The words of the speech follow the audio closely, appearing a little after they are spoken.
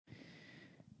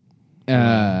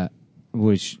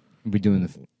Which we're doing the.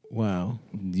 Wow.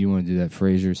 Do you want to do that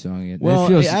Frasier song yet? Well, it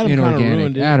feels Adam kinda inorganic.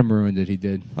 ruined it. Adam ruined it. He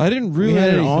did. I didn't We ruin had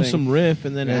an anything. awesome riff,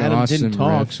 and then Yeah, Adam awesome didn't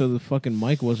talk, riff. so the fucking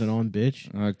mic wasn't on,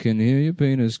 bitch. I can hear your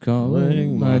penis calling.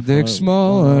 Ling, My dick fuck-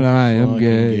 small and I am fucking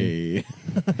gay.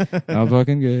 I'm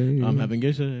fucking gay. I'm having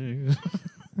gay sex.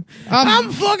 I'm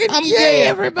fucking gay,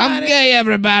 everybody. I'm gay,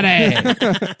 everybody.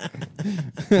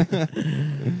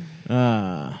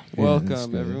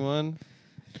 Welcome, good. everyone.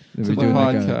 We're the doing,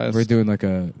 podcast. we're doing like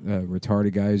a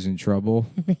retarded guy who's in trouble.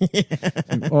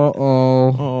 Uh-oh.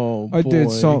 Oh, I did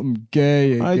boy. something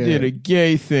gay again. I did a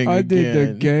gay thing I again. did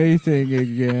the gay thing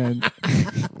again.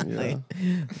 Yeah.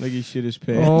 Like he shit his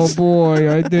pants. Oh boy,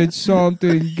 I did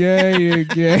something gay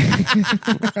again.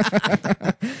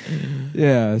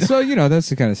 Yeah, so you know that's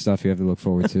the kind of stuff you have to look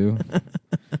forward to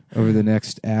over the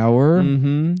next hour.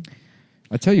 Mm-hmm.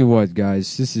 I tell you what,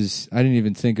 guys, I didn't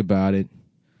even think about it.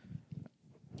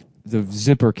 The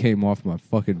zipper came off my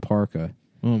fucking parka.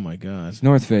 Oh my god. It's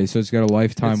North Face, so it's got a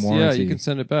lifetime warranty. Yeah, you can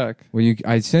send it back. Well,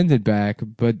 I send it back,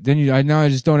 but then I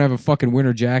just don't have a fucking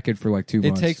winter jacket for like 2 It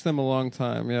months. takes them a long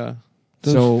time, yeah.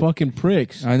 Those So- fucking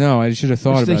pricks. I know. I should have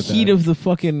thought It's about the heat that. of the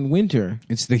fucking winter.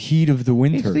 It's the heat of the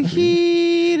winter. It's the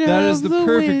heat That of is the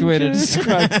perfect way to winter.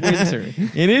 describe winter.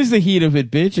 It is the heat of it,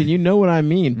 bitch, and you know what I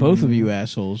mean. Both of you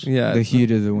assholes. Yeah. The it's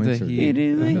heat of the winter. heat. It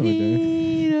is I the know what that-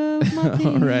 heat of my penis.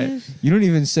 All right. You don't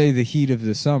even say the heat of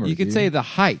the summer. You could do say the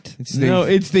height. It's the, No,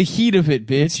 it's the heat of it,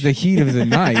 bitch. it's the heat of the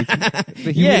night.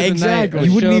 The heat Yeah, of the exactly. night, a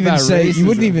You wouldn't show even about say. You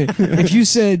wouldn't racism. even. If you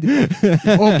said,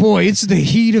 "Oh boy, it's the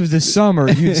heat of the summer,"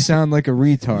 you'd sound like a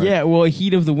retard. Yeah, well,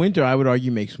 heat of the winter, I would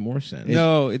argue, makes more sense.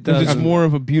 No, it Because doesn't. it's more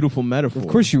of a beautiful metaphor. Of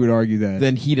course you would argue that.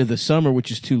 Than heat of the summer,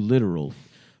 which is too literal.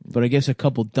 But I guess a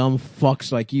couple dumb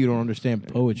fucks like you don't understand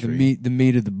the poetry.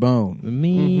 meat of the bone. The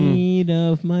meat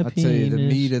of my I'll penis. tell you, the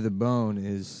meat of the bone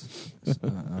is. I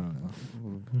don't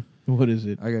know. What is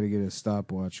it? I got to get a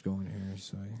stopwatch going here.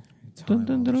 So. Dun,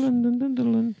 dun, dun, dun, dun, dun,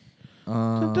 dun, dun.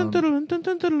 Dun, dun, dun, dun,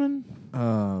 dun, dun,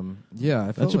 dun. Yeah, I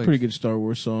felt That's a like, pretty good Star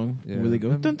Wars song. Yeah. Where they go.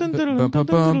 Dun, dun, dun, Bum, dun, bum, dun,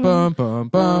 bum, dun, bum, bum, dun.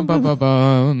 bum, bum, bum,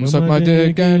 bum. Suck my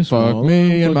dick and fuck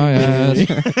me in my ass.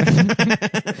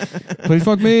 Please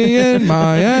fuck me in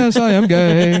my ass. I am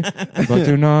gay, but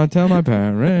do not tell my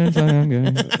parents I am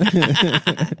gay.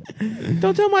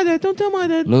 Don't tell my dad. Don't tell my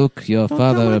dad. Luke, your Don't tell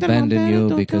father my dad, abandoned Mom, you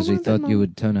Dad, because he don't tell my thought dad, you Mom.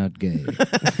 would turn out gay.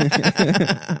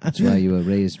 That's why you were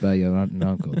raised by your aunt and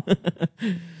uncle.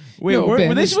 Wait, No, were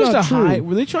Ben, they it's supposed to not true. hide?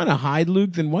 Were they trying to hide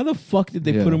Luke? Then why the fuck did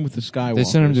they Yeah. put him with the Skywalkers? They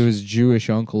sent him to his Jewish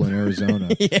uncle in Arizona.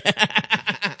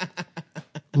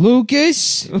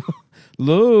 Lucas,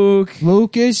 Luke.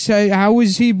 hey, how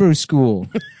was Hebrew school?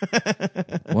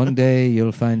 One day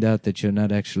you'll find out that you're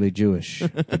not actually Jewish,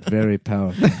 but very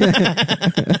powerful.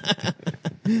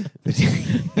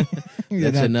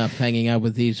 That's enough hanging out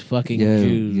with these fucking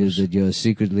Jews. That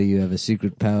you have a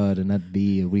secret power to not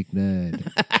be a weak nerd.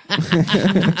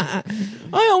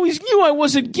 I always knew I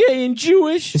wasn't gay and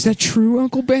Jewish. Is that true,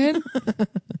 Uncle Ben?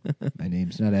 My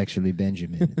name's not actually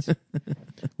Benjamin. It's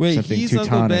Wait, something he's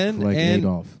Teutonic Uncle Ben like and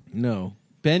Adolf. No,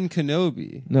 Ben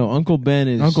Kenobi. no. Uncle Ben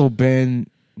is Uncle Ben,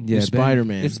 yeah, is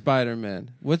Spider-Man. It's Spider-Man.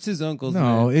 What's his uncle's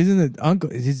No, name? isn't it Uncle?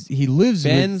 He lives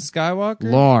Ben with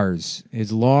Skywalker? Lars.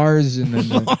 It's Lars and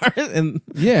then and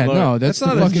yeah, Lars. no, that's, That's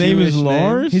not the his fucking name is Jewish name.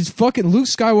 Lars. His fucking Luke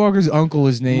Skywalker's uncle.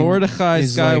 His name Mordecai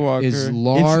is Skywalker. is It's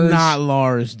Lars. not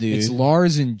Lars, dude. It's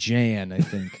Lars and Jan, I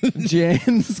think. Jan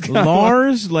Skywalker.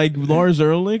 Lars, like Lars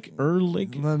Ehrlich.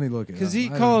 Let me look at it. Because he I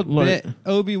don't- called Look.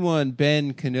 Obi-Wan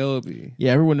Ben Kenobi.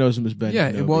 Yeah, everyone knows him as Ben.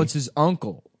 Yeah, Kenobi. well, it's his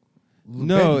uncle.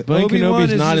 No, Ben Obi-Wan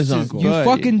Kenobi's is not just his uncle. You buddy.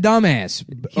 fucking dumbass.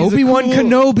 a Obi-Wan cool-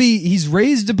 Kenobi, he's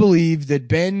raised to believe that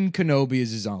Ben Kenobi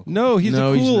is his uncle. No, he's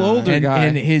No, a he's cool not. older guy.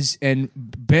 And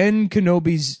Ben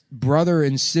Kenobi's brother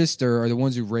and sister are the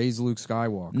ones who raised Luke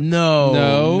Skywalker.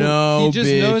 no, he just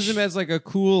bitch. knows him as like a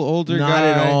cool older Not guy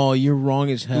at all. You're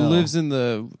wrong as who hell. lives in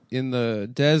the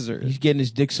desert. He's getting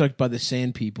his dick sucked by the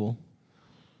sand people.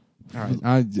 All right,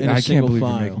 I a can't single believe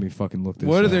file. you're making me fucking look this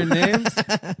What are up. their names?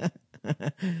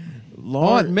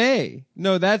 Aunt May.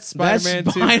 No, that's Spider-Man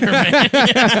too.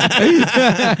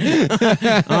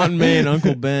 Aunt May and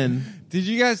Uncle Ben. Did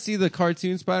you guys see the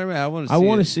cartoon Spider-Man? I want to. I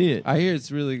want to see it. I hear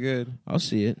it's really good. I'll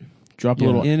see it. Drop a Yeah.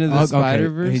 little. Into the Okay,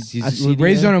 Spider-Verse. He's I see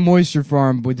raised that. on a moisture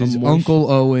farm with his moisture-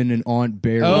 Uncle Owen and Aunt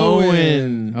Barry. Oh.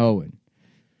 Owen. Owen.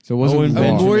 So it wasn't Owen A Lars.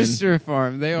 Benjamin. moisture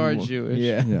farm. They are Jewish.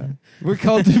 Yeah. Yeah. We're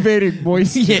cultivating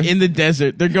moisture. Yeah, in the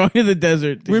desert. They're going to the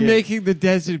desert. We're making the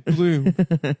desert bloom.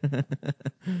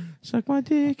 Suck my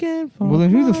dick and fuck Well, then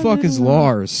who the my fuck is little-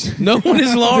 Lars? No one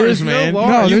is Lars, There's no man. Lars.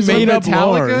 No, you there's made no up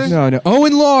Metallica? Lars. No,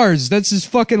 Owen Lars. That's his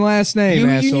fucking last name, You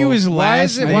asshole. knew his Why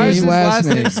last is it? name. Why is his Last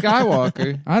last name name.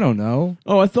 Skywalker? I don't know.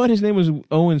 Oh, I thought his name was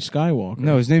Owen Skywalker.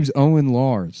 No, his name's Owen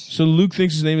Lars. So Luke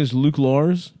thinks his name is Luke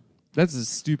Lars? That's a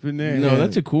stupid name. No,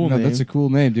 that's a cool No, name. that's a cool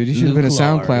name, dude. He should have been a Luke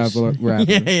SoundCloud Lars.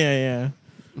 rapper. Yeah.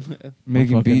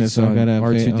 Making I'm fucking beats this, I on gotta pay-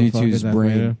 R2D2's I'm fucking that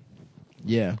brain. later.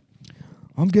 Yeah.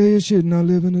 I'm gay as shit and I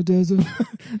live in the desert.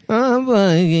 I'm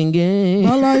fucking gay.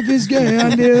 My life is gay. I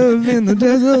live in the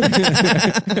desert.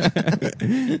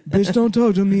 Bitch, don't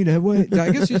talk to me that way.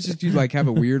 I guess it's just you like have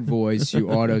a weird voice,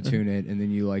 you auto tune it, and then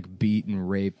you like beat and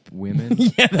rape women.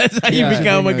 Yeah, that's how Yeah. you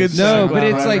become a good No, SoundCloud but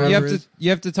it's like rapper. you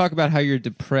have to talk about how you're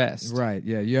depressed. Right?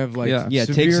 Yeah, you have like Yeah.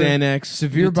 take severe, Xanax,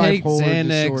 severe You take bipolar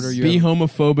Xanax, disorder. You be have-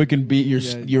 homophobic, and beat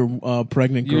Yeah. your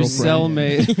pregnant Your girlfriend.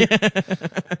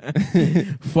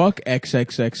 cellmate. Fuck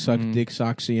XXX suck dick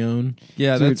Soxione.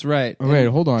 Yeah, Dude. that's right. Oh, wait,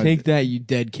 hold on. Take that, you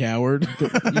dead coward. You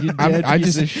I'm- dead I piece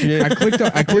just- of shit. I clicked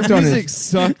on. I clicked Your on music his.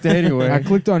 sucked anyway. I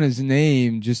clicked on his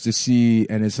name just to see,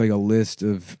 and it's like a list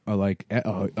of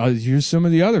here's some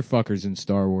of the other fuckers in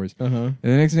Star Wars. Uh-huh. And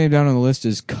the next name down on the list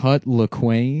is Cut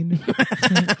LaQuaine.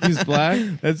 He's black.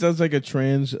 That sounds like a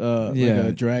trans, like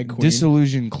a drag queen.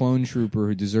 Disillusioned clone trooper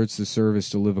who deserts the service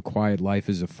to live a quiet life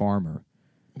as a farmer.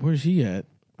 Where's he at?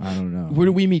 I don't know. Where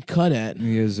do we meet Cut at?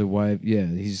 He has a wife. Yeah,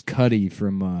 he's Cuddy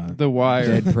from The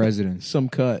Wire. Dead Presidents. Some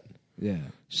Cut. Yeah.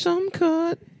 Some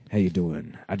Cut. How you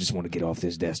doing? I just want to get off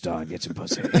this desktop and get some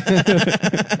pussy.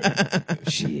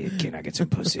 Shit, can I get some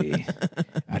pussy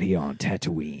out here on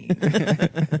Tatooine?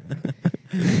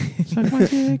 Suck my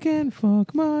dick and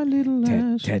fuck my little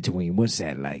ass. Tatooine, what's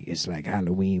that like? It's like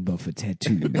Halloween, but for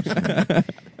tattoos.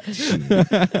 Shit.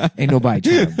 Ain't nobody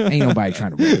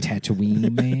trying to rip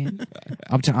Tatooine, man.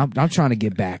 I'm trying to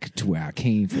get back to where I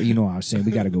came from. You know what I'm saying?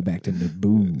 We got to go back to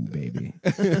Naboo, baby.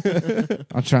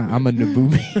 I'm a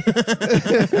Naboo.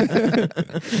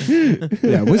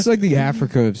 Yeah, what's like the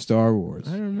Africa of Star Wars?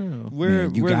 I don't know. Where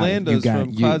Man, you where gotta- Lando's you gotta-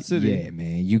 from? Cloud City. Yeah,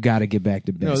 man, you got to get back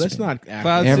to Bespin. No, that's not Africa.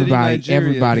 Cloud City, Nigeria.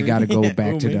 Everybody got to go Yeah,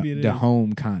 back well, to maybe it the is.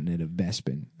 home continent of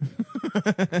Bespin.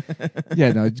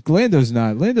 Yeah, no, Lando's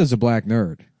not. Lando's a black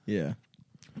nerd. Yeah.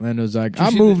 Lando's like, you I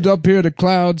see moved up here to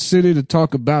Cloud City to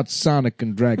talk about Sonic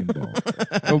and Dragon Ball.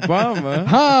 Obama.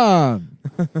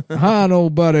 Han,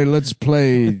 old buddy, let's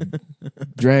play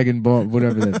Dragon Ball,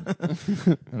 whatever that.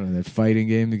 I don't know, that fighting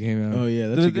game that came out. Oh, yeah,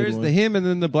 that's a good There's one. the him and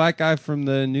then the black guy from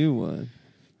the new one.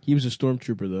 He was a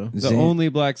stormtrooper, though. The only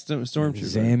black stormtrooper.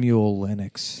 Samuel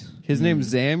Lennox. His name's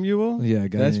Samuel. Yeah, a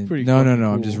guy That's named- pretty No, fucking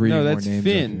I'm cool. just reading No, more that's names.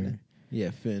 Finn. up here. Yeah,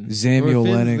 Finn. Samuel Or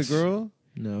Finn's Lennox, the girl.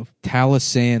 No.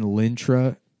 Talisan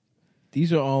Lintra.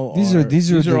 These are all These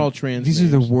are all trans These are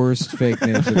the names. worst fake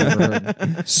names I've ever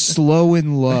heard. Slow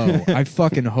and Low. I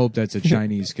fucking hope that's a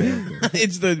Chinese character.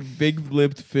 It's the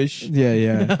big-lipped fish Yeah,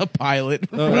 yeah. pilot.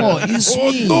 Oh, it's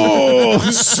me. No!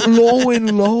 Slow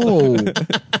and Low.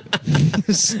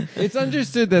 It's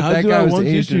understood that How that do guy I was want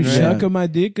you Asian, to right? suck on my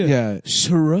dick? Yeah.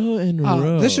 Surrow and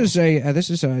row. This is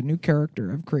a new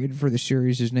character I've created for the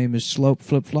series. His name is Slope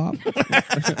Flip Flop,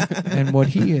 and what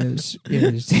he is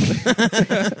he's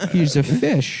a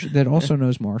fish that also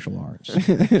knows martial arts.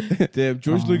 Damn,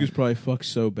 George Lucas probably fucks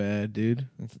so bad, dude.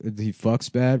 He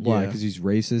fucks bad. Why? Yeah. Because he's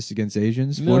racist against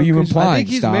Asians. No, what are you 'cause I implying? I think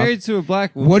he's Stop. married to a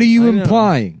black woman. What are you I know.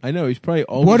 implying? I know he's probably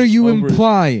always What are you over-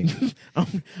 implying?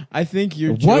 I think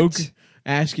your What? joke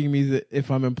asking me that if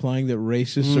I'm implying that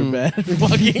racists are bad at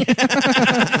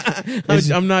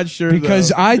fucking. I'm not sure Because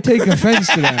though. I take offense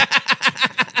to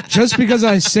that. Just because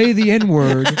I say the N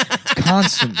word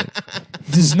constantly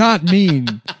does not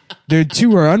mean the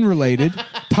two are unrelated.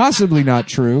 Possibly not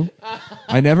true.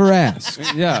 I never ask.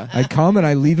 Yeah. I come and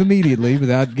I leave immediately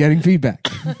without getting feedback.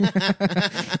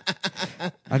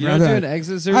 You don't do an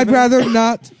exit survey? I'd rather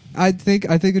not. I think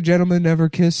a gentleman never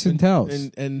kisses and tells.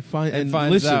 and finds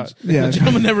listens. out. Yeah. The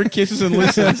gentleman never kisses and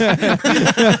listens. Yeah.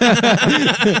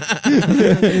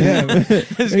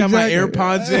 Just got my Exactly.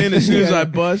 AirPods in as soon as I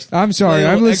bust. I'm sorry.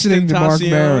 Little I'm listening to Mark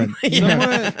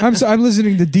Extentacion. Maron. I'm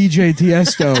listening to DJ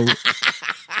Tiesto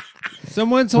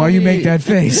Someone told while me you make that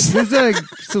face. This is a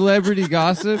celebrity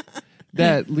gossip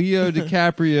that Leo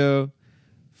DiCaprio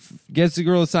gets a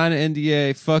girl to sign an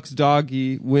NDA, fucks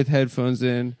Doggy with headphones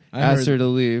in, I asks heard- her to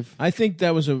leave. I think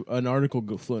that was an article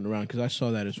floating around because I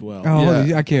saw that as well. Oh,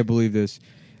 Yeah. I can't believe this.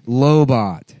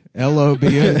 Lobot.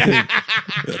 L-O-B-O-T.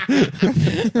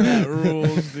 That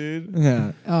rules, dude.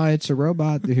 Yeah. Oh, it's a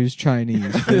robot who's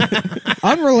Chinese.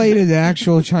 Unrelated to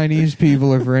actual Chinese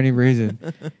people or for any reason.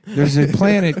 There's a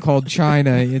planet called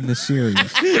China in the series.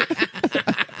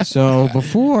 So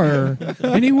before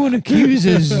anyone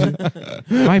accuses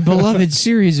my beloved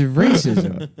series of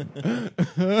racism,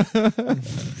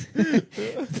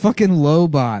 fucking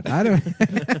Lobot. I don't.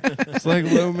 It's like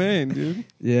lo mein, dude.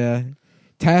 Yeah,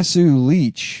 Tasu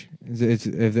Leech.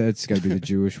 That's got to be the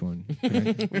Jewish one.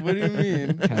 Right? What do you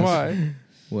mean? Why?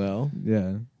 Well,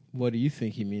 Yeah, what do you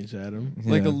think he means, Adam?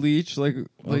 Like Yeah. a leech, like you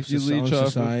leech off.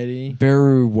 society.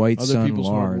 Beru White Other Sun people's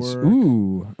hard Lars. work.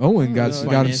 Ooh, Owen got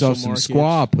Financial himself some markets.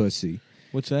 squaw pussy.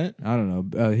 What's that? I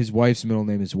don't know. His wife's middle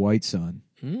name is White Sun.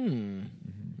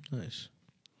 Nice.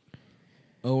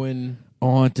 Owen.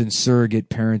 Aunt and surrogate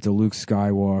parent to Luke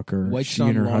Skywalker. White she Sun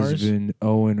and her Lars? husband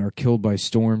Owen are killed by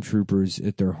stormtroopers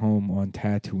at their home on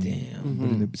Tatooine.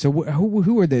 Damn. So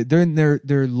who are they? They're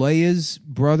Leia's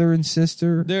brother and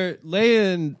sister, They're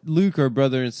Leia and Luke are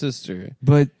brother and sister.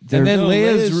 but they're And then No,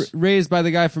 Leia's Leia's- raised by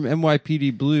the guy from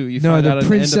NYPD Blue. You no, find out the at the end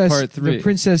princess. of part 3. The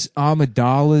Princess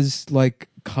Amidala's like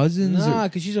cousins. Nah, or-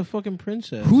 because she's a fucking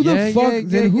princess. who Yeah, the fuck? yeah,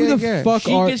 then who yeah, the yeah. fuck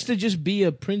She are? gets to just be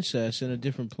a princess in a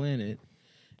different planet.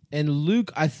 And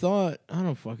Luke, I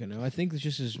don't fucking know. I think it's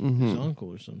just his uncle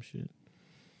or some shit.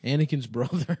 Anakin's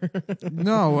brother.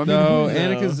 No, I mean, No, who-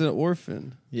 Anakin's an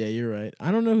orphan. Yeah, you're right.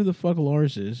 I don't know who the fuck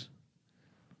Lars is.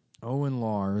 Owen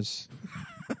Lars.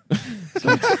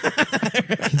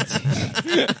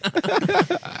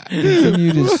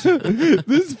 Continue to.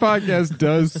 This podcast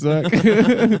does suck.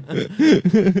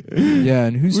 Yeah,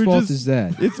 and whose We're fault just- is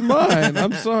that? It's mine.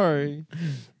 I'm sorry.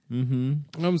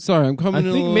 Mm-hmm. I'm sorry. I'm I coming in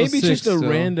a think little maybe sick just a still.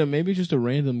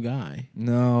 random guy.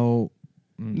 No.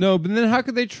 No, but then how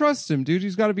could they trust him, dude?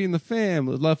 He's got to be in the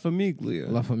family, La Famiglia.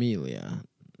 La Familia.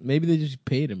 Maybe they just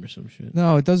paid him or some shit.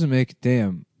 No, it doesn't make.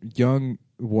 Damn, young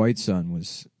White Sun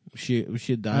was. Was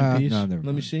she a dime piece? no, never Let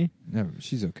me mind. see. Never.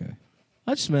 She's okay.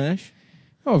 I'd smash.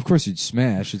 Oh, of course you'd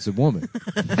smash. It's a woman.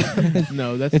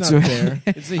 No, that's It's not a- fair.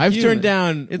 It's a I've human. turned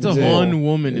down It's a one whole.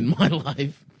 woman in my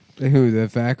life. Who? The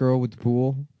fat girl with the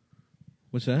pool?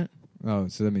 What's that? Oh,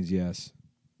 so that means yes.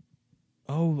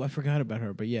 Oh, I forgot about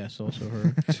her, but yes, also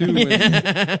her. 2 women.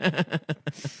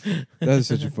 That's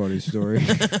such a funny story.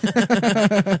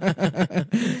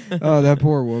 Oh, that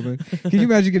poor woman. Can you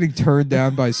imagine getting turned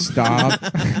down by Stop?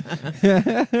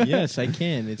 Yes, I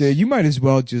can. It's Dude, you might as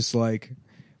well just like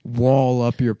wall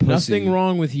up your pussy. nothing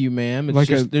wrong with you, ma'am. It's Like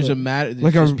just there's a- a matter.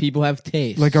 like Just a- people have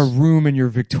taste. Like a room in your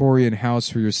Victorian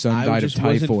house where your son died of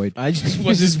typhoid. I just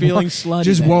wasn't feeling slutty.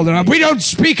 Just that walled it day. up. We don't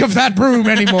speak of that room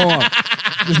anymore.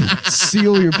 Just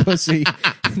seal your pussy,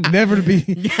 never to be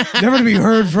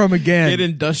heard from again. Get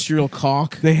industrial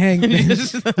caulk. They hang.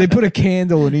 They put a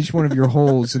candle in each one of your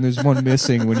holes, and there's one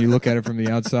missing when you look at it from the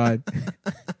outside.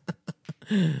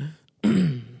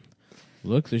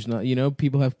 Look, there's not.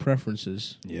 People have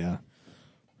preferences. Yeah.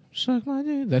 Suck my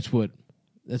dick. That's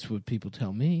what people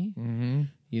tell me.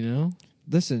 Mm-hmm.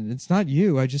 Listen, it's not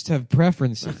you. I just have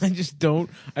preferences. I just don't.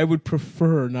 I would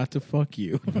prefer not to fuck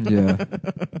you. Yeah.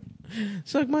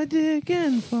 Suck my dick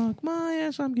and fuck my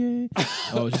ass. I'm gay.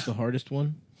 Oh, is this the hardest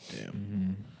one?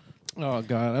 Damn. Oh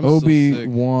God, I'm Obi so sick.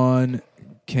 Wan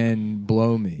can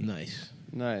blow me. Nice.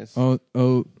 Nice.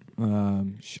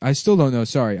 I still don't know.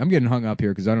 Sorry, I'm getting hung up here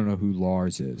because I don't know who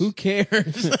Lars is. Who cares?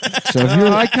 So if you're,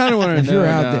 I kind of want to if know you're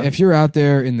out now. there, if you're out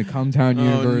there in the Cumtown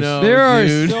universe, no. There are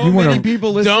dude. so You wanna- many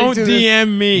people listening Don't to this.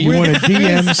 DM me. you want to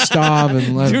DM Stav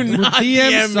and let Do not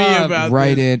DM DM me Saab about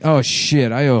right this. in. Oh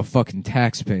shit! I owe a fucking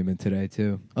tax payment today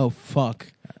too. Oh fuck!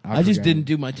 I just forgot. didn't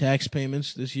do my tax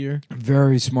payments this year.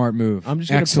 Very smart move. I'm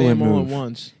just gonna Excellent pay them all move. at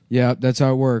once. Yeah, that's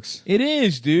how it works. It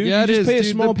is, dude. Yeah, you it just is, pay a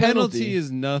dude. small the penalty is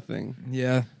nothing.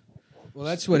 Yeah. Well,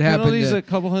 that's what The happened. penalty's to- a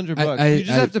couple $100. I- You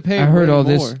just have to pay. I heard way all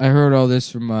more. this. I heard all this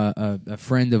from a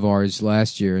friend of ours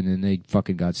last year, and then they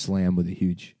fucking got slammed with a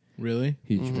huge Really?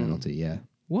 penalty. Yeah.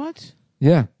 What?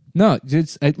 Yeah. No,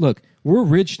 look, we're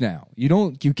rich now.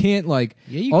 You can't like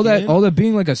Yeah, you all can. that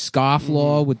being like a scoff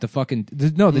law with the fucking the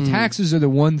taxes are the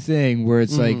one thing where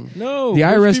it's like No, The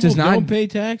rich IRS people does not- don't pay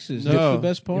taxes. No. That's the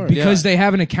best part. because they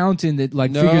have an accountant that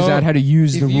like No. figures out how to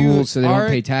use the If you rules so they don't are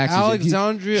pay taxes. If you-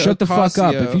 Alexandria shut the fuck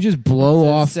up. Ocasio If you just blow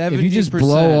off, said if you just 70%.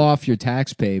 blow off your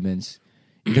tax payments,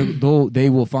 they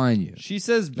will fine you. She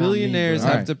says me, billionaires bro.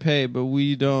 have Alright. to pay, but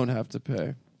we don't have to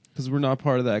pay because we're not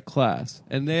part of that class,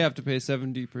 and they have to pay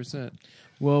 70%.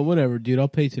 Well, whatever, dude. I'll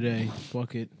pay today.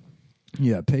 Fuck it.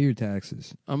 Yeah, pay your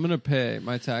taxes. I'm gonna pay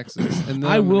my taxes, and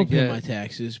then I I'm will gonna pay get, my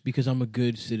taxes because I'm a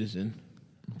good citizen.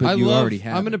 but you already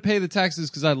have. I'm going to pay the taxes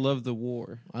because I love the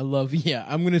war. I'm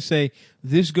going to say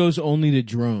this goes only to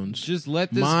drones. Just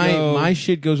let this my go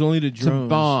shit goes only to to drones.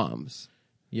 bombs.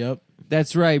 Yep.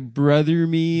 That's right, brother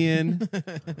me in.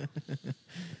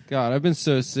 God, I've been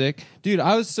so sick. Dude,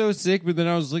 I was so sick, but then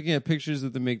I was looking at pictures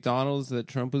of the McDonald's that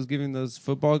Trump was giving those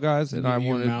football guys, and I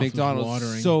Your wanted mouth was McDonald's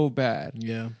watering. so bad.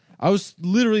 Yeah. I was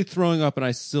literally throwing up, and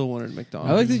I still wanted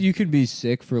McDonald's. I like that you could be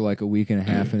sick for like a week and a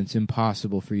half, and it's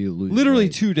impossible for you to lose. Literally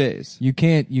weight. 2 days. You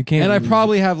can't. And I lose-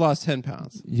 probably have lost 10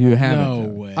 pounds. You haven't. No though.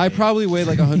 way. I probably weigh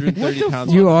like 130 What the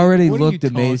pounds. You already What are you looked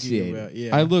talking emaciated. about?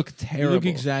 Yeah. I look You terrible. look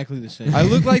exactly the same. I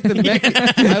look like the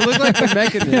I look like the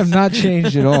You have mechanist. not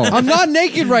changed at all. I'm not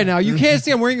naked right now. You can't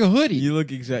see I'm wearing a hoodie. You look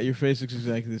your face looks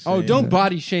exactly the same. Oh, don't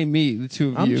body shame me, the two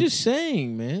of I'm you. just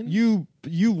saying, man. You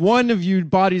one of you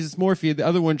body dysmorphia, the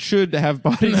other one should have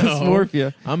body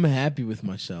dysmorphia. I'm happy with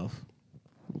myself.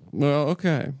 Well,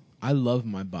 okay. I love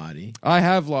my body. I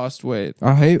have lost weight.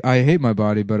 I hate my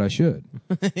body, but I should.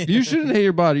 You shouldn't hate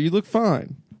your body. You look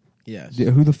fine. Yes.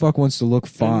 Who the fuck wants to look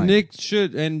And fine? Nick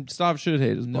should and Stop should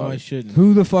hate his No, body. I shouldn't.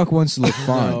 Who the fuck wants to look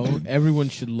fine? No, everyone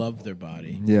should love their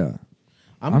body. Yeah.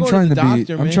 I'm I'm going trying to to the be.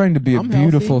 doctor, I'm man. trying to be a I'm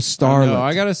beautiful healthy. starlet. No,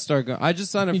 I gotta start going. I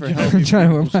just signed up for You help. I'm trying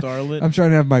to. beautiful starlet. I'm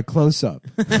trying to have my close up.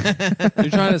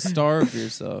 You're trying to starve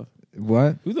yourself.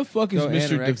 What? Who the fuck is Go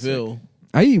Mr. anorexic. DeVille?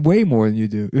 I eat way more than you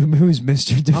do. Who's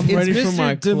Mr. I'm DeVille? ready It's for Mr.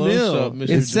 my DeMille. close-up, Mr.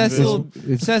 It's Cecil. DeVille.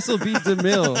 It's- Cecil B.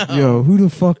 DeMille. Yo, who the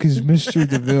fuck is Mr.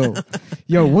 DeVille?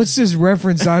 Yo, what's this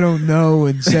reference I don't know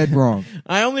and said wrong?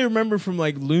 I only remember from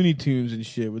like Looney Tunes and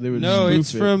shit where they would No, spoof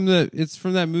it's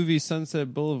from that movie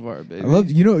Sunset Boulevard, baby. I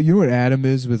love you know what Adam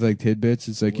is with like tidbits.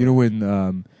 It's like you know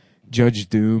when Judge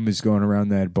Doom is going around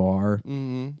that bar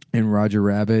Mm-hmm. in Roger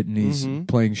Rabbit and he's Mhm.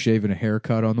 playing shaving a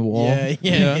haircut on the wall.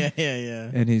 Yeah.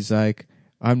 And he's like,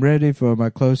 I'm ready for my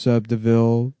close up,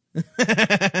 DeVille.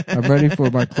 I'm ready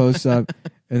for my close up.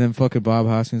 And then fucking Bob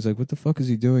Hoskins like, what the fuck is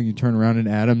he doing? You turn around and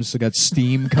Adam's got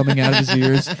steam coming out of his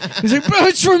ears. He's like, bro,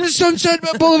 it's from Sunset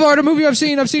Boulevard, a movie I've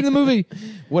seen the movie.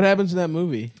 What happens in that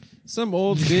movie? Some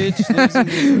old bitch lives in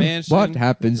this mansion. What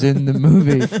happens in the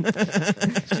movie?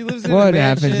 She lives in What a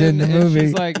mansion happens in the and movie?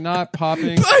 She's like not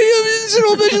popping. It's an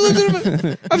old bitch who lives in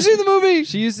a I've seen the movie.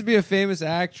 She used to be a famous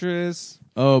actress,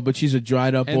 Oh, but she's a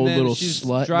dried up and old then little she's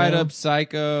slut. dried now? up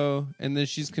psycho, and then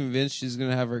she's convinced she's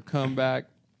gonna have her comeback.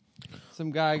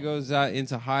 Some guy goes out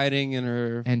into hiding in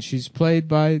her. And she's played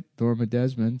by Norma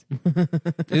Desmond.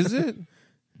 Is it?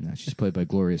 No, she's played by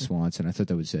Gloria Swanson. I thought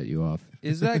that would set you off.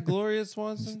 Is that Gloria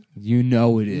Swanson? You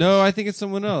know it is. No, I think it's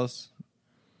someone else.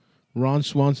 Ron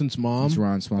Swanson's mom. It's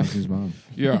Ron Swanson's mom.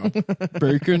 Yeah,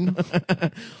 bacon.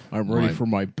 I'm ready Right. for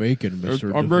my bacon,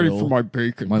 Mr. I'm ready DeVille. for my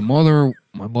bacon. My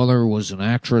mother was an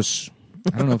actress.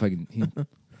 I don't know if I can.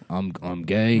 I'm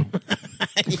gay.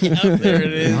 There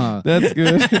it is. That's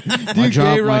good. My gay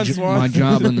job, Ron my Swanson?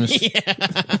 job in this.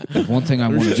 One thing I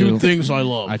want to There's two do. things I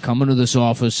love. I come into this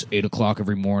office 8:00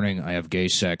 every morning. I have gay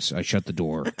sex. I shut the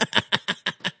door.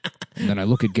 And then I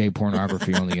look at gay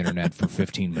pornography on the internet for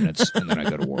 15 minutes, and then I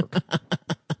go to work.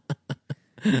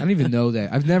 I don't even know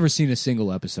that. I've never seen a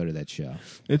single episode of that show.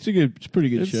 It's a pretty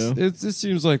good show. It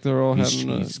seems like they're all having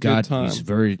a good time. He's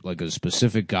very like a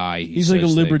specific guy. He's like a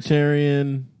says things.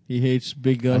 libertarian. He hates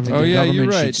big I think government. Oh, the yeah, government you're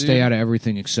right, should stay dude. out of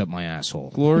everything except my asshole.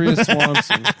 Gloria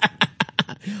Swanson.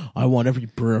 I want every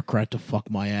bureaucrat to fuck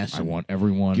my ass. I and want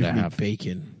everyone give to me have.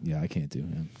 bacon. Yeah, I can't do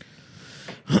him.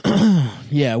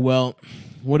 Yeah, well,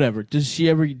 whatever. Does she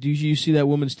ever? Do you see that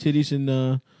woman's titties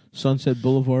in Sunset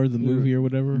Boulevard, the movie or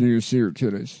whatever? Do you see her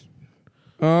titties?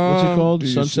 What's it called? do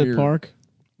you Sunset see her- Park.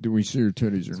 Do we see her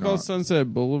titties or It's called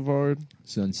Sunset Boulevard.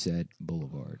 Sunset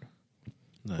Boulevard.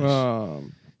 Nice.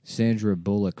 Sandra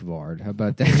Bullock-Vard. How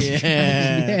about that?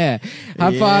 Yeah. yeah.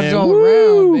 High fives Yeah. all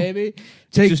Woo. around, baby.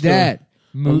 Take Just that.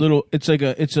 a little. It's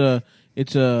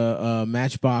a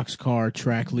Matchbox car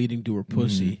track leading to her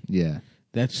pussy. Yeah.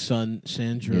 That's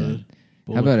Sandra. Yeah.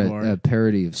 How about Bullock-Vard. a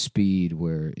parody of Speed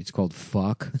where it's called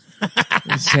Fuck?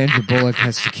 And Sandra Bullock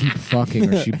has to keep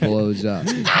fucking or she blows up.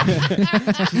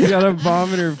 She's got a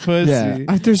bomb in her pussy.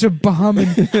 Yeah. There's a bomb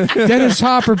in Dennis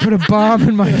Hopper put a bomb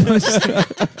in my pussy.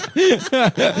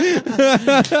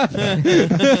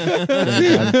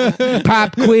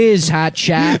 Pop quiz, hot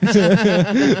shot.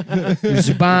 There's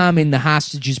a bomb in the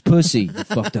hostage's pussy. You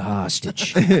fucked the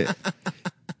hostage.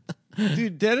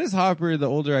 Dude, Dennis Hopper, the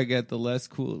older I get, the less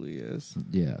cool he is.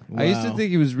 Yeah. I used to Wow.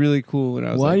 think he was really cool when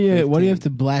I was Why like do you 15. have to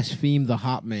blaspheme the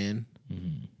hop man?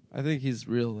 I think he's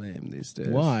real lame these days.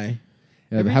 Why?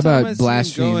 Yeah, Every how time I about see him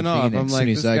blaspheme going off, Phoenix? I'm like, and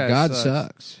he's this like, guy God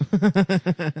sucks."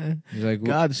 He's like,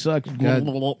 God sucks.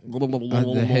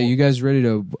 hey, you guys ready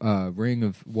to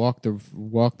walk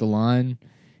the line?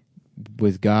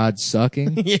 with God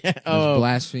sucking. Yeah. That's Oh.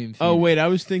 blaspheme. Phoenix. Oh wait, I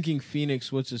was thinking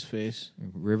Phoenix. What's his face?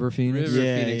 River Phoenix. River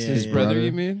Yeah, Phoenix, yeah, his yeah. brother. Brother.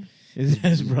 You mean? Is that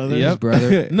his brother? His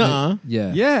brother. Nuh-uh.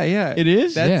 Yeah. Yeah. It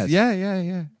is. That's Yes.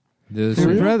 yeah. Those They're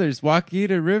are- brothers,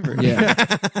 Joaquin and River. Yeah.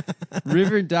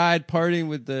 River died partying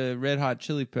with the Red Hot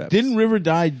Chili Peppers. Didn't River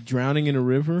die drowning in a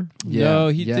river? Yeah. No,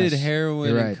 he Yes. did heroin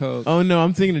You're and right. coke. Oh no,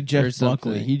 I'm thinking of Or Jeff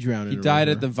something. Buckley. He drowned. He in a died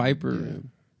river. at the Viper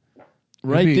Room.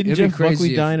 Right? It'd be Didn't Jeff crazy Buckley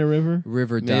if- die in a river?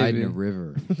 River died in Maybe. a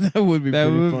river. That would be That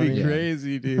pretty would funny. be Yeah.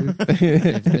 crazy, dude.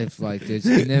 if like this,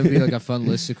 and then it'd be like a fun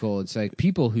listicle. It's like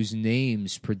people whose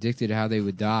names predicted how they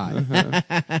would die,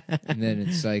 and then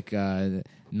it's like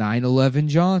 9/11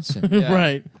 Johnson, Yeah.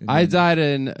 Right. I died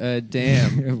in a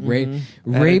dam.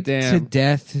 raped to Damn.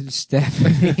 death,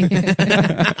 Stephanie.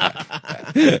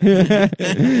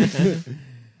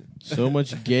 So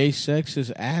much gay sex,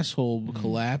 his asshole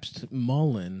collapsed.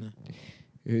 Mullen.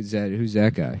 Who's that? Who's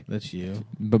that guy? That's you.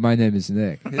 But my name is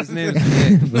Nick. His name's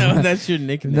Nick. No, that's your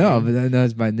nickname. No, but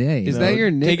that's my name. Is that your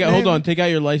nickname? Hold on. Take out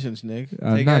your license, Nick.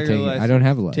 I'm Take not out your taking. I license. don't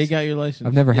have a license. Take out your license.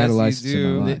 I've never had a Yes, you license in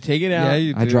do. my life. Take it out. Yeah,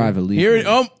 you do. I drive illegal. Here it.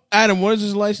 Oh, Adam. What does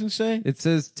his license say? It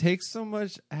says, take so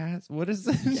much ass. What is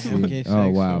this? Dude. Gay Oh,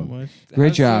 sex wow. So much. Great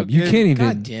That's job. so You good. can't even.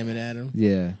 God damn it, Adam.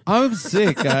 Yeah. I'm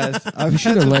sick, guys. You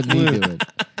should have let me do it.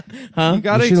 Huh? You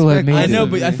gotta You should've let expect me I do know,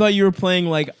 it. but I thought you were playing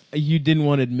like you didn't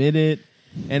want to admit it,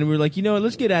 and we were like, you know what?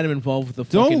 Let's get Adam involved with the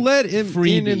fucking Don't let him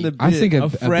freebie. in the bit. I think a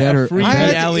better. free I a had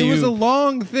better- to- it alley-oop. was a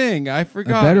long thing. I A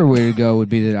forgot. better way to go would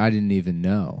be that I didn't even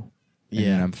know. And Yeah.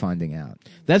 then I'm finding out.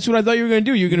 That's what I thought you were going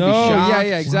to do. You're going to No, be shocked.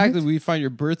 yeah, exactly. We find your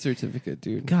birth certificate,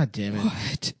 dude. God damn it.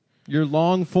 What? Your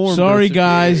long form. Sorry, birth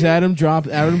guys.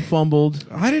 certificate. Adam fumbled.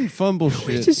 I didn't fumble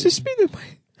shit. Does this mean that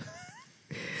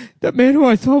that man who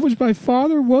I thought was my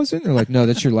father wasn't? They're like, no,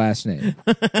 that's your last name.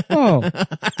 Oh,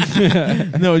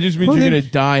 No, it just means Well, you're then- going to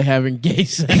die having gay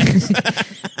sex.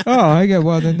 I get.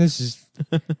 Well, then this is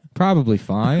probably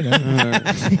fine.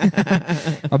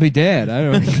 I'll be dead. I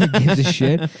don't give a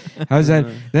shit. How's that?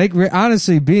 Like,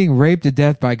 honestly, being raped to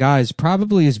death by guys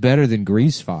probably is better than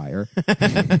grease fire.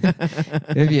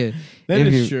 If you, That if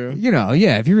is you- true. You know,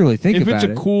 yeah. If you really think If about it's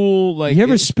a it. cool, like. You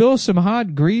ever spill some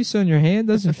hot grease on your hand?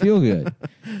 Doesn't feel good.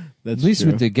 That's At least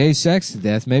true. with the gay sex to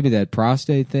death, maybe that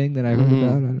prostate thing that I heard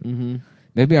about. I don't-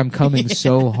 Maybe I'm coming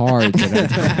so hard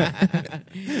that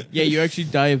Yeah, you actually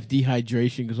die of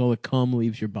dehydration because all the cum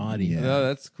leaves your body. Yeah. No,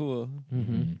 that's cool.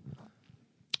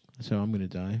 So I'm going to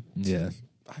die. yeah.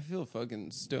 I feel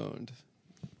fucking stoned.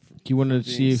 Do you want to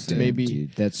see if Damn, maybe.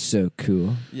 dude, that's so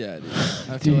cool. Yeah, dude.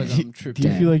 I feel like I'm tripping. Do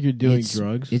you feel like you're doing It's-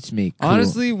 drugs? It's me. Cool.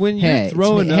 Honestly, when you're Hey, it's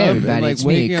throwing me- up hey, and everybody, like it's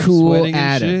me, waking up cool sweating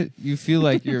Adam. and shit, you feel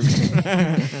like you're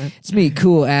it's me,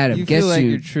 cool Adam. you Guess feel like who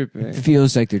you're tripping.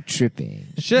 feels like they're tripping?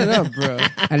 Shut up, bro.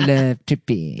 I love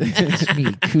tripping. It's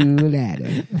me, cool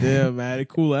Adam. Damn, man.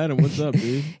 Cool Adam. What's up,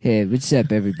 dude? Hey, what's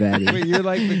up, everybody? Wait, you're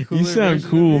like the cooler You sound version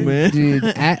cool, of me? man. Dude,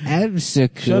 Adam's so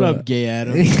cool. Shut up, gay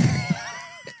Adam.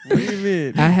 What do you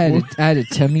mean? I had a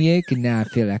tummy ache and now I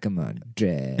feel like I'm on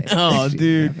drugs. Oh,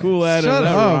 dude. Cool Adam. Shut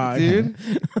that up, rocks. dude.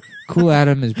 Cool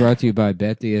Adam is brought to you by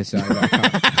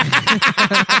BetDSI.com.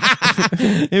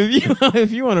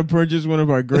 If you want to purchase one of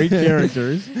our great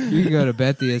characters, You can go to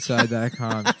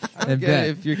BetDSI.com I and get bet. it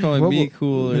if you're calling What me will-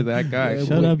 cool or that guy.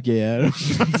 shut up, gay Adam.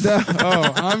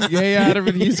 Oh, I'm gay Adam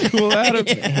and he's cool Adam.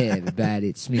 Hey everybody,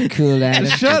 it's me, Cool Adam.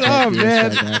 Shut from up,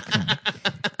 man. BetDSI.com.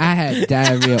 I had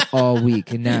diarrhea all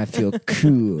week and now I feel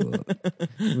cool.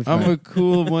 With I'm my- a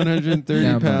cool 130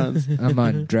 now pounds. I'm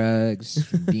on drugs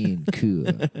for being cool.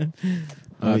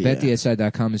 Oh, yeah.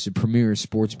 BetDSI.com is the premier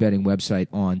sports betting website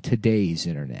on today's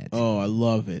internet. Oh, I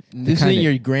love it. This kinda- ain't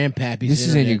your grandpappy's This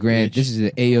isn't your internet, grand. bitch. This is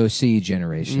the AOC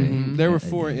generation. There were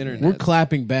 4 internet. We're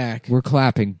clapping back. We're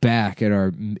clapping back at our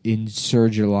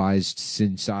insurgalized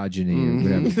sensogyny or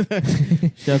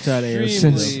whatever. Shouts out AOC.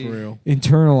 Extremely- For real.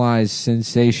 Internalized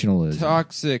sensationalism.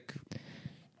 toxic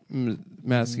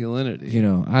masculinity. You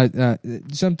know, I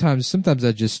sometimes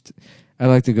I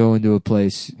like to go into a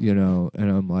place, you know, and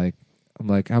I'm like,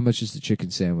 how much is the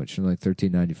chicken sandwich? And I'm like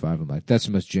 $13.95. I'm like, that's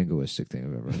the most jingoistic thing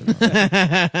I've ever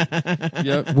heard.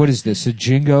 Yep. What is this? A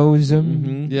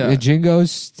jingoism? Yeah. A jingo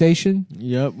station?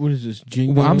 Yep. What is this?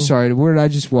 Jingo? Well, I'm sorry. Where did I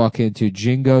just walk into?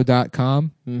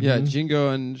 Jingo.com? Yeah, Jingo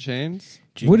and Chains.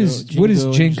 What is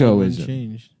jingoism?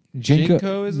 Changed.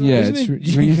 Jingoism? Yeah, Isn't it's it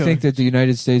where you jingo? think that the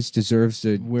United States deserves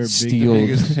to Wear big- steal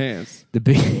Biggest pants. the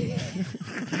big.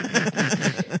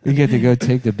 We get to go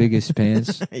take the biggest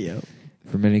pants Yep.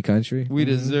 from any country. We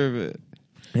deserve it.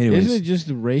 Anyways, Isn't it just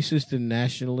racist and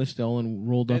nationalist all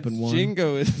rolled up It's in one?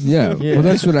 Jingoism. yeah. Yeah. Well,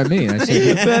 that's what I mean. I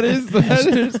said, that is. I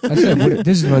said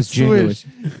this is the most Swish. jingoist.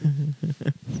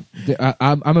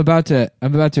 I'm about to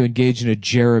engage in a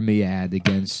Jeremy ad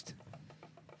against.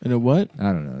 And a what? I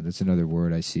don't know. That's another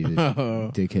word I see that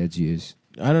dickheads use.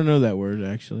 I don't know that word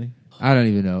actually. I don't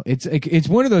even know. It's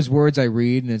one of those words I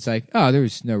read and it's like, oh,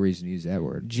 there's no reason to use that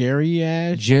word.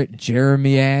 Jerryad.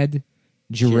 Jeremiad.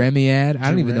 Jeremiad. I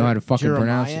don't even know how to fucking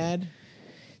pronounce it.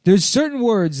 There's certain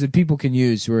words that people can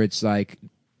use where it's like,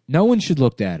 no one should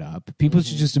look that up. People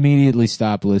should just immediately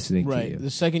stop listening to you. Right.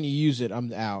 The second you use it,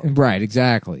 I'm out. Right,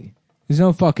 exactly. There's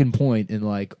no fucking point in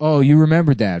like, oh, you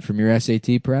remembered that from your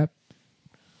SAT prep?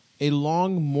 A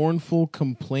long, mournful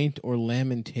complaint or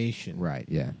lamentation. Right,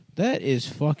 yeah. That is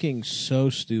fucking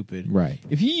so stupid. Right.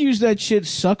 If you use that shit,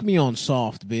 suck me on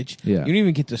soft, bitch. Yeah. You don't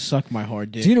even get to suck my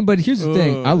hard dick. Do you know, but here's the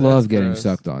thing. I love that's getting gross.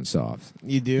 sucked on soft.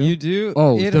 You do? You do?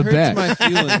 Oh, it the hurts best. my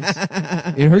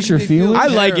feelings. It hurts your Makes me feel feelings? I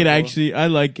like it, terrible. actually. I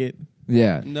like it.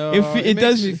 Yeah. No, If it makes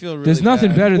does- me feel really There's nothing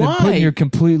bad. better than Why? putting your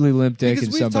completely limp dick because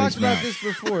in we've somebody's talked about mouth. this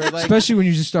before. Like, Especially when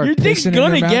you just start Your dick's pissing in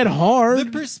gonna their get mouth. the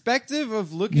hard. perspective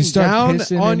of looking You start down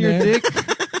pissing on in your there.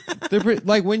 dick.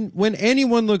 Like when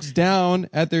anyone looks down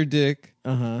at their dick,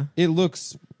 Uh-huh. it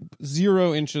looks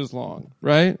 0 inches long,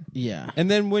 right? Yeah. And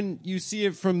then when you see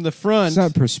it from the front, It's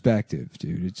not perspective,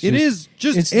 dude. It's it just, is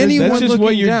just it's- anyone that's just looking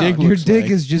what your down. dick Your looks dick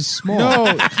like. is just small.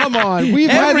 No, come on. We've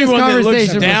had this Everyone that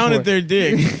conversation looks down before. at their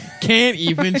dick can't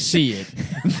even see it.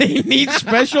 They need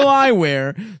special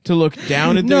eyewear to look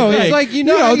down at their No, dick. it's like You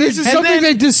know, this is and something then-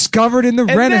 they discovered in the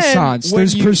then Renaissance. when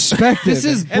There's you- perspective. This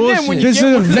is And then when you There's get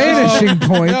a one of those- vanishing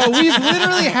point. No, we've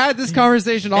literally had this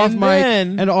conversation off And mic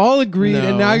then- and all agreed,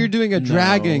 and now No, you're doing a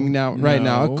dragging right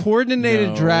now, no, a coordinated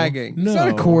no, dragging. No. It's not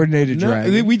a coordinated No,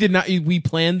 dragging. We did not. We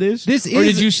planned this. This or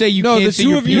is- did you say you no, can't the see two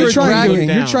your of you penis are You're trying, dragging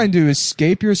to, you're trying to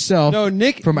escape yourself No,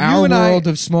 Nick, from you our and I- world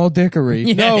of small dickery.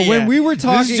 Yeah, No, when yeah. we were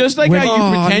talking, This is just like when- how you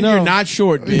Oh, pretend no. you're not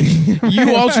short, bitch.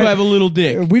 You also have a little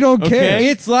dick. We don't Okay? care.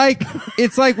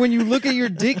 it's like when you look at your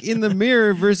dick in the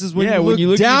mirror versus when Yeah, you when look you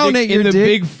look down at your in the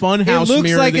dick, big funhouse it looks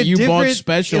mirror like that a you bought different-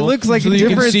 special. It looks like so a that you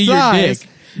can different see size. your dick.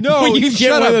 No, When you get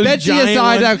shut one up. of those giant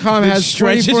BetGSI.com ones that has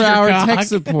stretches your 24-hour cock. tech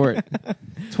support.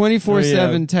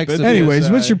 24/7 tech But support. Anyways,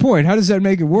 BSI. what's your point? How does that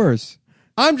make it worse?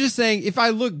 I'm just saying, if I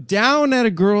look down at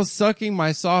a girl sucking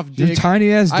my soft Your dick,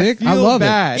 tiny ass dick? I I feel love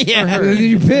bad it. for Yeah. her. And then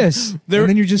you piss. And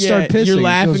then you just start pissing. You're It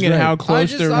laughing feels at great. how close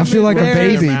just- they're. I I feel like a Rare.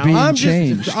 baby being I'm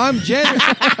changed. just, I'm genuine.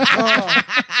 Oh,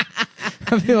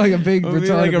 I feel like a big Like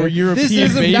retarded. a European this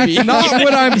isn't. baby. That's not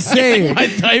what I'm saying. My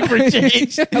diaper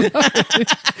changed.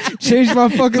 Change my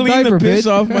fucking Clean diaper, the piss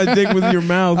bitch. off my dick with your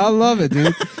mouth. I love it,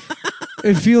 dude.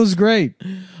 It feels great.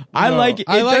 I No. like it.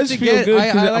 I It like does to feel get- good I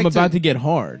because like I'm to- about to get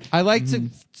hard. I like to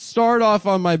start off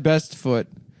on my best foot.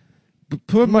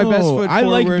 Put my best foot I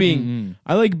forward. like being.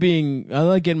 I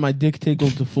like getting my dick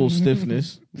tickled to full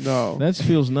stiffness. No, That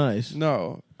feels nice.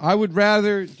 no. I would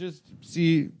rather just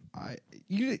see.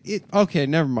 Okay,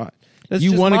 never mind. That's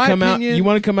You just want to my come opinion. out? You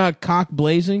want to come out cock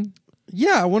blazing?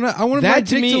 Yeah, I want to. I want my That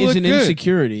to dick me to is look an good.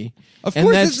 insecurity. Of And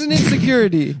course, that's- it's an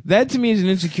insecurity. That to me is an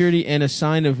insecurity and a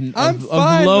sign of I'm of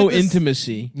fine low with this.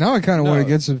 intimacy. Now I kind of want No. to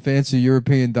get some fancy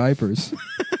European diapers.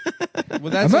 Well,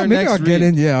 that's our Maybe next I'll get read.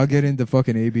 in. Yeah, I'll get into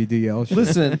fucking ABDL shit.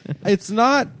 Listen, it's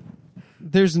not.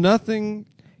 There's nothing.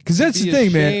 Because that's be the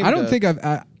thing, man. ashamed I don't of. think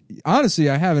honestly,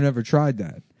 I haven't ever tried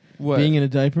that. What Being in a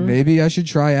diaper. Maybe I should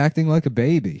try acting like a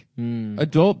baby.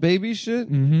 adult baby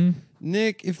shit? Mm-hmm.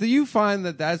 Nick, if you find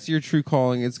that that's your true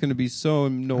calling, it's going to be so I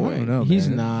annoying. don't know. He's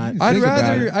man. not. You I'd think about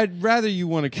rather it. I'd rather you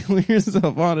want to kill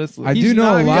yourself. Honestly, I He's do know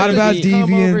not a lot gonna about come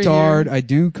over DeviantArt. here. I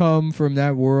do come from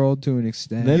that world to an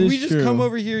extent. That If is we just true. come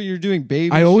over here, you're doing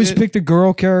baby. I always shit. pick the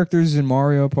girl characters in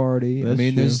Mario Party. I That's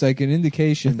mean, true. there's like an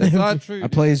indication That's that not true. I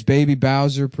play as Baby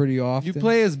Bowser pretty often. You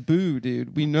play as Boo,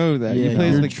 dude. We know that. Yeah, you play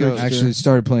as you're the a trickster. ghost. Actually,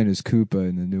 started playing as Koopa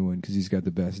in the new one because he's got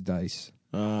the best dice.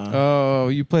 Oh,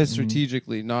 you play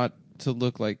strategically, not to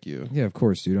look like you. Yeah, of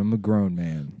course, dude. I'm a grown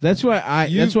man. That's why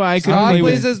I. That's why I couldn't Scott play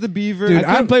plays with. as the beaver. Dude,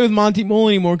 I couldn't play with Monty Mole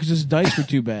anymore because his dice were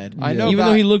too bad. I know, even but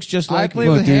though he looks just I like play me.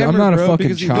 Look, with dude, Hammer, I'm not a bro, fucking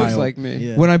because he looks child. like me.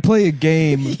 Yeah. When I play a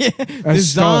game,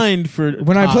 designed for.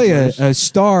 when I play toddlers. a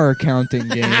star counting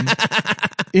game,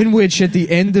 in which at the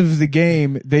end of the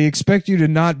game they expect you to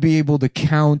not be able to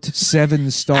count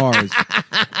 7 stars,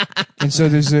 and so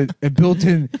there's a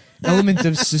built-in element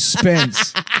of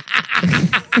suspense.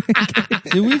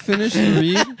 Did we finish the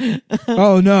read?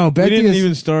 Oh no, we didn't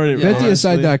even bet start it. Yeah. honestly.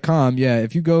 BetTheAside.com. Yeah,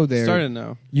 if you go there, Started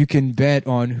now. you can bet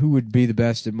on who would be the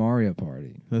best at Mario Party.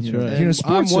 party. That's You know, right. You know, I'm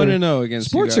sports 1-0 against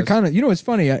sports you are guys. kind of, you know, it's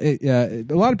funny. A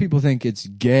lot of people think it's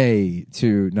gay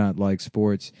to not like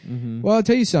sports. Mm-hmm. Well, I'll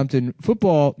tell you something.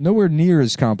 Football nowhere near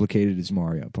as complicated as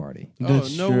Mario Party.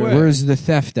 That's no true. way. Whereas the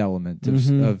theft element of,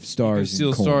 Mhm. of stars Steal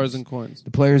and coins. stars and coins.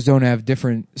 The players don't have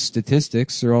different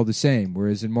statistics; they're all the same.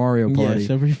 Whereas in Mario Party, Yes,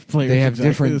 every player they have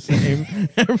exactly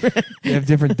different- the same. they have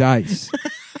different dice.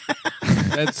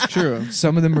 That's true.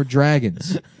 Some of them are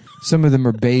dragons. Some of them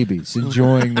are babies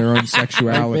enjoying their own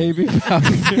sexuality, Baby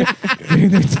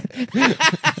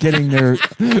getting their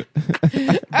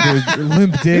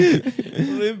limp dick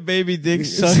Limp baby dick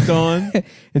sucked on in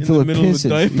until the it middle pisses.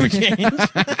 of the diaper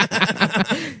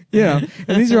game. Yeah,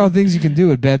 and these are all things you can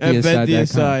do at At BetDSI.com.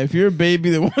 BetDSI. If you're a baby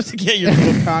that wants to get your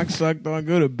little cock sucked on,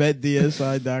 go to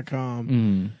BetDSI.com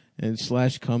Mm. and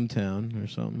 /Cumtown or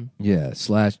something. Yeah,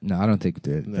 no, I don't think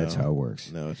that's No. how it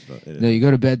works. No, it's not. No, you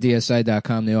go to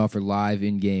BetDSI.com. They offer live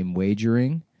in-game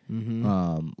wagering,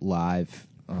 Mm-hmm. live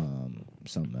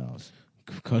something else.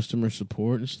 Customer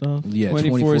support and stuff. Yeah,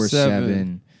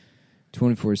 24/7.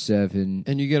 24/7.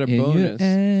 and you get a bonus.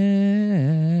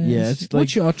 Yeah, it's what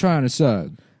like- y'all trying to suck?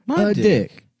 My a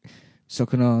dick.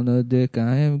 Sucking on a dick,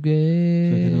 I am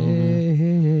gay.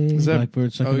 Is that-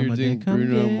 Blackbird sucking oh, on you're my doing dick. I'm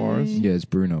Bruno gay. Mars? Yeah, it's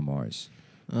Bruno Mars.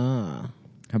 Ah.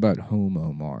 How about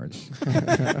Homo Mars?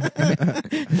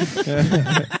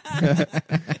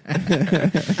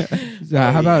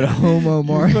 How about Homo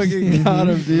Mars? fucking got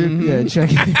him, dude. Yeah, check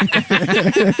it.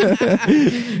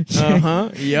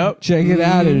 Yep. Check it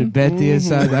out at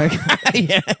BetDSI.com.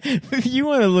 Yeah. If you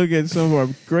want to look at some of our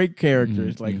great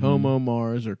characters like Homo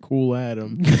Mars or Cool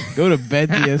Adam, go to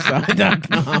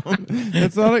BetDSI.com.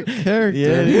 That's not a character.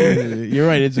 Yeah, you're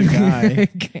right. It's a guy.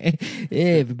 Okay.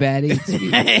 Hey, everybody.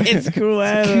 It's Cool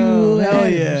Adam. Cool Hell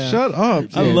Adam. yeah. Shut up. I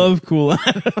Jay. love Cool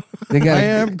Adam. They got I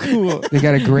am cool. They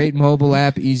got a great mobile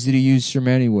app, easy to use from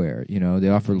anywhere. You know, they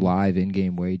offer live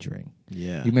in-game wagering.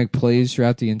 Yeah. You make plays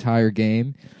throughout the entire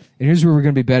game. And here's what we're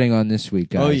going to be betting on this week,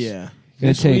 guys. Oh yeah.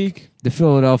 Gonna This take week, the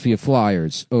Philadelphia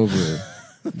Flyers over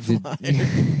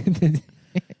the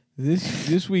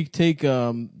this week, take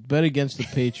bet against the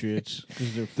Patriots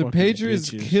because they're The fucking Patriots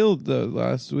bitches. killed though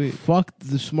last week. Fuck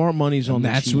the smart money's on And the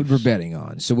that's what Chiefs. we're betting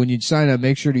on. So when you sign up,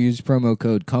 make sure to use promo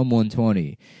code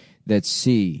CUM120. That's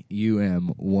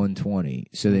CUM120,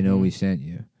 so they know we sent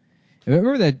you. And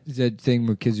remember that thing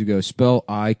where kids would go, spell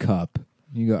I cup.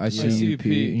 You go, I see you CUP.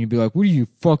 pee. And you'd be like, what are you,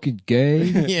 fucking gay?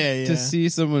 Yeah. To see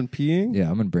someone peeing. Yeah,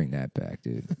 I'm going to bring that back,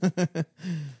 dude.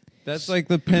 That's like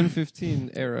the Pen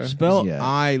 15 era. Spell Yeah.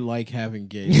 I like having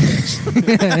gay sex.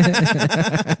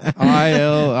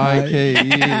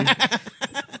 ILIKE.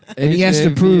 And he has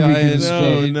to prove he can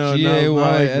spell. No, not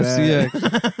like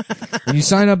GAYSEX. When you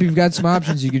sign up, you've got some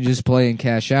options. You can just play and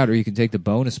cash out, or you can take the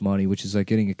bonus money, which is like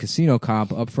getting a casino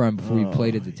comp up front before you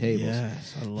played at the tables.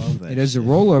 Yes, I love that. It has a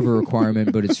rollover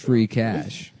requirement, but it's free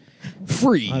cash.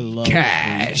 Free I love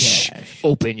cash. free cash.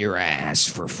 Open your ass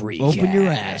for free Open cash. your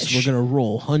ass. We're gonna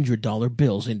roll $100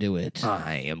 bills into it.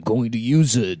 I am going to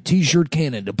use a t-shirt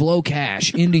cannon to blow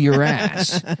cash into your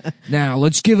ass. Now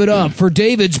let's give it up for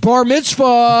David's bar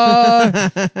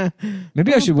mitzvah.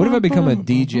 Maybe I should. What if I become a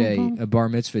DJ, a bar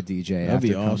mitzvah DJ? That'd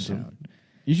be after awesome. Cometown?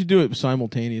 You should do it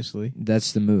simultaneously,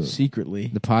 That's the move.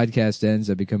 secretly. The podcast ends.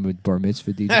 I become a bar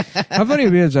mitzvah DJ. How funny it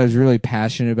would be if I was really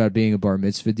passionate about being a bar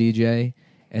mitzvah DJ,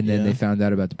 and then Yeah. they found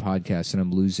out about the podcast, and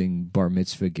I'm losing bar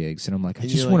mitzvah gigs, and I'm like, I And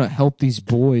just you're want to like- help these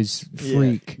boys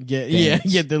freak. dance.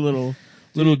 Get their little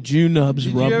Jew nubs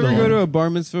Did rubbed you ever on. go to a bar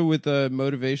mitzvah with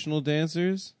motivational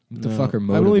dancers? What the No. fuck are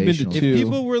I've only been to motivational? If two.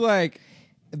 people were like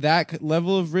that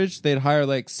level of rich, they'd hire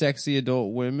like sexy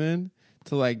adult women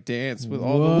to like dance with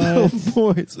all What? the little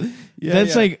boys. Yeah,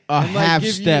 That's yeah. like a And, like, half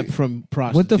give step you- from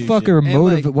prostitution. What the fuck are And,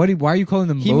 like, why are you calling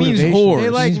them He means motivational? whores. They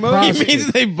like He's mo- He prostitutes.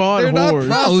 means they bought They're not whores.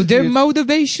 No, they're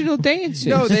prostitutes. motivational dancers.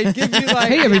 No, they give you like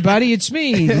Hey everybody, it's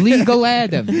me, Legal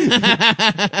Adam.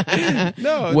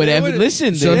 no Whatever. they would-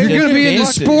 Listen, So if they're you're going to be in the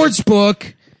dancing. sports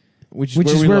book, which which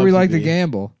is where we love like to be.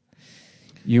 gamble,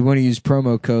 you want to use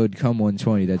promo code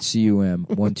CUM120. That's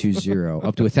CUM120.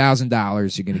 Up to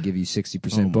 $1,000, you're going to give you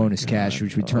 60% bonus cash,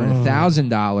 which would turn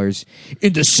 $1,000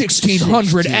 into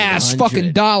 1,600 ass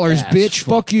fucking dollars, ass bitch. fuck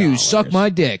Fuck you. dollars. Suck my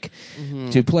dick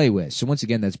to play with. So once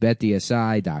again, that's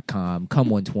betdsi.com.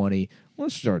 CUM120.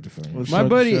 Let's start the film. Let's My start the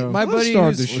buddy, show. my Let's buddy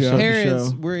start whose the show.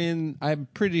 parents Show. were in, I'm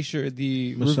pretty sure,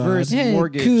 the Massage. reverse Hey,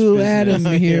 mortgage cool business.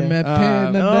 Adam here, my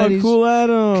buddies. Cool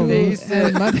Adam. They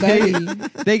said my buddy.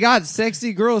 they got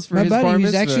sexy girls for My his bar buddy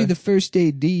was mitzvah. actually the first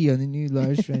AD on the new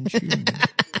Lars von Trier.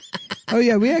 Oh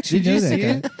yeah, we actually Did know you that see guy.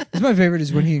 it? That's my favorite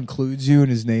is when he includes you in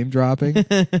his name dropping.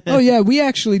 Oh yeah, we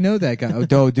actually know that guy.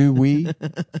 Oh, do we?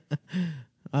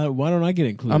 Why don't I get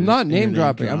included? I'm not in your name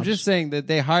dropping. I'm drops? just saying that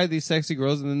they hire these sexy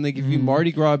girls and then they give you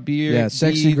Mardi Gras beer. Yeah,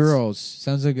 sexy beads. girls.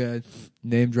 Sounds like a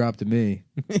name drop to me.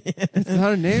 It's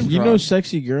not a name You drop. know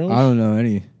sexy girls? I don't know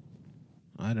any.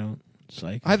 I don't.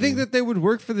 Psych. I think that they would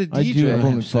work for the I do DJ. have I've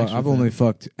only, sex with I've them. only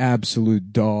fucked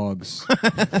absolute dogs.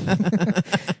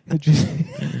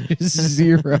 just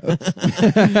zero.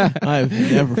 I've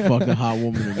never fucked a hot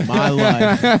woman in my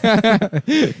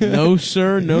life. No,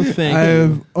 sir. No, thank I you.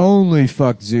 have only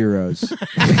fucked zeros.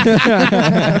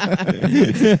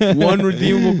 One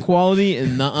redeemable quality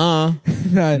and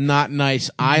not nice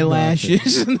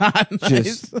eyelashes. Not nice.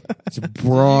 Just it's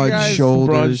broad guys- shoulders,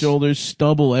 Broad shoulders,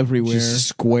 stubble everywhere. just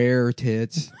square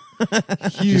tits,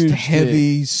 Huge just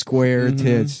heavy square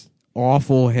tits,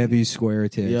 awful heavy square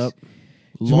tits. Yep.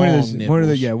 Just Long one of those, nipples.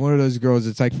 one of those girls.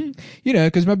 It's like,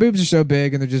 because my boobs are so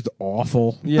big and they're just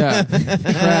awful. Yeah.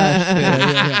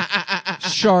 Trash.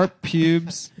 Sharp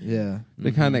pubes. Yeah,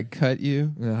 The kind that cut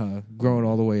you. growing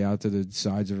all the way out to the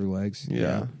sides of her legs.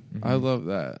 Yeah. I love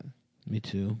that. Me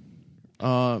too.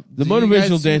 The The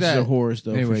motivational dances are whores,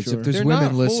 though. Anyways, for sure. if there's They're women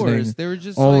not listening, whores. They were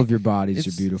just all like, of your bodies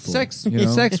it's are beautiful. Sex, you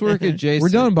know? sex work adjacent. We're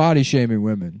done body shaming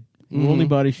women. We're only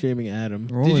body shaming Adam.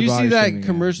 We're Did only you see body that shaming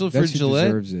commercial Adam. for That's who Gillette?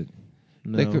 deserves it.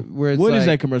 No. Like, where it's What is like-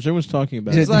 that commercial? Everyone's talking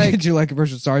about It's it. like- Gillette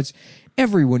commercial starts.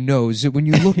 Everyone knows that when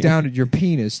you look down at your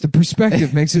penis, the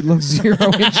perspective makes it look 0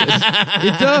 inches.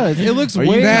 It does. It looks Are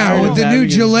you way Now tired with of the new having a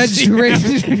Gillette zero?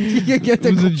 you get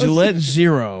It was a the Gillette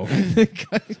Zero.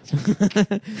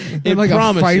 and like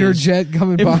a fighter jet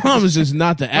coming It by. promises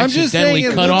not to I'm just accidentally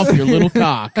saying it cut looks- off your little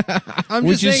cock. I'm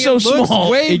Which just is saying so it looks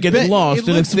small, way it gets lost It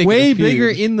in a looks thick way of the bigger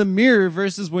pubes. in the mirror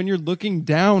versus when you're looking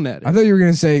down at it. I thought you were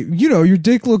gonna say, your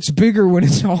dick looks bigger when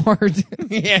it's hard.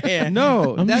 Yeah.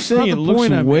 No, I'm that's just saying not it the looks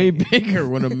point I'm way making. bigger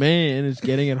when a man is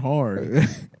getting it hard.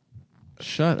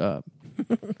 Shut up.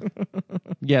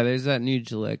 Yeah, there's that new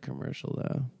Gillette commercial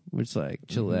though, which like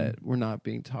Gillette, we're not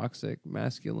being toxic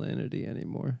masculinity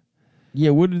anymore.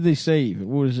 Yeah, what did they say? Even?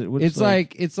 What is it? What's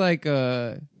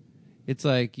It's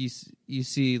like you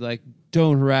see like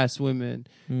don't harass women.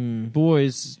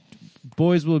 Boys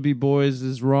will be boys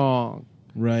is wrong.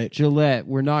 right. Gillette,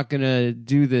 we're not gonna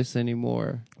do this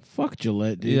anymore. Fuck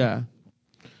Gillette, dude. Yeah.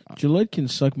 Gillette can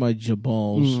suck my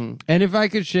jaballs. Mhm. And if I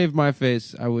could shave my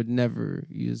face, I would never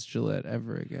use Gillette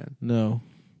ever again. No.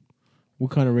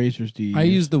 What kind of razors do you I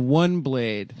use? use the one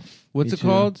blade. What's Me it too.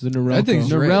 called? The Norelco. I think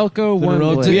it's Norelco The one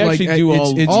Norelco. blade. We Like, actually do it's-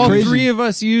 all. it's All crazy. three of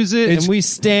us use it, It's- and we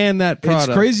stand that product.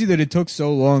 It's crazy that it took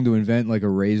so long to invent like a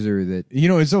razor that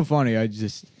it's so funny.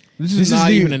 This is not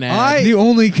even an ad. The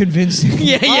only convincing.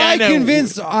 Yeah, I know.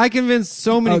 I convinced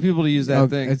so many people to use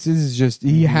that thing. This is just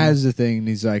he has the thing and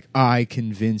he's like, I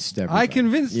convinced everybody. I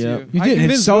convinced Yep. you. You I did. It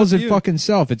convinced sells both it you. fucking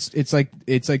self. It's like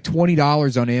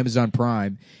 $20 on Amazon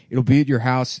Prime. It'll be at your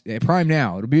house. Prime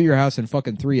now. It'll be at your house in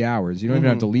fucking 3 hours. You don't even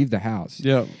have to leave the house.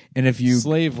 Yep. And if you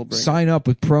Slave will bring it. sign up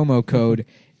with promo code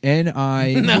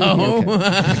NI. No.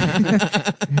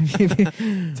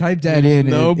 Type that in.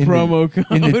 No in promo code.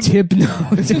 in the tip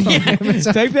notes. on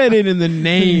Amazon. Type that in the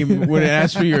name when it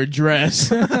asks for your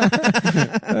address.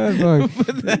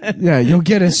 Yeah, you'll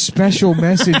get a special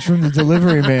message from the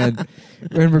delivery man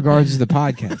in regards to the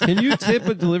podcast. Can you tip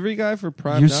a delivery guy for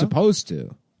Prime You're now? supposed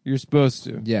to. You're supposed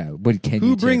to. Yeah, but can you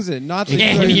Who tip? brings it? Not the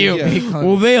Can delivery you? guy.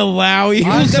 Will they allow you?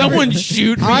 Will I've never- someone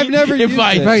shoot me I've never if used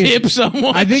I it. tip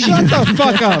someone? I think Shut the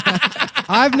fuck up.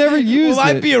 I've never used Will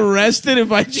it. I be arrested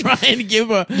if I try and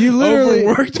give a You literally-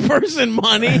 overworked person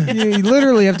money? you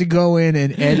literally have to go in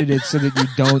and edit it so that you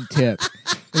don't tip.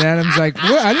 And Adam's like,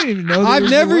 what? I didn't even know. I've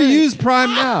never used. used Prime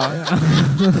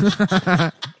Now.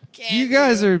 You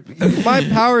guys are. My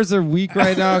powers are weak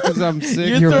right now because I'm sick.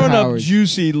 You're Your throwing up powers.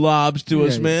 juicy lobs to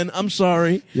us, Yeah. man. I'm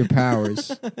sorry. Your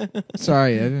powers.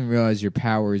 Sorry, I didn't realize your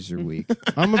powers are weak.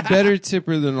 I'm a better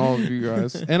tipper than all of you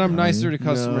guys, and I'm nicer to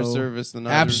customer No. service than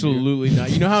either of Absolutely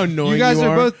not. You know how annoying You guys are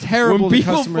are both terrible when to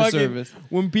people customer fucking, service.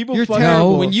 When people You're fucking,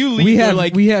 terrible. when you leave, we they're have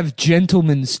like, we have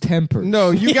gentleman's tempers. No,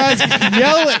 you guys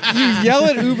yell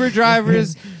at Uber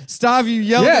drivers. Stav, you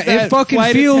yell Yeah, at that it fucking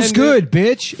flight feels attendant. good,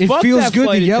 bitch. It fuck feels that good to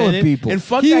flight yell at attendant, people. And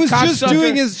fuck He that was just cocksucker.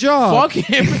 doing his job. Fuck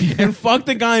him and fuck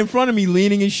the guy in front of me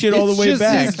leaning his shit all the It's way just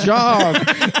back. his job.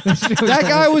 That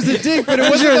guy was a dick, but it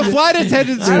wasn't the flight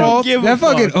attendant's I don't fault. give a That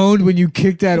fucking fuck. owned when you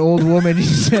kicked that old woman. You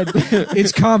said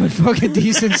it's common fucking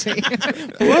decency.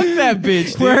 Fuck that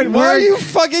bitch, dude. Wearing- Why are you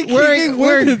fucking kicking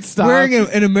women? Stop. wearing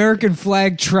an American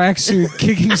flag tracksuit,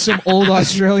 kicking some old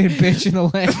Australian bitch in the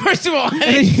leg. First of all, I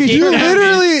And didn't you kick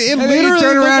that It And then you literally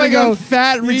turn looked around like and go, a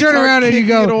fat you turn retard around and you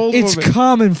kicking an go, old it's woman.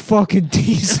 common fucking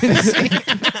decency.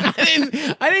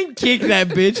 I didn't kick that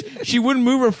bitch. She wouldn't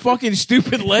move her fucking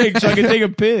stupid legs so I could take a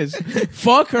piss.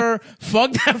 Fuck her.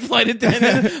 Fuck that flight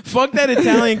attendant. Fuck that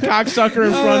Italian cocksucker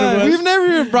in front of us. We've never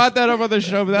even brought that up on the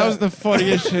show, but that was the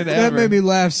funniest shit ever. That made me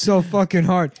laugh so fucking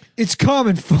hard. It's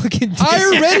common fucking.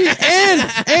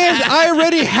 I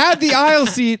already had the aisle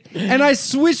seat, and I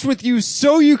switched with you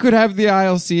so you could have the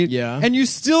aisle seat. Yeah. And you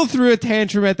still threw a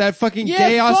tantrum at that fucking Yeah,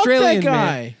 gay fuck Australian that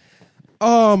guy. man.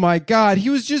 Oh my god,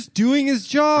 he was just doing his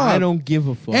job. I don't give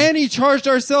a fuck. And he charged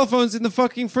our cell phones in the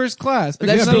fucking first class.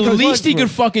 That's none the of the least he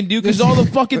plugs could fucking do because all the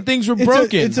fucking things were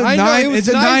broken. It's a I know, it was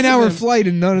nice of 9-hour him. flight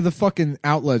and none of the fucking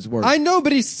outlets work. I know,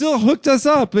 but he still hooked us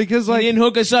up because He like. didn't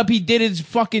hook us up. He did his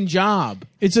fucking job.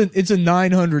 It's a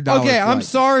 $900. Okay, I'm flight.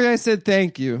 sorry I said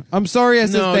thank you. I'm sorry I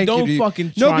said No, thank don't you. to you.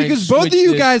 fucking No, try and because both of switch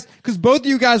you this.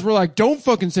 guys, were like, don't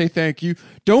fucking say thank you.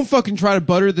 Don't fucking try to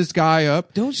butter this guy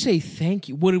up. Don't say thank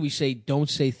you. What did we say? Don't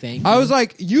say thank you. I was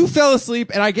like, you fell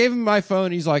asleep, and I gave him my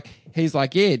phone. He's like,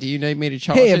 yeah, do you need me to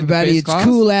charge Hey it in everybody, face it's class?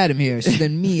 Cool Adam here. So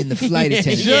then me and the flight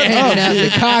attendant Shut hanging up, out in the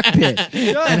cockpit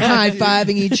and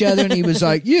high-fiving each other, and he was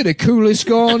like, "You're the coolest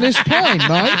guy on this plane,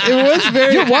 mate. It was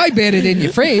very. You're way better than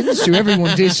your friends, who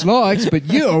everyone dislikes, but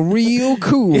you're real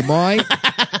cool, mate."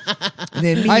 And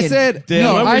then me I and- said, Damn,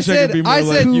 no, I I wish I said, could be more I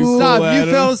like said, you, stop. Cool You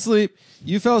Adam. fell asleep.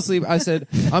 You fell asleep. I said,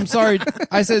 I'm sorry.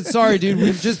 I said, sorry, dude.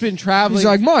 We've just been traveling. He's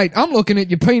like, mate, I'm looking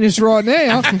at your penis right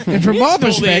now, and from my Not that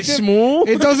perspective, small.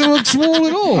 it doesn't look small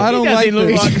at all. I don't It like doesn't look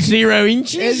this. like 0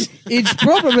 inches. It's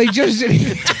probably just.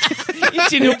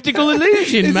 It's an optical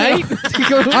illusion, mate.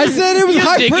 I said it was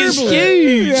Your dick is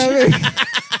hyperbole.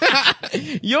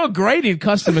 huge. You're great in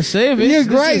customer service. You're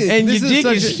great. and This your is dick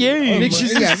such is a- huge.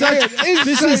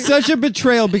 This is such a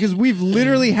betrayal because we've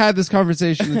literally had this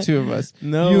conversation, the two of us.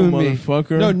 No, you and me.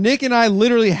 motherfucker. No, Nick and I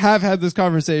literally have had this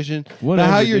conversation Whatever,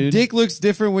 about how your dude. dick looks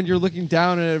different when you're looking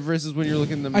down at it versus when you're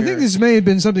looking in the mirror. I think this may have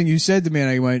been something you said to me, and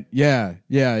I went, yeah.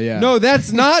 No,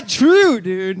 that's not true,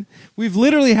 dude. We've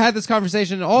literally had this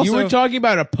conversation. And also, you were talking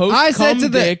about a post I said cum to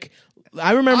the- dick.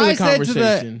 I remember the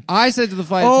conversation. I said to the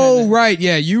flight Oh, attendant. right.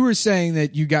 Yeah. You were saying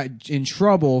that you got in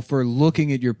trouble for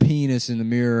looking at your penis in the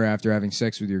mirror after having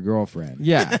sex with your girlfriend.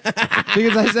 Yeah,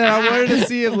 because I said I wanted to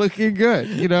see it looking good.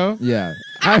 You know. Yeah.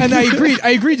 And I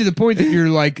agreed to the point that your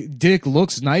like dick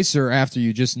looks nicer after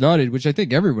you just nutted, which I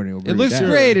think everybody will agree It looks with that.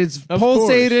 great. It's Of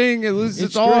pulsating. It's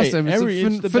It's awesome. great.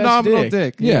 It's It's a the best phenomenal dick.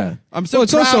 dick. Yeah. I'm so Well,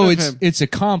 it's proud also of it's him. it's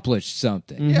accomplished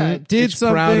something. Yeah, it did it's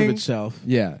something. proud of itself.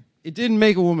 Yeah. It didn't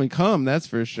make a woman come. That's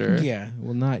for sure. Yeah.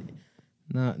 Well, not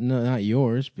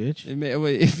yours, bitch.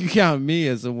 Wait, if you count me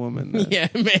as a woman. then. Yeah,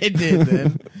 man, it did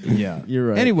then. Yeah. You're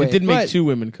right. Anyway, it did make but- 2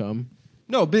 women come.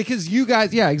 No, because you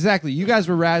guys. Yeah, exactly. You guys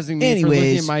were razzing me for looking at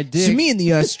Anyways, my dick. so me and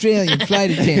the Australian flight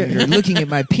attendant are looking at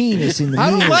my penis in the I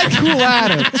mirror. don't like Cool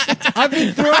Adam. I've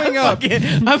been throwing up.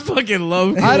 I fucking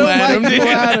love Cool I don't Adam, like dude.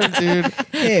 Cool Adam, dude.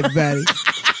 Hey everybody.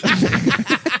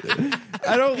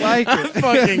 I don't like I it.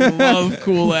 fucking love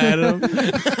Cool Adam.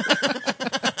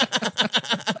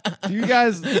 You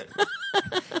guys.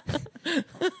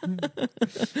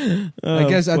 I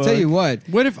guess I'll tell you what.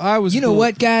 What if I was? You know cool?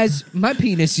 what, guys? My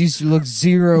penis used to look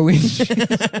 0 inch.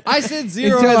 I said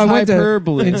zero as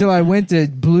hyperbole. until I went to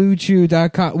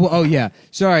bluechew.com. Well, oh yeah.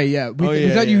 Sorry, yeah. We, Oh, we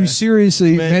yeah, thought you yeah.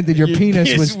 seriously Man, meant that your your penis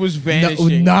penis was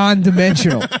vanishing.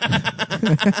 non-dimensional.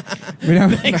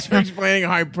 Thanks for explaining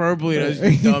hyperbole to us,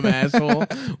 you dumb asshole.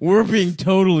 We're being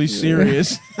totally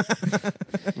serious.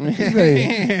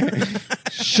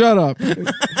 Shut up.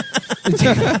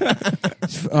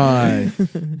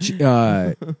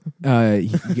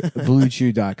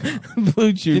 BlueChew.com.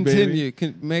 Blue Chew, baby.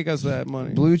 Continue. Make us that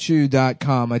money.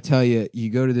 BlueChew.com. I tell you, you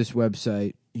go to this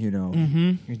website. You know,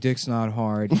 your dick's not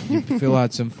hard. You fill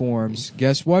out some forms.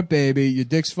 Guess what, baby? Your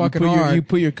dick's fucking hard. You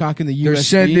put your cock in the USB. They're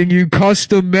sending you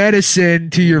custom medicine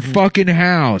to your fucking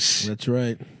house. That's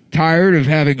right. Tired of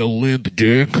having a limp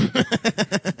dick?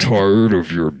 Tired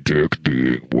of your dick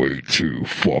being way too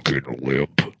fucking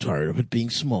limp? Tired of it being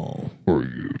small. Are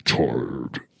you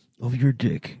tired Of your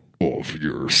dick. of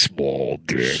your small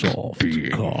dick Soft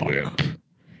being cock. limp?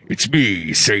 It's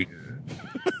me, Satan.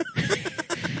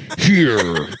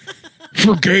 Here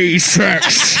for gay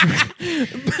sex.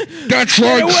 That's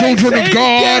right, children of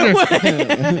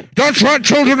God. That's right,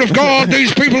 children of God.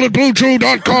 These people at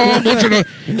BlueChew.com want you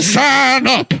to sign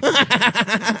up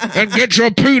and get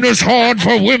your penis hard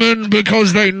for women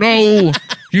because they know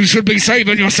you should be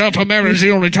saving yourself for marriage.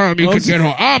 The only time you can get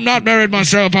hard. I'm not married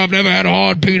myself. I've never had a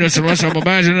hard penis unless I'm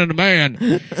imagining a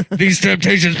man. These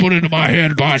temptations put into my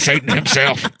head by Satan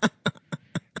himself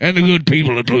and the good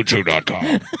people at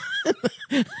BlueChew.com.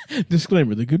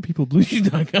 Disclaimer: the good people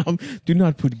BlueChew.com do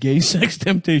not put gay sex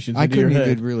temptations I into your couldn't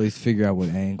head. even really figure out what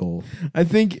angle. I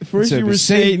think first So you it were was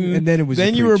Satan, Satan, and then it was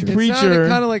a you were a preacher. It preacher, sounded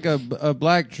kind of like a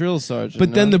black drill sergeant.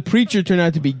 but then no? the preacher turned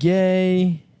out to be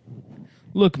gay.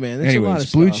 Look, man, that's a lot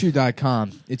of Anyways, stuff.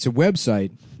 BlueChew.com. It's a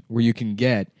website where you can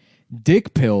get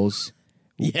dick pills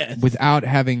Yes. without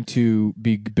having to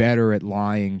be better at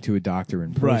lying to a doctor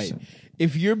in Right. person.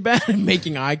 If you're bad at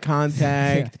making eye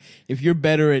contact, if you're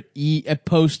better at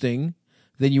posting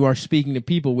than you are speaking to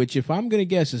people, which if I'm going to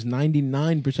guess is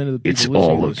 99% of the people It's listening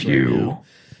all to of this right you. now,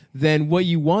 then what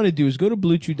you want to do is go to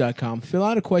BlueChew.com, fill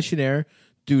out a questionnaire,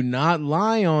 do not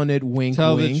lie on it, wink,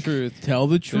 Tell the wink. truth. Tell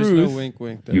the There's truth. no wink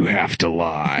wink there. You have to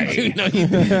lie. No,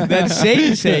 that's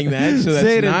Satan saying that, so that's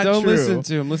Satan, not don't true. listen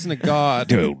to him. Listen to God.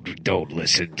 Don't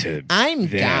listen to I'm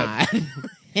them. God.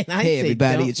 And I Hey, say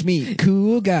everybody, don't. it's me,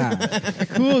 Cool Guy.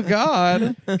 Cool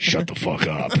God. Shut the fuck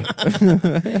up.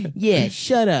 Yeah,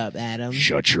 shut up, Adam.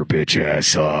 Shut your bitch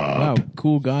ass Wow, up.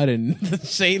 cool God and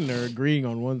Satan are agreeing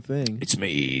on one thing. It's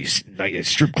me,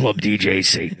 strip club DJ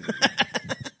Satan.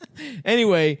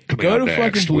 Anyway, Coming go up to next,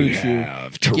 fucking Blue we Chew.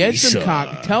 have Get some Teresa.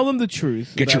 cock. Tell them the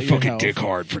truth. Get your about fucking health. dick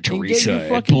hard for And get your Teresa at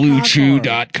fucking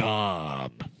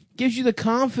BlueChew.com. Gives you the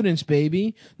confidence,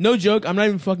 baby. No joke. I'm not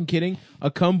even fucking kidding.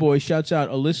 A cumboy shouts out.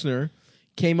 A listener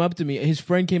came up to me. His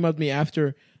friend came up to me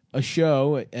after a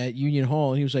show at Union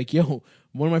Hall, and he was like, "Yo,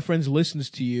 one of my friends listens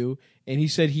to you." And he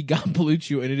said he got Blue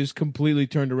Chew, and it has completely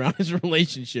turned around his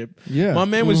relationship. Yeah. My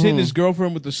man was hitting his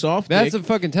girlfriend with the soft That's dick. a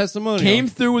fucking testimonial. Came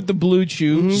through with the Blue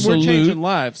Chew. We're Salute. changing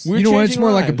lives. We're You know what? It's changing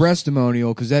more like a lives.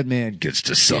 breastimonial because that man Gets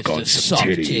to suck Gets on to some suck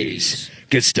titties. titties.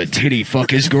 Gets to titty fuck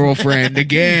his girlfriend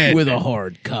again. with a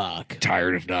hard cock.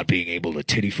 Tired of not being able to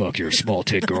titty fuck your small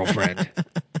tit girlfriend.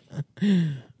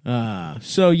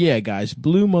 So yeah, guys,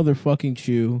 Blue motherfucking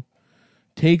Chew.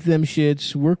 Take them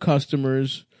shits. We're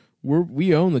customers.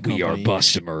 We own the company. We are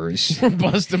bustomers. We're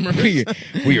bustomers.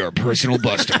 We are personal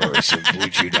bustomers of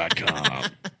BlueChew.com.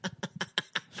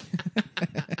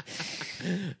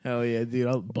 Hell yeah, dude.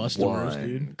 I'll bustomers,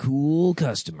 dude. Cool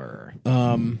customer.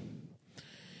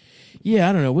 Yeah,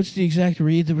 I don't know. What's the exact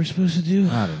read that we're supposed to do?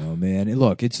 I don't know, man. And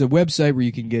look, it's a website where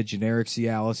you can get generic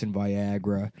Cialis and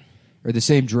Viagra, or the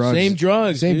same drugs. Same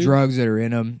drugs, Same dude. drugs that are in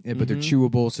them, but they're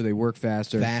chewable, so they work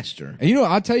faster. Faster. And you know,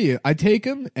 I'll tell you, I take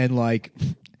them, and like,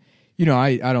 you know,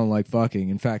 I don't like fucking.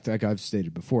 In fact, like I've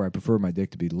stated before, I prefer my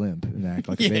dick to be limp and act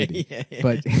like a baby. yeah.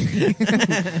 But,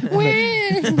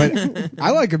 but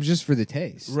I like them just for the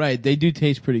taste. Right, they do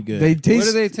taste pretty good. They taste.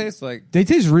 What do they taste like? They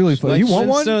taste really fun. Like You want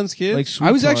one? Flintstones kids? like sweet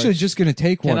I was tarts. actually just gonna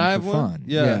take one I for have one? fun.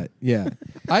 Yeah. yeah.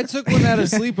 I took one at a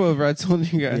sleepover. I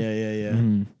told you guys.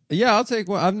 Yeah. Yeah, I'll take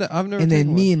one. I've never. And then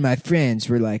taken me one. and my friends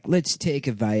were like, let's take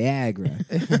a Viagra.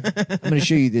 I'm going to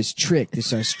show you this trick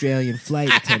this Australian flight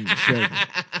attendant showed me.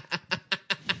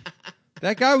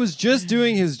 That guy was just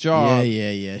doing his job.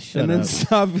 Yeah. Shut And up. then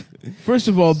stop. First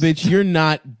of all, bitch, you're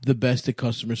not the best at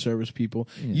customer service people.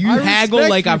 You I haggle respect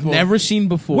like I've people. never seen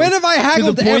before. When have I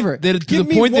haggled to the point ever? That, to Give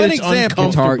the me point one that it's example.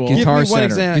 uncomfortable. Give me Guitar one Center.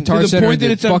 example. Guitar To the Center point that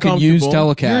did it's fucking use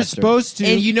uncomfortable. Telecaster. You're supposed to.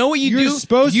 And you know what you You're do?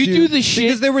 supposed you to. do the shit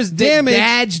because there was that damage.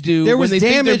 dads do There when was they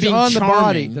think they're damage being on the body.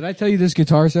 charming. Did I tell you this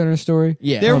Guitar Center story?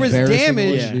 Yeah. There How was embarrassing it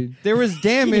damage. was, dude. There was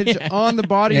damage on the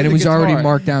body, And of it the was already guitar.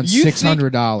 marked down You think-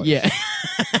 $600. Yeah.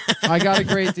 I got a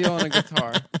great deal on a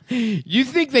guitar. You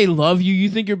think they love you? You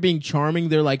think you're being charming?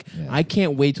 They're like, I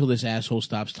can't wait till this asshole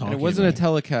stops talking. And it wasn't a to me.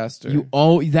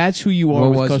 Telecaster. That's who you are What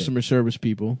with was it? customer service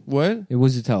people. What? It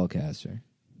was a Telecaster.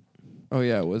 Oh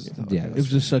yeah, it was. A Telecaster. Yeah, It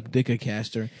was a suck dicka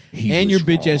caster. He And was your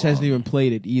bitch ass wrong. hasn't even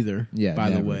played it either. Yeah, by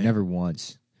never, the way. never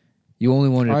once. You only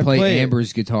wanted to I play play it.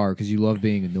 Amber's guitar because you love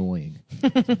being annoying.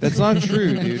 That's not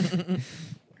true, dude.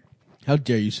 How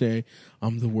dare you say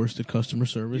I'm the worst at customer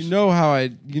service? You know how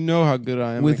good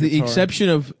I am. with at the guitar. exception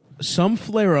of some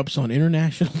flare-ups on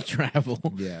international travel.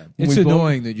 Yeah, it's We both-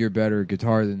 annoying that you're better at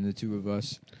guitar than the two of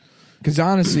us. Because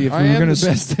honestly, if I we were am gonna the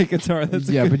best at guitar. That's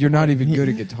yeah, but you're not even good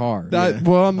at guitar.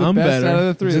 Well, I'm the I'm best better. out of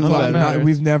the three. It's That's a all lot- that matters.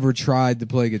 we've never tried to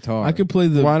play guitar. I could play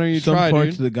the Why don't you some try,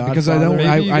 parts dude? of the Godfather. Because I don't-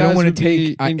 Maybe you I don't guys wanna would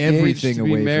be take engaged everything to away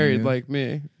be from married you. like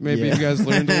me. Maybe Yeah. you guys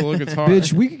learned a little guitar.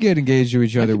 Bitch, we could get engaged to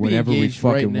each other could be whenever we engaged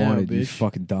right fucking now, wanted. You bitch.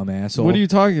 fucking dumb asshole. What are you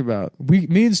talking about? Me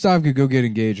and Stav could go get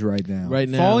engaged right now. right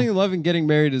now. Falling in love and getting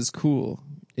married is cool.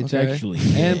 It's okay? actually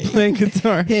and playing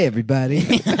guitar. Hey, everybody.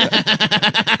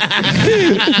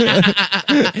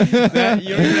 That- you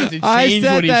don't even have to I change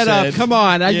set what he that said. up. Come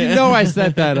on. You know I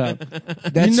set that up.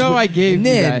 That's know I gave and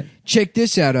you then, that. check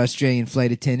this out, Australian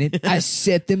flight attendant. I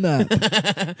set them up.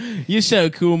 You're so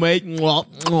cool, mate. Mwah,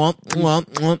 mwah, mwah,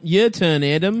 mwah. Your turn,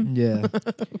 Adam. Yeah.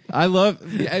 I love.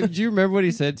 Do you remember what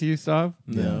he said to you, Stav?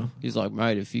 No. He's like,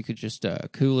 mate, if you could just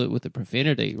cool it with the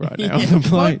profanity right now Yeah, on the fuck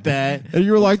plane. that. And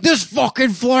you were like, this fucking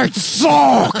flight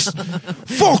sucks.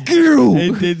 Fuck you.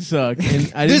 It did suck.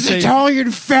 And I didn't This say, Italian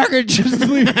faggot just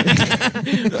leave.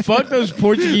 fuck those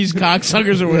Portuguese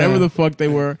cocksuckers or whatever the fuck they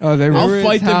were. Oh, they I'll were.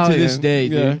 fight them to Italian. this day,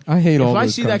 Yeah. dude. I hate all If I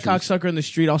those see that countries. cocksucker in the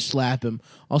street, I'll slap him.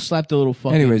 I'll slap the little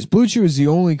fucking. Anyways, Blue Chew is the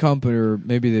only company, or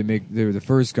maybe they were the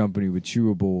first company with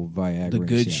chewable Viagra. the in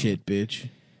good Seattle. shit, bitch.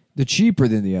 They're cheaper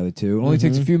than the other two. It only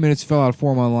takes a few minutes to fill out a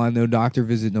form online. No doctor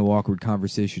visit, no awkward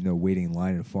conversation, no waiting in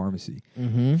line at a pharmacy.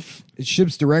 Mm-hmm. It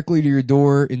ships directly to your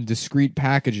door in discreet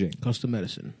packaging. Custom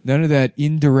medicine. None of that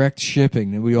indirect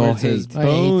shipping that we all It says hate. I hate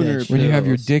that boner shit. When you have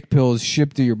your pills. dick pills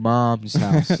shipped to your mom's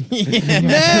house.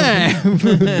 Yeah.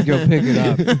 Go pick it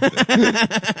up.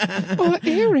 Oh,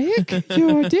 Eric,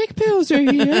 your dick pills are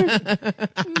here.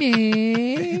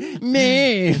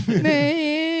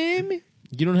 Ma'am.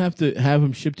 You don't have to have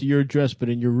them shipped to your address, but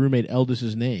in your roommate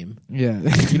Eldis's name. Yeah.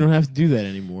 You don't have to do that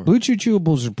anymore. Blue Chew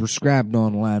chewables are prescribed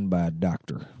online by a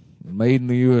doctor. Made in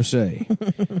the USA.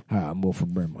 Hi, I'm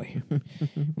Wilford Brimley. When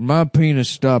my penis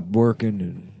stopped working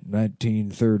in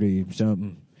 1930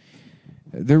 something,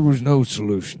 there was no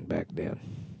solution back then.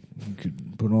 You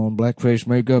could put on blackface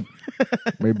makeup,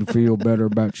 maybe feel better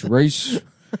about your race,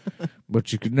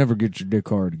 but you could never get your dick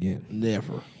hard again.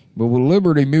 Never. But with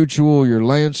Liberty Mutual, your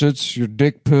Lancets, your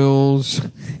dick pills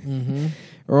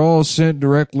are all sent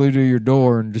directly to your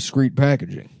door in discreet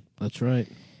packaging. That's right.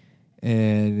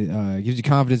 And it gives you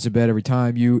confidence in bed every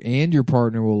time. You and your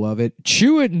partner will love it.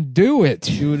 Chew it and do it.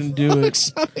 Chew it and do it.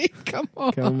 Sorry, come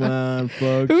on. Come on,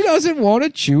 folks. Who doesn't want to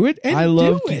chew it and I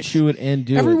love do to it? chew it and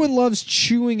do Everyone loves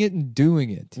chewing it and doing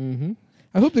it. Mm-hmm.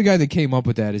 I hope the guy that came up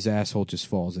with that, his asshole just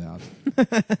falls out.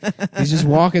 He's just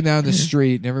walking down the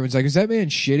street and everyone's like, is that man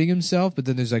shitting himself? But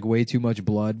then there's like way too much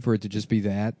blood for it to just be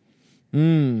that.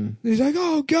 Mm. He's like,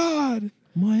 oh God,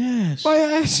 My ass. my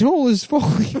asshole is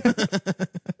falling out.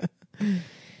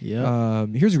 Yeah.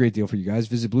 Here's a great deal for you guys.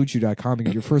 Visit BlueChew.com and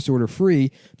get your first order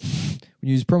free when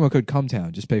you use promo code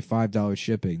CUMTOWN. Just pay $5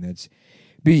 shipping. That's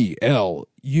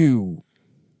BLUECEW.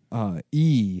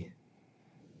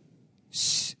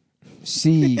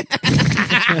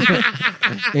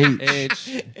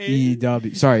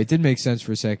 Sorry, it didn't make sense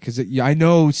for a sec because I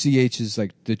know CH is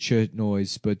like the ch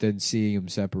noise, but then seeing them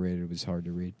separated was hard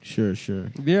to read. Sure,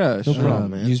 sure. Yeah, No sure.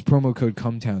 problem, man. Use promo code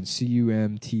CUMTOWN,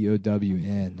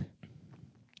 CUMTOWN.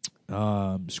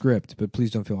 Script, but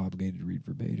please don't feel obligated to read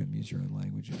verbatim. Use your own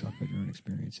language and talk about your own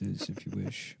experiences if you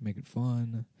wish. Make it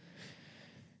fun.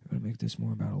 I'm going to make this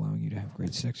more about allowing you to have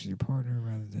great sex with your partner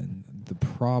rather than the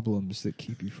problems that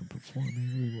keep you from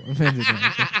performing.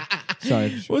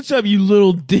 Sorry. What's up, you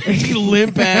little dick,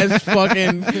 limp ass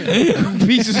fucking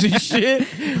pieces of shit?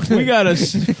 We got a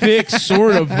fix,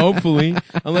 sort of, hopefully.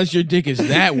 Unless your dick is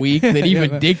that weak that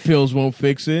even dick pills won't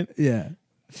fix it. Yeah.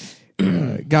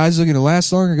 Guys looking to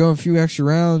last longer, go a few extra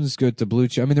rounds, go to Blue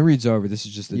Chew. I mean, the read's over. This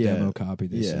is just the Yeah. demo copy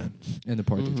they Yeah. sent. And the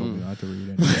part they told me not to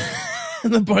read anyway.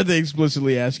 The part they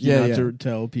explicitly ask you Yeah, not yeah. to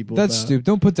tell people That's about. stupid.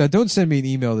 Don't put that. Don't send me an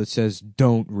email that says,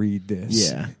 don't read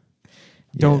this. Yeah.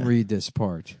 Don't Yeah. read this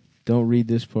part. Don't read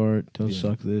this part. Don't Yeah.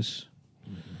 suck this.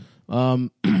 I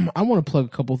want to plug a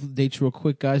couple of dates real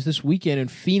quick, guys. This weekend in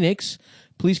Phoenix,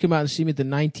 please come out and see me at the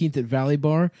 19th at Valley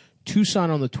Bar, Tucson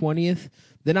on the 20th.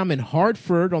 Then I'm in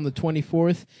Hartford on the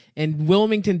 24th and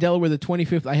Wilmington, Delaware, the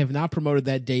 25th. I have not promoted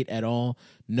that date at all.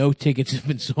 No tickets have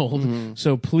been sold.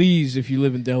 So please, if you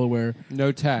live in Delaware,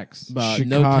 No tax. no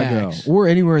Chicago tax. or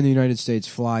anywhere in the United States,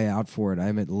 fly out for it.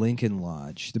 I'm at Lincoln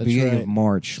Lodge, the That's beginning right. of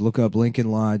March. Look up Lincoln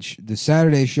Lodge. The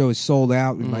Saturday show is sold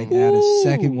out. We might add a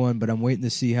second one, but I'm waiting to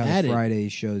see how Add the it. Friday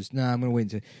shows. I'm going to wait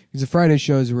until because the Friday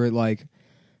shows were at like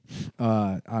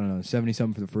I don't know, 70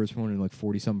 something for the first one and like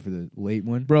 40 something for the late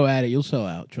one. Bro, at it. You'll sell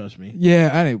out. Trust me. Yeah,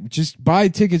 I know. Just buy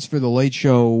tickets for the late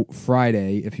show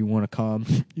Friday if you want to come.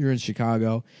 You're in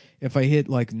Chicago. If I hit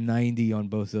like 90 on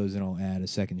both those, then I'll add a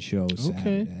second show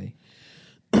Saturday.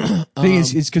 Thing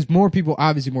is, it's because more people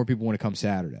want to come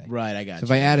Saturday. Right, I got So you.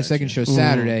 if I add a got second you. show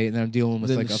Saturday, and then I'm dealing with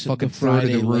Then like a the fucking Friday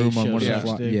third of the late room on show one of the shows,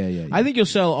 fly- dude. yeah. I think you'll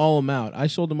sell all of them out. I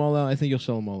sold them all out. I think you'll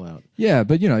sell them all out. Yeah,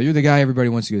 but you know, you're the guy everybody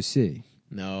wants to go see.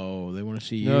 No, they want to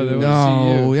see you. No, they wanna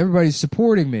see No, you. everybody's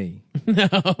supporting me. No.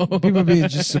 People being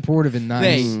just supportive and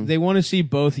nice. They want to see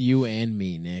both you and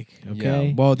me, Nick. Okay.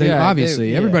 Yeah. Well, they Yeah,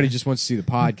 obviously they- everybody just wants to see the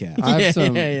podcast. I have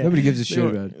some. Nobody gives a shit They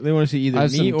about want, it. they want to see either I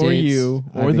have me some or dates. you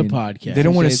or I the mean, podcast. They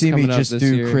don't want to Dates see me coming up just this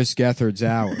do year. Chris Gethard's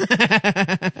hour.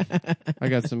 I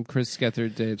got some Chris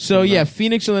Gethard dates. So coming yeah, up.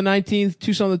 Phoenix on the 19th,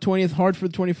 Tucson on the 20th,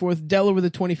 Hartford the 24th, Delaware the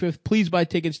 25th. Please buy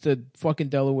tickets to fucking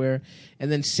Delaware.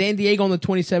 And then San Diego on the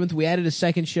 27th. We added a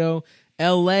second show.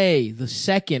 LA the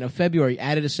 2nd of February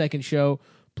added a second show.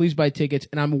 Please buy tickets.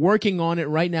 And I'm working on it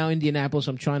right now. Indianapolis.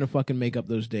 I'm trying to fucking make up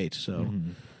those dates. So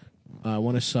I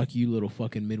want to suck you little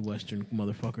fucking Midwestern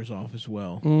motherfuckers off as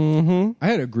well. I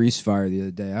had a grease fire the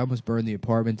other day. I almost burned the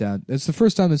apartment down. It's the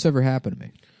first time that's ever happened to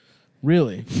me.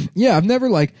 Really? Yeah, I've never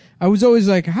I was always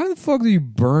like, how the fuck do you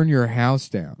burn your house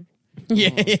down? Yeah.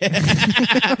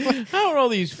 How are all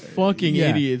these fucking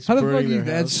idiots? How the burning fuck are you their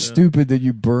that house down? stupid that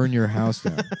you burn your house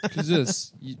down? Cause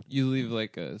this, you leave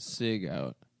like a cig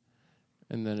out,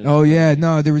 and then it's Oh yeah,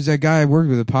 no, there was that guy I worked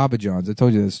with at Papa John's. I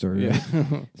told you that story. Right? yeah.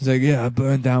 He's like, yeah, I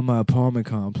burned down my apartment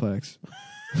complex.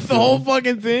 The whole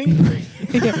fucking thing?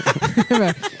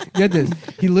 Get this.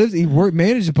 He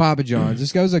managed a Papa John's.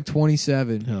 This guy was like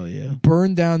 27. Hell yeah.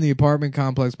 Burned down the apartment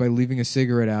complex by leaving a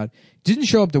cigarette out. Didn't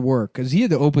show up to work because he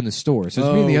had to open the store. So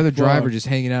it's me and the Oh, other fuck. driver just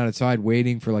hanging out outside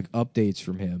waiting for like updates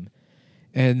from him.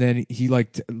 And then he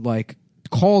like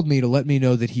called me to let me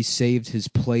know that he saved his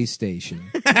PlayStation.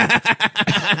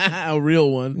 A real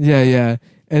one. Yeah.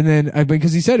 And then,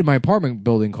 because he said my apartment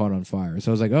building caught on fire.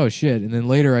 So I was like, oh shit. And then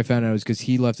later I found out it was because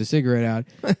he left a cigarette out.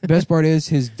 The best part is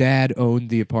his dad owned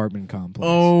the apartment complex.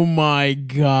 Oh my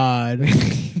god.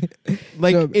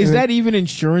 Like, So, is that even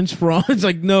insurance fraud? It's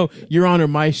like, no, Your Honor,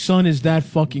 my son is that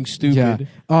fucking stupid.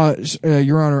 Yeah.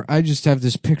 Your Honor, I just have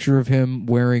this picture of him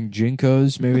wearing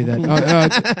Jinkos. Maybe that.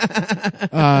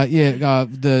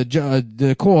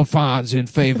 The court finds in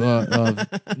favor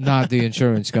of not the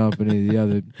insurance company. The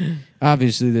other.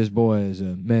 Obviously, this boy is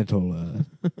a mental.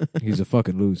 He's a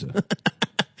fucking loser.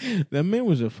 That man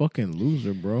was a fucking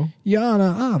loser, bro. Your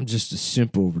Honor, I'm just a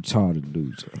simple retarded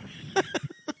loser.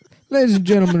 Ladies and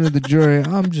gentlemen of the jury,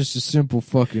 I'm just a simple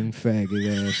fucking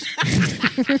faggot ass.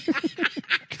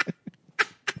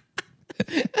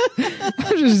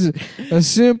 I'm just a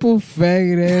simple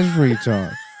faggot ass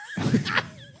retard.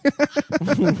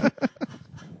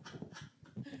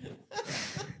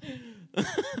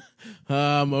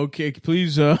 Okay,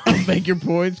 please make your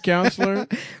points, counselor.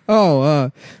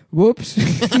 Whoops.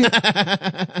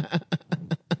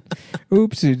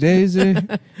 Oopsie daisy.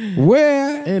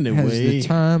 Where has Anyway. the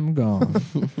time gone?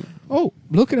 Oh,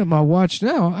 looking at my watch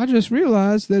now, I just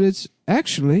realized that it's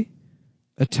actually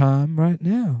a time right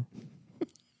now.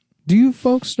 Do you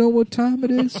folks know what time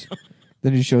it is?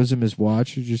 Then he shows him his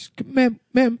watch. He just, ma'am,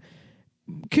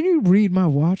 can you read my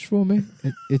watch for me?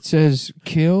 It says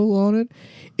kill on it.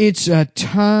 It's a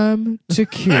time to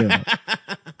kill.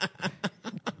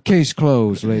 Case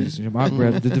closed, ladies and gentlemen. I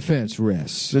grabbed the defense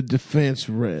rests. The defense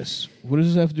rests. What does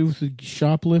this have to do with the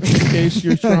shoplifting case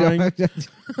you're trying? It's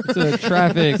a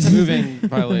traffic moving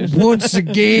violation. Once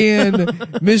again,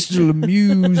 Mr.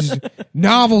 Lemieux's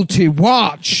novelty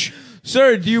watch.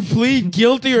 Sir, do you plead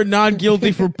guilty or not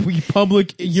guilty for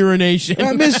public urination?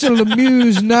 Mr.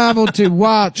 Lemieux's novelty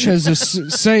watch has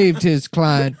saved his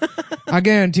client. I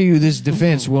guarantee you this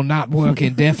defense will not work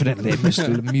indefinitely,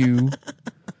 Mr. Lemieux.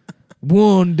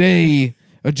 One day,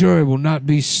 a jury will not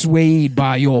be swayed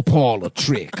by your parlor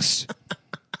tricks.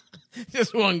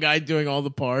 Just one guy doing all the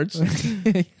parts.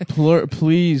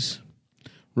 Please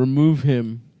remove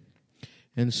him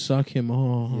and suck him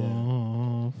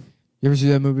off. You ever see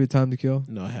that movie, Time to Kill?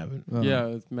 No, I haven't. Yeah,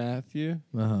 with Matthew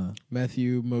Uh-huh.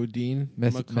 Matthew Modine.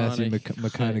 Matthew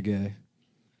McConaughey.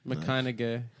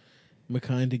 McConaughey.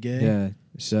 McConaughey. Yeah.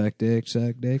 Suck dick,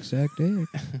 suck dick, suck dick.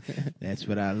 That's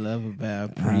what I love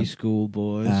about preschool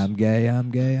boys. I'm gay,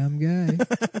 I'm gay, I'm gay.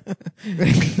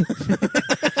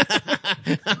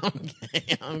 I'm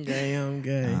gay. I'm gay,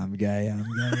 I'm gay,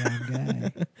 I'm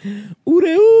gay.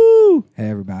 Ooh-de-ooh. Hey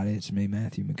everybody, it's me,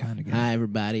 Matthew McConaughey. Hi,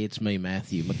 everybody. It's me,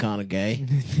 Matthew McConaughey.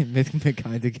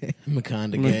 McConaughey.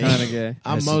 McConaughey.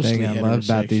 I'm That's mostly the thing I love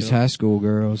about these heterosexual. high school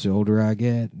girls. The older I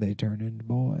get, they turn into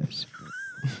boys.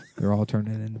 They're all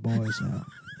turning into boys now.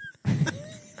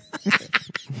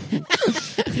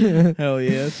 Hell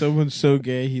yeah. Someone's so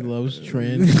gay he loves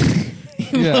trans.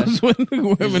 He Yeah. loves when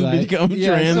women Like- become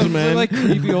trans some men. like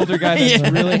creepy older guy that's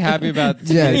really happy about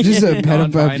Yeah, just a pedophile.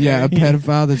 non-binary. Yeah, a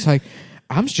pedophile that's like,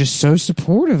 I'm just so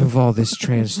supportive of all this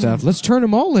trans stuff. Let's turn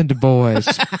them all into boys.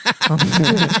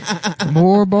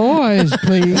 More boys,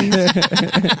 please.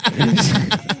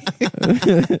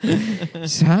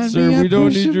 Sign Sir, me up we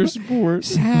don't for need some your bo- support.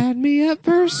 Sign me up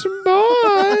for some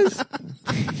boys.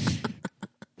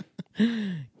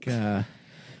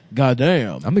 God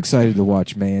damn. I'm excited to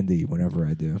watch Mandy whenever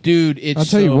I do. Dude, it's I'll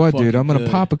tell you so what, dude. fucking I'm gonna good.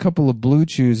 pop a couple of Blue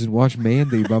Chews and watch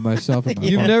Mandy by myself. In my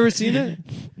You've car. never seen it?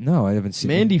 No, I haven't seen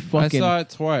Mandy it. fucking I saw it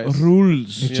twice.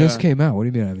 rules. It just Yeah. came out. What do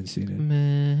you mean I haven't seen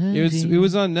it? It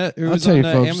was on net. It I'll was tell on you,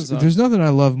 folks. Amazon. There's nothing I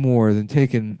love more than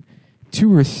taking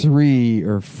 2 or 3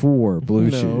 or 4 Blue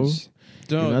No. Chews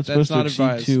Don't. You're not That's supposed to not exceed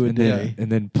advised. 2 a and day.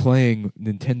 then playing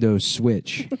Nintendo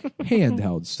Switch,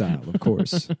 handheld style, of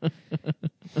course.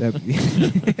 That,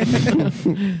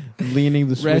 Leaning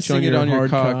the switch Resting on it your on your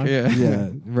hard cock. Yeah. yeah,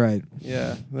 right.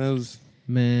 Yeah. That was.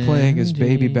 Playing as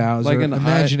Baby Bowser, Like an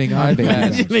imagining i- I'm Baby iPad.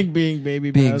 Bowser, Imagining being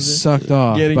Baby being Bowser. sucked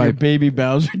off Getting by your Baby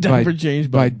Bowser diaper changed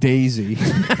by Daisy.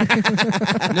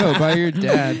 No, by your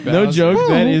dad. No Bowser. joke,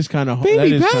 that Oh, is kind of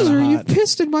Baby Bowser, you hot.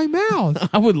 pissed in my mouth.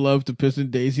 I would love to piss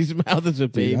in Daisy's mouth as a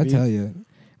baby. Dude, I tell you.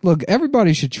 Look,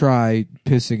 everybody should try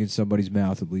pissing in somebody's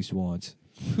mouth at least once.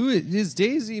 Who is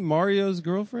Daisy Mario's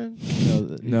girlfriend?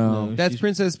 No. That's she's,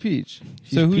 Princess Peach.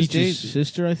 she's So who's Peach's Daisy?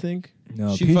 sister, I think.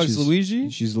 No, She Peach fucks is- Luigi?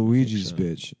 She's Luigi's so.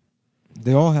 bitch.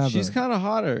 They all have She's a... kind of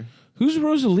hotter. Who's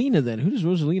Rosalina then? Who does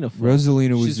Rosalina fuck?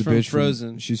 Rosalina was She's the from bitch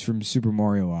Frozen. she's from Super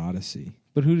Mario Odyssey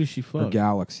But who does she or fuck?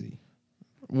 Galaxy.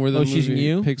 More than Oh, she's movie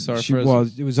new? Pixar She Frozen.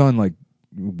 was. It was on like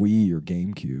Wii or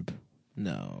GameCube.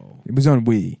 No. It was on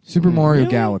Wii. Super Mario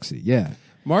Really? Galaxy. Yeah.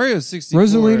 Mario's 64.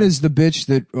 Rosalina's the bitch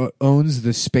that owns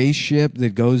the spaceship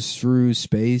that goes through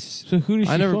space. So who does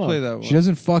she I never fuck? played that one. She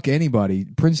doesn't fuck anybody.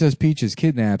 Princess Peach is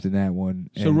kidnapped in that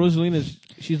one. So and Rosalina's,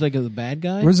 she's like the bad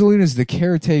guy? Rosalina's the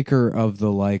caretaker of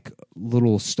the like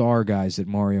little star guys that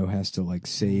Mario has to like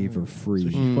save or free. So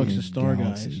she Mm. fucks the in star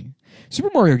Galaxy. guys.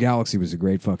 Super Mario Galaxy was a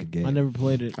great fucking game. I never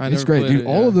played it. I It's never great, played dude. it,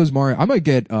 All yeah. of those Mario. I might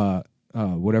get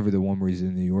whatever the one where he's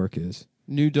in New York is.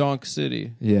 New Donk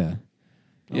City. Yeah.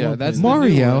 Yeah, want that's that. the new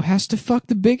Mario one. has to fuck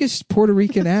the biggest Puerto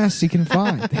Rican ass he can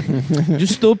find. You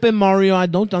stupid Mario. I'm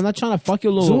not trying to fuck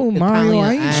your little So Mario,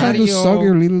 I Italian ain't ass. trying to Mario. suck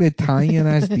your little Italian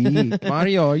ass dick.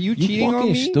 Mario, are you You cheating on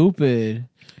fucking me? stupid.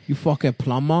 You fucking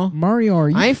plumber. Mario, are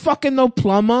you I ain't fucking no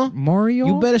plumber. Mario?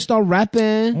 You better start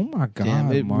rapping. Oh my god,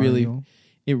 Damn, it Mario. really-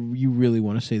 You really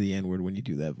want to say the N-word when you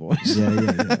do that voice.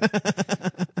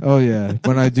 Yeah. Oh yeah,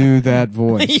 when I do that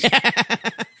voice.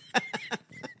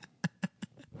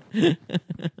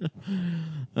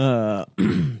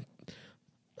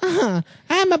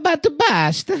 I'm about to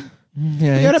bust.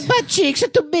 Yeah, Your it's- butt cheeks are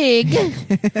too big.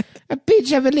 A bitch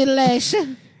have a little ass.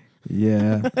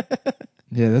 yeah.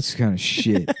 Yeah, that's kind of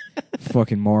shit.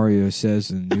 Fucking Mario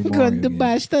says in the new Mario Going to game.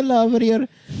 bust all over your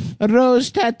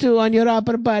rose tattoo on your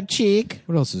upper butt cheek.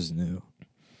 What else is new?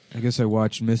 I guess I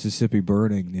watched Mississippi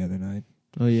Burning the other night.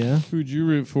 Oh, yeah? Who'd you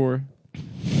root for?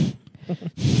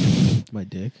 My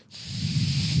dick.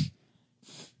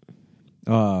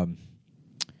 I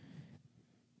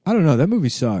don't know. That movie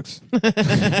sucks.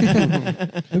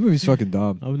 That movie's fucking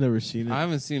dumb. I've never seen it. I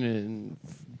haven't seen it in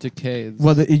decades.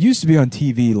 Well, it used to be on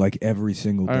TV like every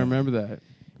single day. I remember that.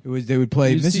 It was they would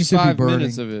play You'd see Mississippi 5 Burning.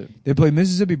 minutes of it. They'd play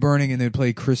Mississippi Burning and they'd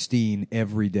play Christine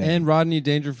every day. And Rodney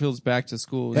Dangerfield's Back to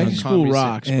School. was Back on to School Comedy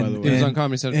rocks, Central. by the and, way. It was and- on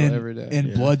Comedy Central and- every day. And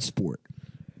Yeah. Bloodsport.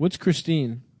 What's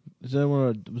Christine? Is that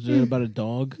was it about a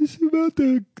dog? It's about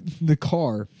the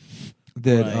car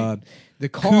that Right. the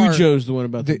car. Cujo's the one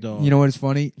about the dog. You know what is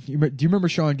funny? Do you remember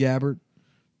Sean Gabbard?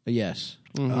 Yes.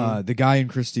 Mhm. The guy in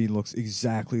Christine looks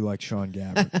exactly like Sean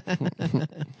Gabbard.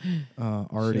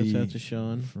 Artie Shouts out to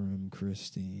Sean. from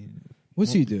Christine.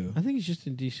 What's he do? I think he's just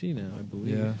in D.C. now, I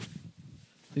believe. Yeah.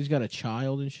 He's got a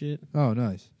child and shit. Oh,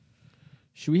 nice.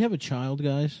 Should we have a child,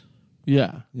 guys?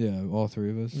 Yeah. Yeah, all three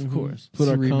of us. Of course. Put Put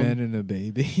our three cum- men and a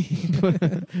baby.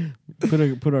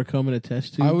 Put our cum in a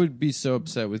test tube. I would be so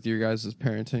upset with your guys'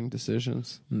 parenting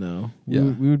decisions. No. Yeah.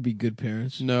 We would be good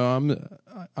parents. No,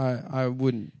 I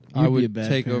wouldn't. You'd I be a would bad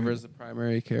take parent. over as the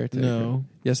primary caretaker. No.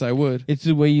 Yes, I would. It's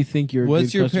the way you think you're a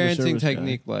What's good your customer parenting service guy.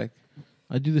 technique like?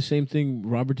 I do the same thing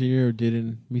Robert De Niro did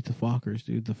in Meet the Fockers,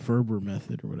 dude. The Ferber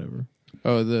method or whatever.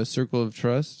 Oh, the circle of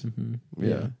trust? Mm-hmm.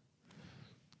 Yeah.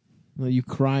 Well, you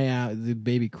cry out, the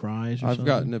baby cries or I've something.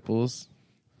 got nipples.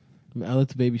 I let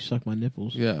the baby suck my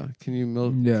nipples. Yeah. Can you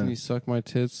milk? Yeah. Can you suck my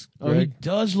tits, Oh, he Greg?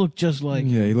 does look just like.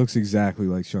 yeah, he looks exactly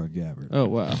like Sean Gabbard. Oh,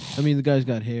 wow. I mean, the guy's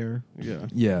got hair. Yeah.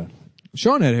 Yeah.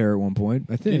 Sean had hair at one point.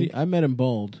 I Did think. he? I met him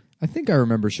bald. I think I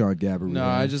remember Sean Gabbard. with No, hair.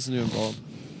 I just knew him bald.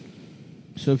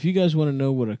 So if you guys want to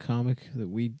know what a comic that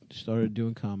we started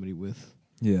doing comedy with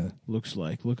Yeah. looks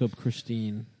like, look up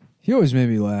Christine. He always made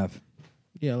me laugh.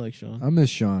 Yeah, I like Sean. I miss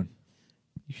Sean.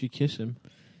 You should kiss him.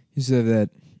 He said that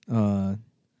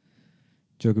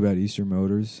joke about Easter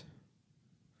Motors.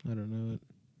 I don't know it.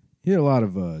 He had a lot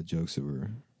of jokes that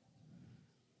were.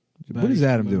 About What is Easter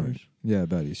Adam Murders. doing? Yeah,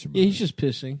 about Easter. Yeah, he's Murders. just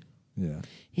pissing. Yeah.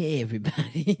 Hey,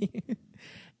 everybody.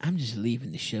 I'm just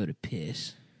leaving the show to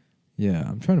piss. Yeah,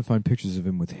 I'm trying to find pictures of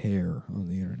him with hair on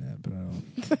the internet, but I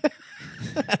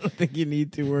don't. I don't think you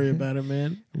need to worry about it,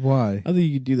 man. Why? I think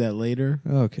you could do that later.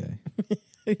 Okay.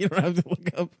 You don't have to look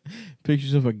up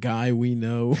pictures of a guy we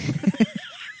know.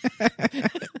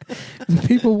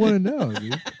 People want to know,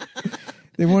 dude.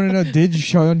 They want to know, did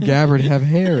Sean Gabbard have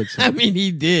hair at some I mean,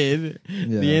 he did.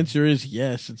 Yeah. The answer is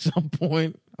yes at some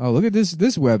point. Oh, look at this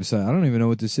website. I don't even know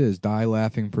what this is. Die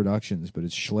Laughing Productions, but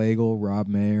it's Schlegel, Rob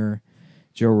Mayer,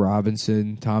 Joe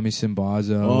Robinson, Tommy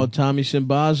Simbazo, Oh, Tommy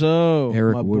Simbazo.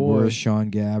 Eric my Woodworth, boy. Sean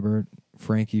Gabbard,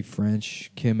 Frankie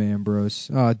French, Kim Ambrose,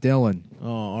 Dylan.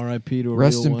 Oh, R.I.P. to a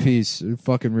Rest real in one. peace. A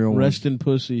fucking real Rest one. in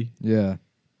pussy. Yeah.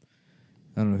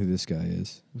 I don't know who this guy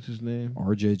is. What's his name?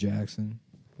 RJ Jackson.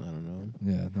 I don't know.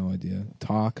 Yeah, no idea.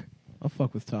 Talk. I'll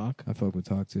fuck with Talk. I fuck with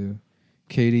Talk too.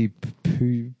 Katie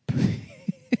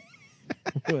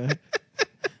What?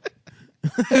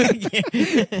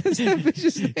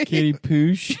 Katie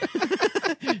Poosh.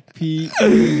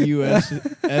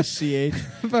 P-E-U-S-S-C-H.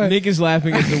 Nick is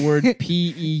laughing at the word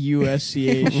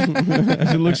P-E-U-S-C-H.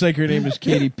 It looks like her name is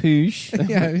Katie Poosh.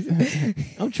 Yeah.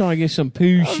 I'm trying to get some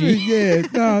pooshy. Yeah,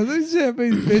 no, let's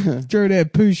turn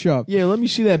that push up. Yeah, let me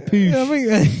see that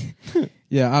poosh.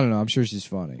 Yeah, I don't know. I'm sure she's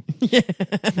funny.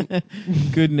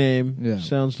 Good name. Yeah.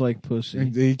 Sounds like pussy.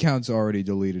 The account's already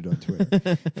deleted on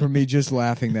Twitter for me just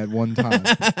laughing that one time.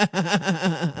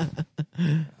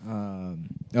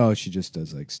 Oh, she just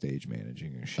does like stage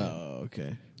managing or shit. Oh,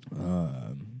 okay.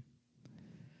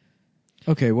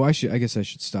 Okay, well, I guess I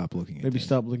should stop looking at Maybe that.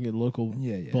 stop looking at local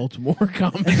Yeah. Baltimore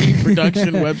comedy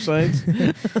production websites.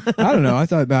 I don't know. I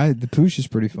thought the Poosh is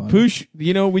pretty fun. Poosh,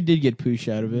 you know, we did get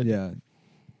Poosh out of it. Yeah.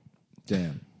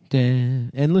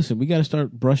 Damn. And listen, we got to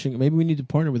start brushing. Maybe we need to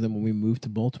partner with them when we move to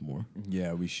Baltimore.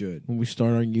 Yeah, we should. When we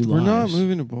start our new We're lives. not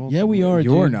moving to Baltimore. Yeah, we are.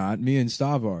 You're dude. not. Me and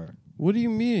Stav are. What do you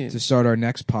mean? To start our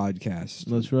next podcast.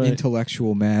 That's right.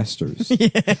 Intellectual Masters.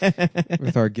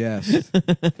 With our guest.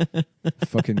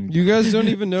 Fucking. You guys don't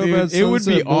even know Dude, about it would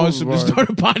be Sunset awesome to Boulevard. start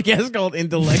a podcast called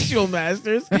Intellectual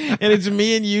Masters, and it's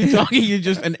me and you talking to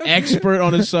just an expert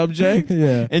on a subject,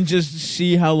 Yeah. and just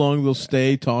see how long they'll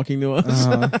stay talking to us.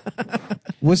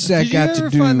 What's that Did you got ever to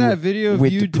do find that video of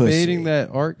with you the pussy? debating that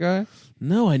art guy?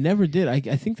 No, I never did. I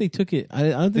think they took it. I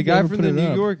don't think The they guy ever from put the it New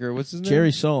up. Yorker. What's his name? Jerry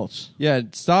Saltz. Yeah,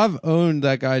 Stav owned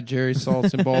that guy, Jerry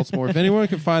Saltz, in Baltimore. If anyone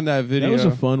can find that video, That was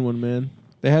a fun one, man.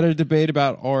 they had a debate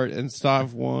about art, and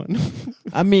Stav won.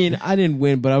 I mean, I didn't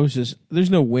win, but I was just.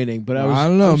 There's no winning, but I was. I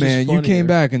don't know, was just man. You funnier. came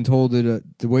back and told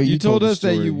it the way you you told the us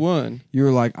that story. you won. You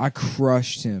were like, I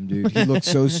crushed him, dude. He looked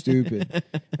so stupid.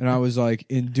 And I was like,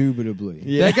 indubitably.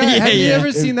 Yeah. That guy. Have you yeah.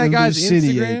 ever seen that guy's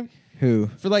Instagram? Who?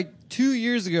 For like 2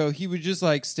 years ago, he would just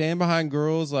like stand behind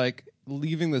girls like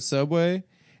leaving the subway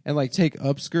and like take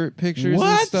upskirt pictures and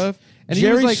What? stuff. And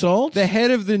Jerry he was like Saltz? the head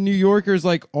of the New Yorker's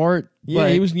like art. Yeah,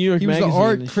 like, he was New York He was Magazine the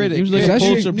art and shit. critic. He was like Yeah, a That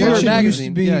Pulitzer shit, New York that shit Prize. used to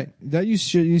Magazine. be. Yeah. That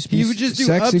used to be He would just do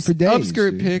sexy for days.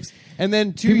 upskirt dude. pics. And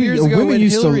then 2 People- years ago, women when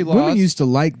used Hillary to, women lost, used to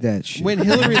like that shit. when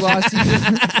Hillary lost, he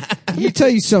just Let me tell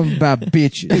you something about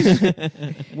bitches.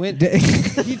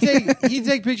 he'd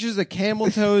take pictures of camel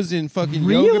toes in fucking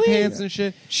yoga Really? pants and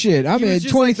shit. Shit, I He mean, was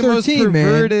just like the most 2013, man.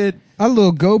 perverted. I had a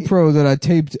little GoPro that I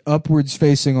taped upwards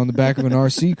facing on the back of an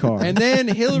RC car. And then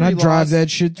Hillary And I drive lost, that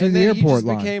shit through and the then he airport just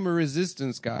line. became a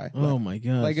resistance guy. Oh my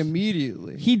god! Like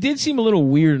immediately. he did seem a little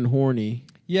weird and horny.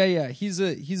 Yeah. He's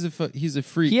a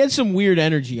freak. He had some weird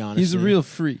energy, honestly. He's a real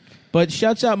freak. But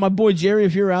shouts out my boy Jerry.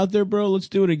 If you're out there, bro, let's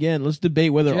do it again. Let's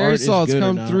debate whether Jerry art Saltz is good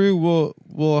come or not. through.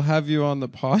 We'll have you on the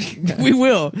podcast. We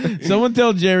will. Someone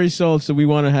tell Jerry Saltz that we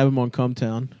want to have him on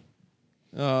Cumtown.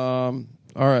 All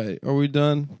right. Are we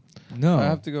done? no, I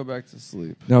have to go back to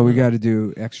sleep. no, we got to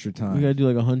do extra time. We got to do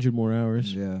like 100 more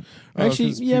hours. yeah.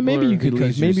 Actually, 'cause yeah, people maybe are- you could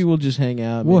because leave. Maybe you're- we'll just hang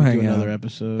out. We'll maybe do hang out. another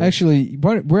episode. Actually,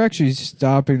 we're actually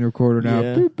stopping the recorder now.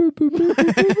 Yeah. Boop, boop, boop, boop,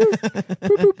 boop,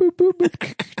 boop, boop, boop,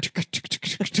 boop,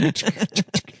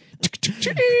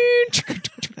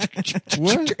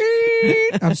 What?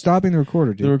 boop. I'm stopping the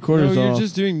recorder, dude. the recorder's No, you're off.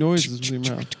 just doing noises with your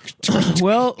mouth.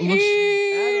 Well, looks,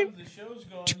 Adam, the show's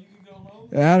gone. You can go home.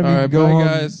 Adam, All you right, can go bye, home.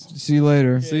 guys. See you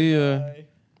later. See ya.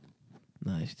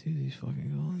 Nice, dude. He's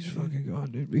fucking gone. Fucking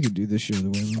God, dude. We can do this show the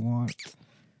way we want.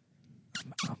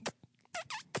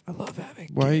 I love having.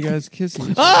 Why are you guys kissing?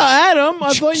 each other? Oh, Adam!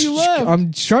 I thought you left.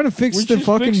 I'm trying to fix We're the just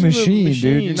fucking fixing the machine,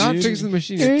 machine. dude. You're not dude. fixing the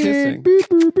machine. You're kissing.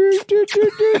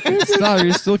 Stop!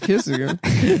 You're still kissing him.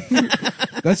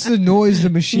 That's the noise the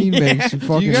machine makes.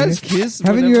 Do you guys kiss?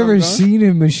 Haven't you whenever ever I'm gone? seen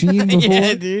a machine before?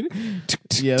 Yeah, dude.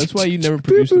 Yeah, that's why you never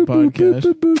produced a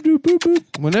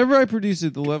podcast. Whenever I produce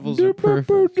it, the levels are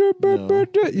perfect. You know,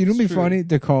 it'd be It's true. funny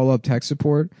to call up tech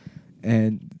support,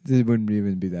 and it wouldn't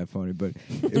even be that funny, but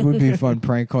it would be a fun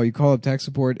prank call. You call up tech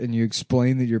support and you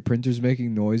explain that your printer's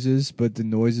making noises, but the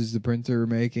noises the printer are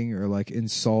making are like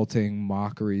insulting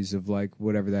mockeries of like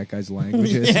whatever that guy's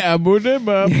language is. Yeah,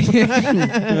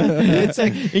 it's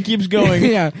like it keeps going.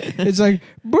 Yeah, it's like.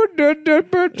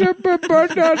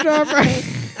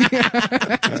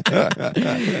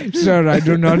 Sir, I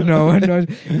do not know.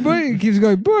 But it keeps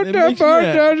going.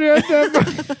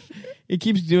 It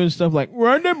keeps doing stuff like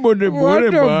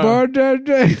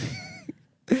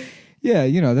Yeah,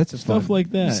 you know, that's a stuff fun, like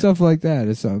that. Stuff like that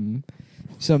is something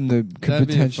that could That'd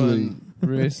be a potentially. fun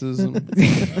racism.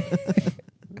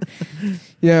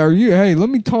 Yeah, hey, let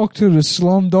me talk to the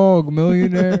Slumdog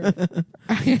Millionaire.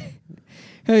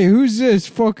 Hey, who's this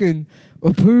fucking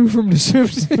Apu from The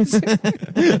Simpsons?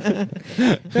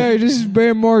 Hey, this is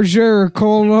Bam Margera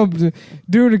calling up to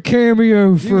doing a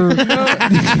cameo for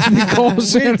the call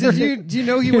center. Do you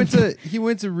know he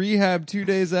went to rehab 2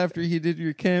 days after he did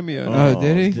your cameo? Oh,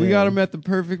 did he? We got him at the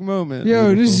perfect moment.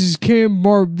 Yo, this is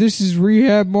This is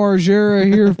Rehab Margera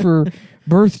here for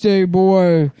birthday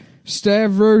boy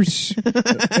Stavros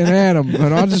and Adam,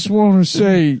 and I just want to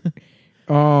say,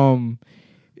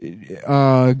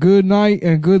 good night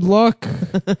and good luck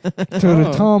to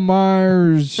the Tom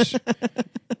Myers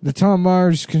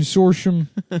Consortium,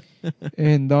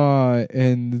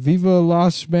 and Viva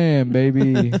Las Bam,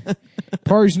 baby.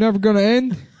 Party's never gonna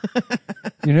end.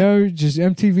 You know, just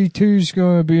MTV2's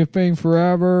gonna be a thing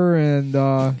forever, and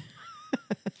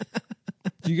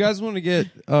Do you guys want to get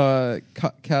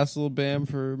Castle Bam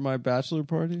for my bachelor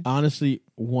party? Honestly,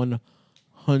 100%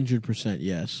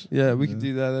 yes. Yeah, we could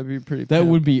do that. That'd be pretty. That pimp.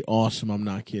 would be awesome. I'm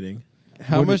not kidding.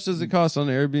 How much does it cost on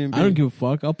Airbnb? I don't give a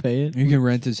fuck. I'll pay it. you can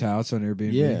rent his house on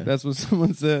Airbnb. Yeah. That's what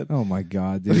someone said. Oh my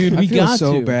god, dude! Dude, I we feel got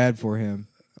so to. bad for him.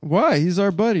 Why? He's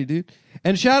our buddy, dude.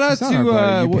 And shout out It's not our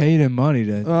buddy. You to paid him money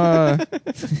to.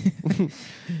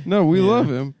 no, we love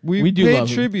him. We do paid love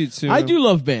him. tribute to him. I do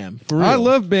love Bam. For real. I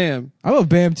love Bam. I love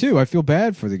Bam too. I feel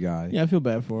bad for the guy. Yeah, I feel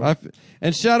bad for him.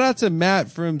 And shout out to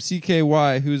Matt from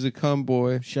CKY, who's a cum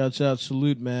boy. Shouts out,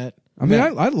 salute, Matt. I mean, I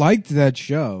liked that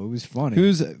show. It was funny.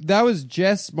 That was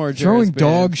Jess Margera's Throwing band.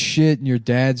 dog shit in your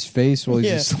dad's face while he's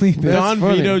Yeah. asleep. Don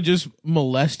funny. Vito just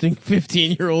molesting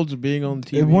 15-year-olds being on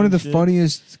TV. One of the and shit.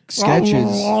 funniest sketches.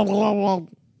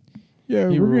 Yeah,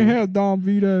 You we're were- gonna have Don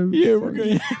Vito. Yeah, we're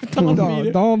gonna have Don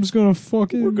Vito. Dom's gonna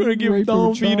fucking. We're gonna give rape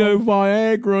Don her child. Vito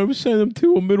Viagra and send him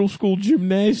to a middle school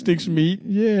gymnastics meet.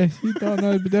 Yeah, he thought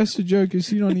no, but that's the joke. Is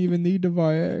he don't even need the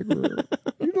Viagra.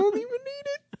 You don't even need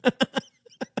it.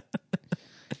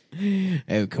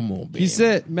 Oh, come on, Bam. He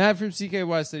said, Matt from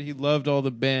CKY said he loved all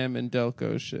the Bam and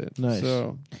Delco shit. Nice.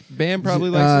 So, Bam probably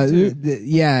likes it too.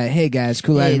 Yeah, hey guys,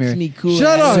 cool Adam here. me, cool.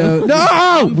 Shut up! So-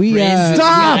 No! We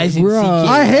Stop! We're,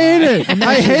 I hate it!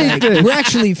 I hate this! We're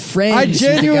actually friends. I with the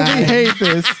genuinely guy. hate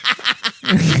this.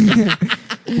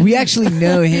 We actually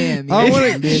know him. I He's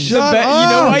want to been- shut You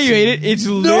know up! why you hate it? It's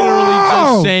literally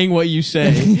just saying what you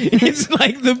say. It's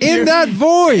like the In that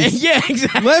voice! yeah,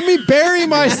 exactly. Let me bury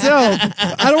myself.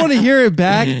 I don't want to hear it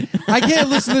back. I can't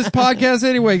listen to this podcast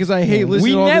anyway because I hate listening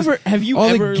We to all never this, have you all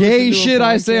ever the gay listened to a shit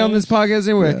I say on this podcast? podcast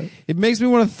anyway. It makes me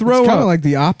want to throw It's kind of up. like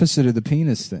the opposite of the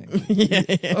penis thing.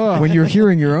 When you're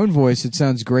hearing your own voice, it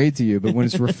sounds great to you, but when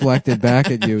it's reflected back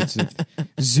at you, it's a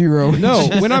zero. No,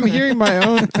 when I'm hearing my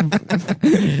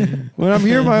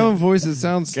own voice, it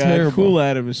sounds God, terrible. Cool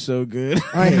Adam is so good.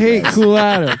 I hate Cool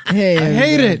Adam. Hey, I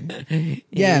hate everybody. it.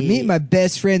 Yeah, meet my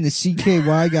best friend, the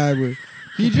CKY guy. We're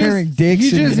He comparing just, dicks. he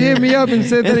and- just hit me up and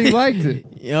said that he liked it.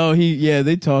 Oh,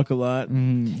 they talk a lot.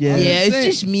 Yeah, Yeah, it's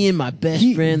Same. just me and my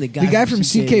best friend, the guy from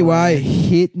CKY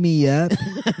hit me up.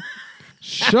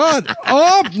 Shut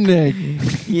up, Nick.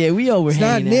 Yeah, we all were It's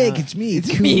not hanging Nick, out. it's me. It's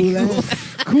Cool me. Adam.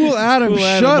 Cool Adam, Cool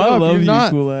Adam, shut I up. love You're you,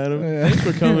 not. Cool Adam. Thanks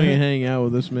for coming and hanging out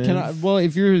with us, man. Well,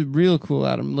 if you're real Cool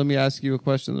Adam, let me ask you a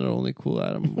question that only Cool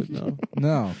Adam would know.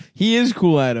 No. He is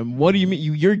Cool Adam. What do you mean?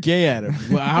 You're gay Adam.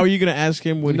 Well, how are you going to ask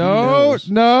him what he No, knows?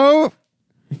 no.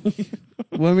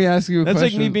 Let me ask you a That's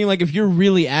question. like me being like, if you're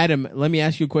really Adam, let me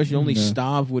ask you a question only No.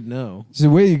 Stav would know. So the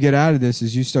way you get out of this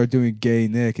is you start doing gay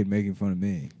Nick and making fun of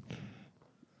me.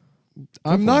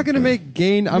 I'm not going to make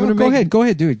gain. I'm going to go make. ahead. Go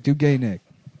ahead. Do it. Do gay Nick.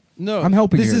 No, I'm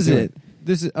helping This you. is Do it.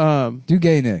 This is Do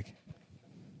gay Nick.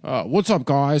 What's up,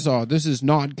 guys? This is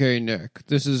not gay Nick.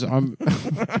 This is I'm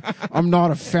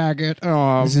not a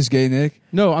faggot. Is this gay Nick?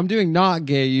 No, I'm doing not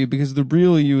gay you because the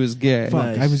real you is gay.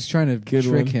 Fuck, I was trying to trick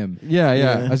one. him. Yeah.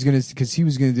 I was gonna, because he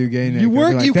was gonna do gay Nick. You I'd be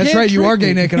work- like, you that's can't right. You trick are gay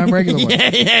me. Nick, and I'm regular one.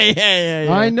 yeah.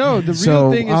 I know. The real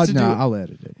So thing is to do. I'll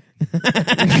edit it.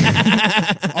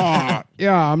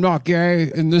 Yeah, I'm not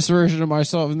gay in this version of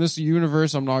myself. In this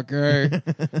universe, I'm not gay.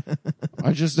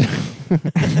 I just.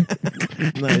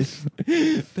 Nice.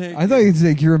 I thought you'd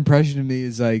think your impression of me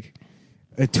is like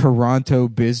a Toronto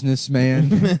businessman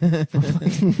from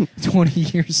like 20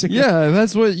 years ago. Yeah,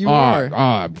 that's what you are.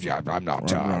 Yeah, I'm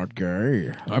not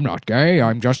gay. I'm not gay.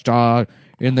 I'm just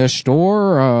in this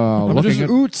store I'm looking just at.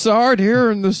 outside here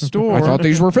in the store. I thought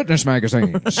these were fitness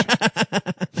magazines.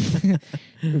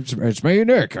 it's me,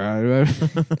 Nick. Yeah,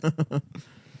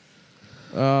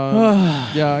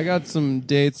 I got some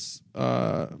dates.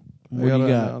 What do you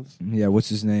got? Yeah, what's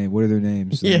his name? What are their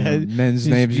names? Yeah, men's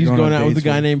names. He's you're going on out with a dates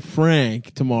guy named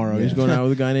Frank tomorrow. He's Yeah. going out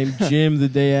with a guy named Jim the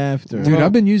day after. Dude,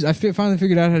 I've been using. I finally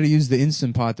figured out how to use the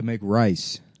Instant Pot to make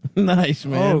rice. Nice,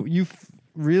 man. Oh, you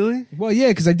really? Well, yeah,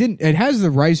 because I didn't. It has the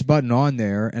rice button on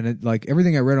there, and it like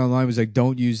everything I read online was like,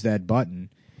 don't use that button.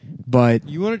 But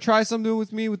You want to try something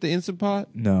with me with the Instant Pot?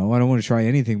 no, I don't want to try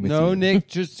anything with No, you. Nick.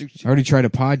 Just I already tried a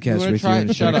podcast you want to with try you. it? And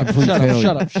it's Shut a up! complete Shut up! failure.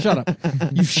 Shut up! Shut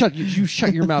up! You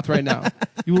shut your mouth right now.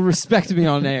 You will respect me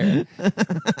on air.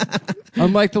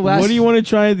 Unlike the last. What do you want to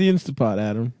try at the Instapot,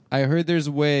 Adam? I heard there's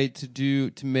a way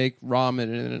to make ramen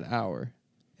in an hour.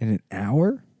 In an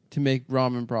hour? To make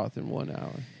ramen broth in 1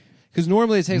 hour. Because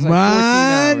normally it takes like 14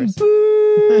 Man, hours.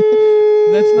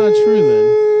 That's not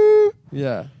true, then.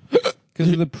 Yeah.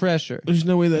 Because of the pressure. There's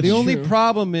no way that's The only true.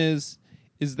 problem is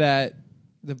that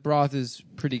the broth is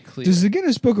pretty clear. Does the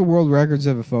Guinness Book of World Records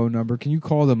have a phone number? Can you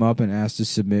call them up and ask to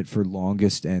submit for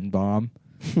longest N-bomb?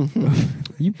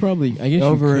 You probably, I guess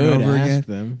Over you could and over ask again.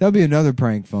 them. That'd be another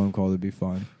prank phone call. That'd be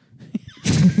fun.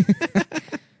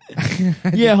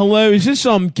 Yeah, hello, is this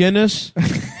Guinness?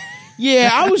 Yeah,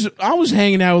 I was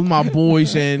hanging out with my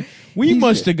boys and we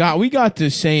got to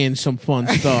saying some fun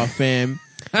stuff, and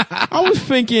I was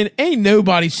thinking, ain't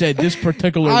nobody said this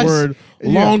particular word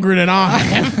longer than I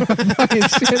have.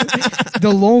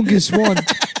 The longest one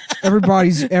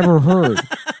everybody's ever heard.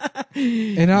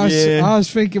 And I was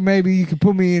thinking maybe you could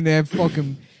put me in that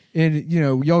fucking. And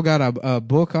y'all got a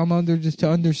book I'm under just to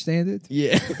understand it.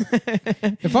 Yeah,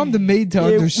 If I'm the made to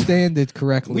understand it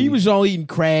correctly, we was all eating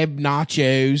crab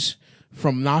nachos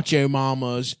from Nacho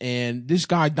Mamas, and this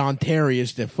guy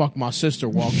Dontarius that fucked my sister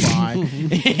walked by,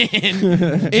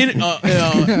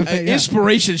 and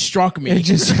inspiration struck me. It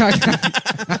just,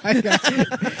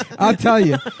 I'll tell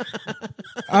you,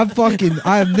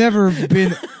 I've never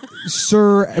been,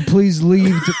 sir, please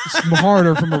leave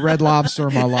harder from a Red Lobster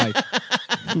in my life.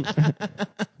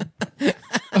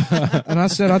 And I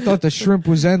said I thought the shrimp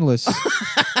was endless.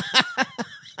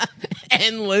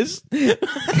 Endless.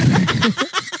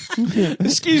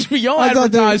 Excuse me, y'all I thought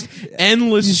advertised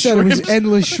endless You said shrimp. it was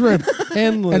endless shrimp.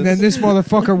 Endless. And then this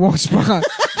motherfucker walks by.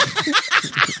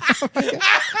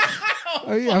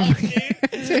 Oh, yeah.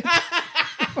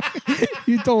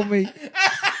 You told me.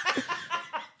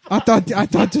 I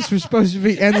thought this was supposed to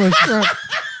be endless shrimp.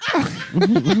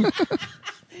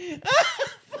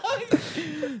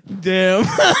 Damn.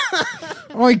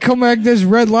 Oh, you come back this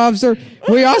Red Lobster.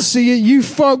 Wait, I see it. You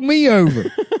fuck me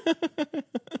over.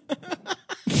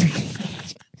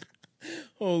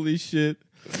 Holy shit.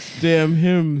 Damn,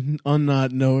 him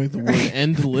not knowing the word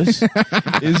endless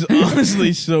is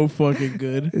honestly so fucking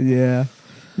good. Yeah.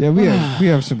 Yeah, we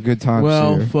have some good times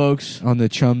Well, here folks, on the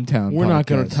Chumtown we're not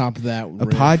going podcast. to top that. A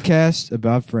podcast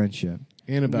about friendship.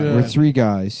 And about Yeah. We're three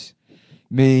guys.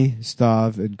 Me,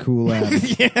 Stav, and Cool Adam.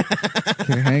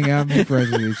 Can hang out and be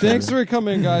friends with each Thanks other. for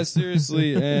coming, guys.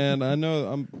 Seriously, and I know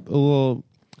I'm a little.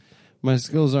 My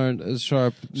skills aren't as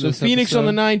sharp. So this Phoenix on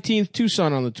the episode. 19th,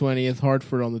 Tucson on the 20th,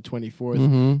 Hartford on the 24th,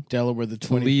 Mhm. Delaware the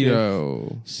 25th,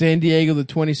 Toledo, San Diego the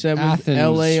 27th, Athens,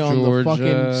 LA on Georgia. the fucking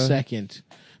 2nd.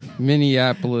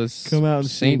 Minneapolis, Come out and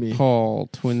see me. St. Paul,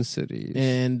 Twin Cities.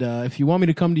 And if you want me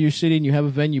to come to your city and you have a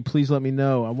venue, please let me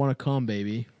know. I want to come,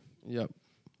 baby. Yep.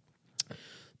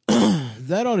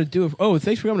 That ought to do it. Oh,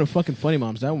 thanks for coming to fucking Funny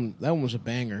Moms. That one was a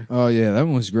banger. Oh, yeah, that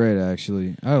one was great,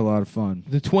 actually. I had a lot of fun.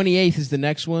 The 28th is the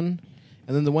next one,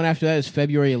 and then the one after that is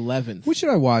February 11th. What should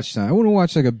I watch tonight? I want to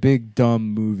watch like a big,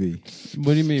 dumb movie.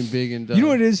 What do you mean big and dumb? You know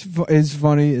what is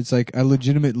funny? It's like I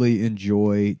legitimately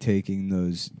enjoy taking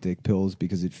those dick pills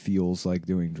because it feels like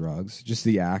doing drugs. Just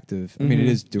the act of, I mean, it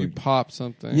is You doing. pop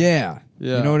something. Yeah.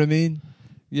 Yeah. You know what I mean?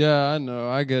 Yeah, I know.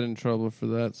 I get in trouble for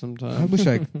that I sometimes. wish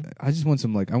I just want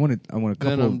some like I want a Then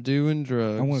couple I'm of doing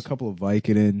drugs. I want a couple of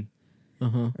Vicodin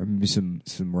Uh-huh. or maybe some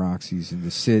Roxy's and to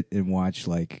sit and watch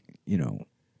like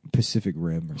Pacific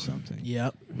Rim or something.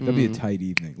 Yep. That'd be a tight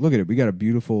evening. Look at it. We got a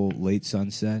beautiful late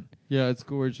sunset. Yeah, it's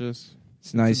gorgeous.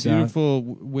 It's nice It's a out. beautiful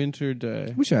winter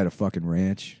day. Wish I had a fucking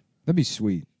ranch. That'd be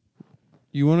sweet.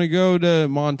 You want to go to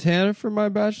Montana for my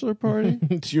bachelor party?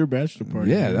 It's your bachelor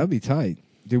party. Yeah, man. that'd be tight.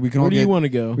 Dude, we can all Where do get you want to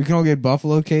go? we can all get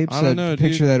buffalo capes. I don't that know,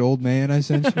 picture dude. that old man I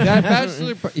sent you. That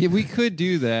bachelor party, we could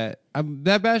do that.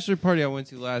 That bachelor party I went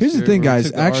to last Here's year. the thing, where we guys.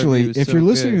 took the RV Actually, was if so you're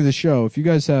listening big. to the show, if you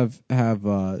guys have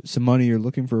some money, you're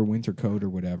looking for a winter coat or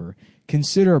whatever,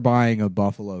 consider buying a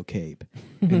buffalo cape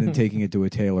and then taking it to a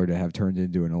tailor to have turned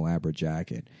into an elaborate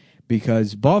jacket.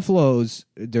 Because buffaloes,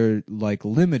 they're like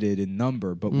limited in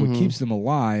number, but what keeps them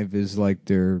alive is like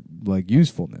their like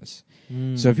usefulness.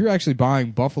 So if you're actually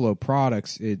buying buffalo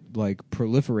products, it like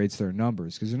proliferates their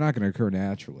numbers because they're not going to occur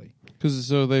naturally. Because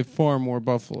so they farm more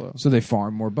buffalo. So they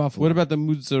farm more buffalo. What about the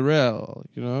mozzarella?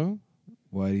 You know,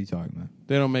 What are you talking about?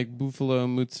 they don't make buffalo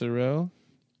mozzarella.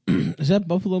 Is that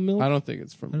buffalo milk? I don't think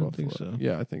it's from I don't buffalo. think so.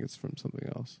 Yeah, I think it's from something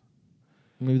else.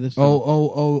 Maybe that's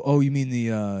Oh! You mean the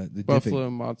Buffalo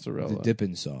dipping, mozzarella. the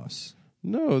dipping sauce?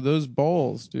 No, those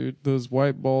balls, dude. Those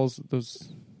white balls.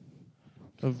 Those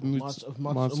of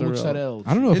mozzarella.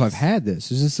 I don't know if I've It's- had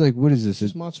this. Is this like what is this?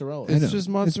 It's mozzarella. I know. It's just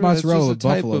mozzarella. It's mozzarella with just a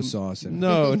type buffalo of- sauce in it.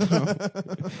 No,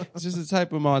 it's just a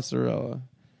type of mozzarella.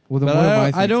 Well, then But what am I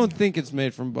I thinking? don't think it's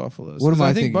made from buffaloes. What am 'cause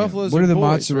I think thinking? of? buffaloes What are the boys,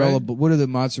 mozzarella? right? What are the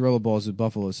mozzarella balls with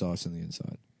buffalo sauce on the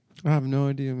inside? I have no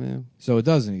idea, man. So it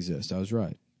doesn't exist. I was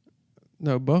right.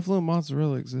 No, buffalo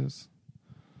mozzarella exists.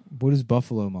 What is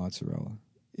buffalo mozzarella?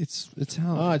 It's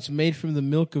Italian. Oh, it's made from the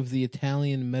milk of the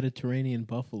Italian Mediterranean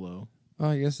buffalo. Oh,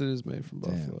 I guess it is made from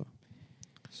Damn. buffalo.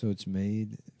 So it's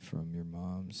made from your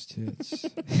mom's tits.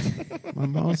 My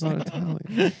mom's not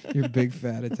Italian. Your big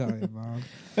fat Italian mom.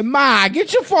 Ma,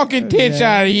 get your fucking tits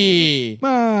Yeah. out of here.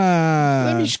 Ma,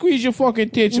 Let me squeeze your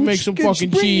fucking tits and make some fucking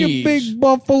bring cheese. your big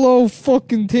buffalo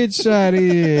fucking tits out of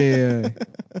here.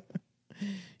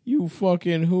 You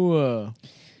fucking hooah.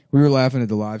 We were laughing at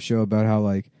the live show about how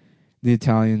like the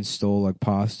Italians stole like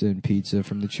pasta and pizza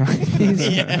from the Chinese.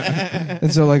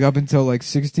 And so like up until like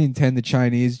 1610 the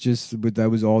Chinese but that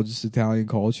was all just Italian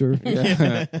culture.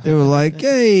 They were like,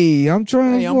 "Hey, I'm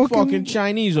trying Hey, to I'm fucking fucking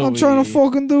Chinese over I'm trying here. to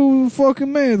fucking do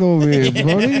fucking man over here,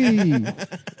 buddy.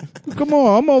 Come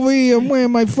on, I'm over here. I'm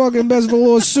wearing my fucking best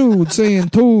velour suit saying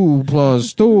 2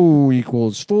 + 2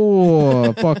 =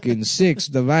 4. Fucking 6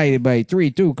 divided by 3.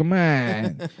 2. Come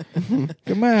on.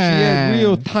 Come on. She had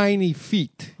real tiny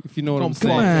feet, if you know what I'm Come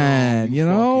saying. on. You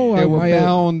know? They were I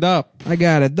bound up.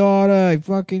 got a daughter. I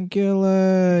fucking kill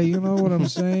her. You know what I'm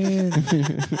saying?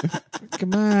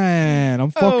 Come on.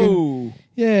 I'm fucking... Oh.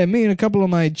 Yeah, me and a couple of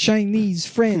my Chinese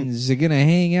friends are gonna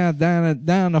hang out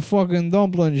down the fucking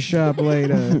dumpling shop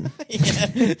later.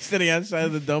 Sitting outside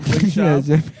of the dumpling shop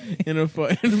in a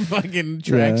fucking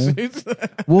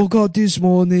tracksuit. Woke up this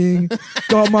morning,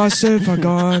 got myself a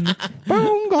gun.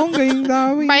 Bang, gong, ding,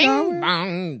 dong, Bang,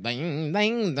 bang, ding,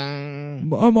 ding,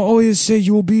 dong. I'ma always say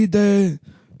you'll be the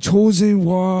chosen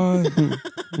one.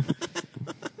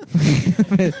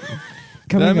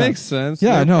 That makes sense.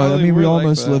 Yeah, They no, I probably mean we were like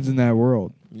almost that. lived in that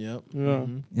world. Yep. Yeah.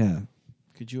 Mhm. Yeah.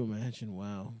 Could you imagine?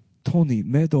 Wow. Tony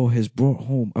Meadow has brought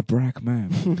home a black man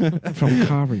from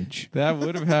college. That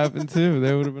would have happened too.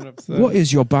 They would have been upset. What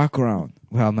is your background?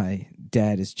 Well, my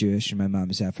dad is Jewish and my mom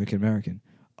is African American.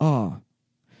 Ah.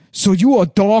 So you a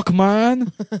dark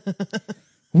man?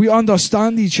 We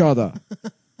understand each other.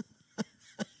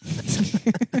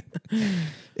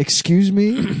 Excuse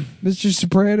me, Mr.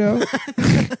 Soprano?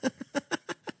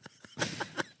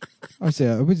 I say,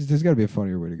 there's got to be a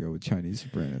funnier way to go with Chinese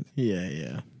Sopranos.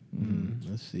 Yeah.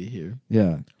 Let's see here.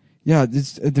 Yeah. Yeah,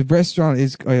 the restaurant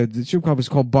is, the strip club is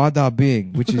called Bada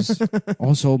Bing, which is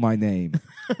also my name.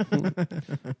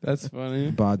 That's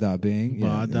funny. Bada Bing.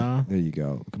 Yeah, Bada. there you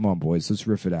go. Come on, boys. Let's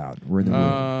riff it out. We're in the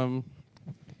room.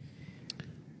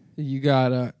 You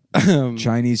got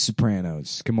Chinese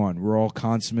Sopranos. Come on. We're all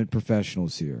consummate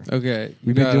professionals here. okay.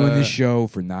 We've been doing this show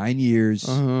for 9 years.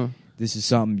 Uh-huh. This is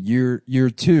something year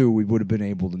 2 we would have been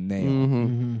able to nail.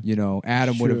 Mm-hmm. You know,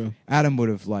 Adam Sure. would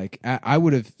have like I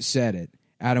would have said it.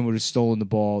 Adam would have stolen the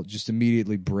ball, just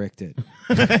immediately bricked it.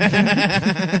 What?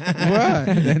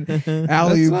 And then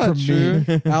alley-oop That's not from true.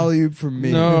 me. Alley-oop from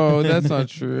me. No, that's not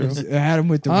true. Adam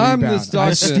with the I'm the rebound. I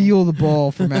Stockton. steal the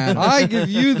ball from Adam. I give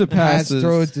you the passes.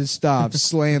 Throw it to stop.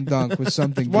 Slam dunk with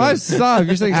something Why good. stop?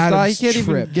 You're saying stop. He Adam's can't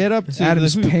even tripped. get up to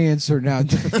Adam's the hoop. pants are now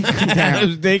down.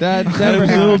 Adam's dick, That never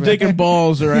Adam's little happened. dick and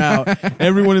balls are out.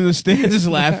 Everyone in the stands is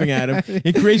laughing at him.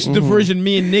 It creates the diversion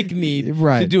me and Nick need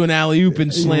Right. to do an alley oop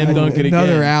and slam dunk it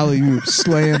again. Another alley-oop,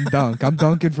 slam dunk. I'm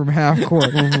dunking from half court.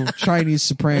 Chinese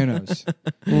Sopranos.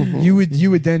 You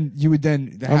would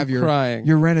then have your crying.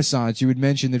 your renaissance. You would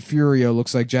mention that Furio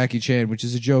looks like Jackie Chan, which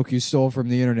is a joke you stole from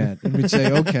the internet, and we'd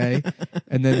say okay,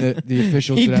 and then the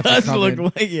officials He would have to does come look in,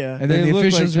 like, yeah. and then They the look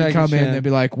officials like would come Jackie in Chan. and they'd be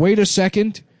like, "Wait a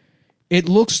second, it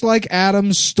looks like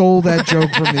Adam stole that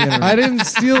joke from the internet." I didn't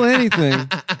steal anything.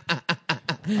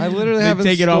 I literally They haven't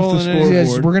take it off the stolen scoreboard.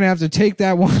 anything. Yes, we're gonna have to take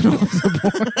that one off the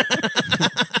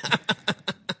board.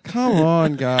 Come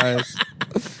on, guys.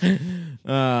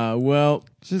 Well,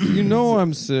 Just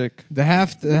I'm sick. The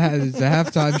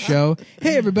halftime show.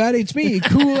 Hey everybody, it's me,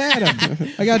 Cool Adam.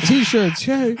 I got T-shirts.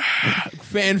 Hey.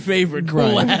 fan favorite,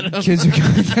 Cool Right. Adam. Kids are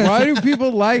Why do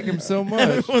people like him so much?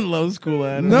 Everyone loves Cool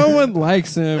Adam. No one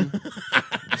likes him.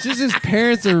 It's just his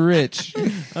parents are rich.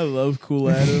 I love Cool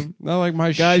Adam. Not like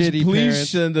my Guys, shitty please parents.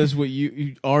 send us what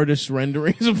you artist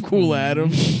renderings of Cool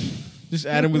Adam. Just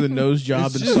Adam with a nose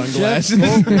job It's and just sunglasses.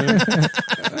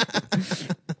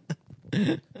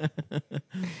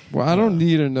 Well, I don't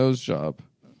need a nose job.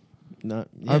 Not,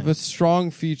 I have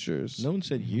strong features. no one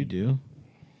said you do.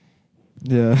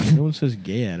 Yeah. No one says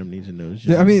gay Adam needs a nose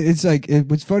job. I mean, it's like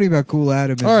what's funny about Cool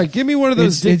Adam is All right, give me one of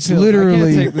those. it's, dick it's pills.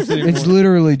 literally I can't take this anymore. it's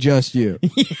literally just you.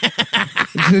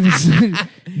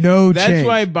 No that's change.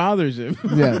 why it bothers him.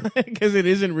 Yeah. Because it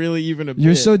isn't really even a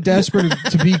You're bit. so desperate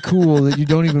to be cool that you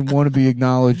don't even want to be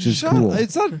acknowledged as Shut cool. up.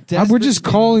 It's not. We're desperate just to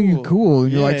be calling you cool,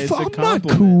 and you're Yeah, like, it's "Fuck, a I'm not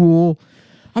compliment. cool.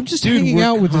 I'm just Dude, hanging we're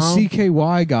out with the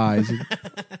CKY guys."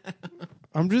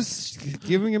 I'm just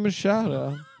giving him a shout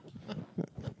out.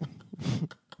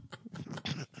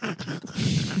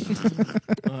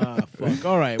 Fuck.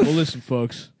 All right. Well, listen,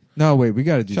 folks. No, wait, we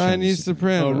got to do Chinese Oh,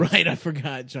 Sopranos. right. I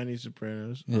forgot Chinese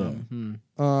Sopranos. Yeah.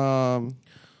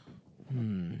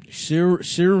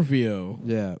 Silvio.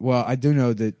 Yeah, well, I do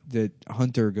know that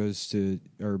Hunter goes to,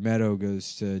 or Meadow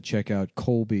goes to check out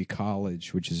Colby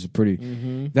College, which is a pretty.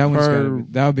 That one's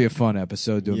that would be a fun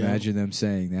episode to Yeah. imagine them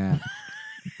saying that.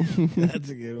 That's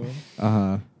a good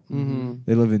one.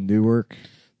 They live in Newark.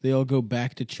 They all go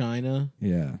back to China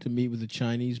Yeah, to meet with the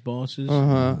Chinese bosses.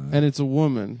 And it's a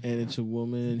woman. And it's a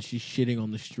woman, and she's shitting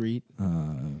on the street.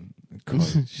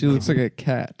 She looks like a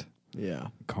cat. Yeah.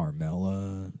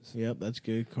 Carmela. Yep, that's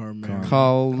good. Carmel.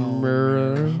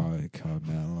 Calmera.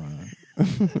 Carmela.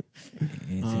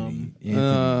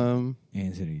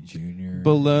 Anthony Jr.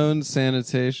 Bologna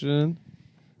Sanitation.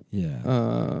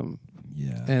 Yeah,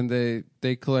 yeah. And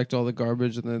they collect all the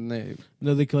garbage and then they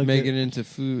No, they collect make it into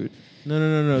food.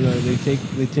 No.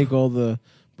 They take all the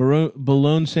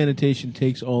Bologna Sanitation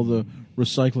takes all the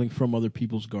recycling from other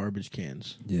people's garbage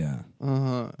cans. Yeah.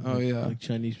 Oh yeah. Like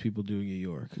Chinese people do in New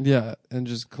York. Yeah, and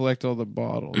just collect all the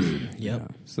bottles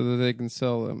Yep. so that they can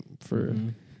sell them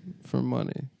for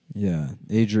money. Yeah.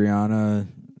 Adriana.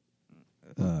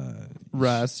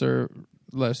 Rasser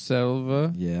La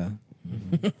Selva. Yeah.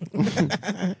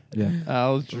 Yeah.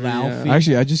 Aldria. Ralphie.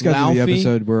 Actually, I just got to the Ralphie,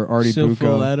 episode where Artie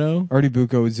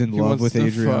Bucco is in He love wants with to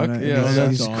Adriana. fuck. and Yeah, he's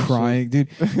that's he's awesome. crying, dude.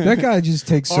 That guy just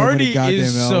takes so many Artie goddamn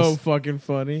is L's. so fucking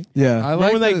funny. Yeah. I Remember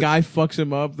like when that the- guy fucks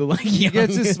him up? The like He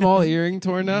gets his small earring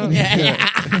torn out. Yeah.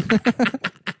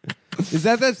 Is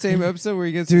that same episode where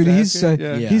he gets Dude, his he's ass kicked?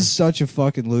 Yeah. he's such a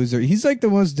fucking loser. He's like the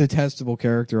most detestable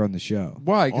character on the show.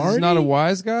 Why? Because he's not a Artie?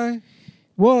 wise guy.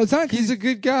 Well, it's not. He's a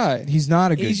good guy. He's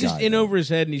not a good He's just guy, in though. over his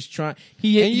head, and he's trying. And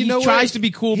He know what? tries to be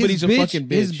cool, but His he's a fucking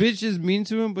bitch. His bitch is mean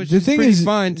to him, but The she's thing pretty is,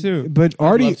 fine too. But I'd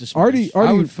Artie, love to smash.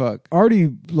 I would fuck.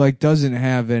 Artie like doesn't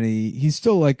have any. He's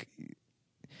still like.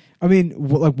 I mean,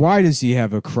 like, why does he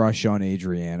have a crush on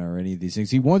Adriana or any of these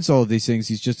things? He wants all of these things.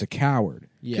 He's just a coward.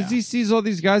 Yeah. Because he sees all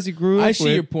these guys he grew up I see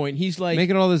with your point. He's like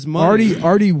making all this money.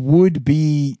 Artie would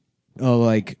be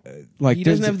like He doesn't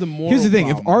there's- have the moral Here's the thing: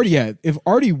 problems. if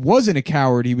Artie wasn't a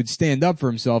coward, he would stand up for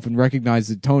himself and recognize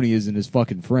that Tony isn't his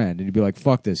fucking friend, and he'd be like,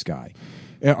 "Fuck this guy."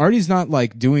 Artie's not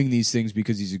like doing these things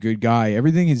because he's a good guy.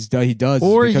 Everything he does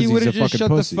Or is because he he's would a have just fucking shut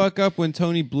pussy. the fuck up when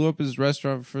Tony blew up his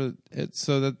restaurant for it,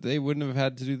 so that they wouldn't have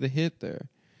had to do the hit there.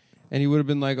 And he would have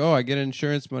been like, "Oh, I get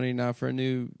insurance money now for a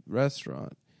new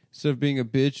restaurant." Instead of being a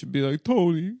bitch, and be like,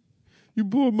 "Tony, you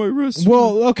blew up my restaurant."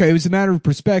 Well, okay, it was a matter of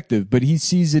perspective, but he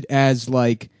sees it as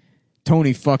like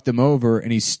Tony fucked him over,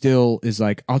 and he still is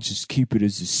like, I'll just keep it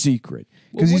as a secret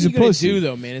because he's a what are you pussy. gonna do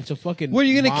though, man? It's a fucking. What, are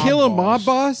you going to kill a mob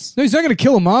boss? No, he's not going to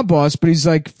kill a mob boss, but he's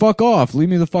like, fuck off, leave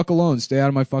me the fuck alone, stay out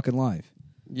of my fucking life.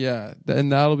 Yeah,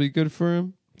 and that'll be good for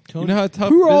him. Tony, You know how tough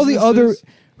Who are all the business other? is?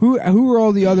 Who are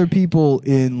all the other people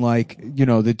in like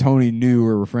that Tony knew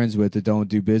or were friends with that don't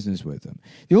do business with him?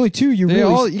 The only two you They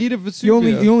really all eat a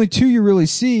Vesuvio. the only two you really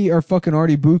see are fucking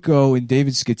Artie Bucco and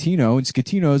David Scatino, and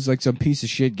Scatino is like some piece of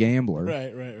shit gambler.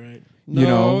 right.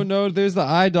 No, there's the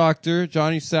eye doctor,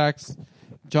 Johnny Sacks'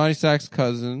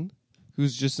 cousin,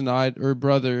 who's just an eye or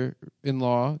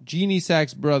brother-in-law, Jeannie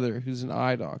Sacks' brother, who's an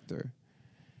eye doctor.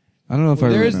 I don't know if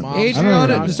There's I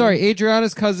remember.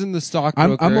 Adriana's cousin, the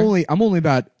stockbroker. I'm only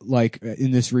about like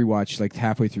in this rewatch like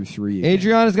halfway through 3. again.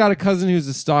 Adriana's got a cousin who's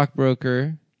a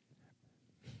stockbroker.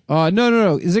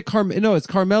 No. Is it No, it's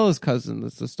Carmela's cousin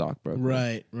that's the stockbroker.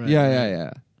 Right.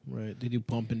 Yeah. Right. They do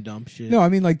pump and dump shit. No, I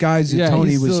mean like guys that Yeah,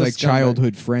 Tony he's was still a like scumbag.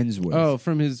 childhood friends with. Oh,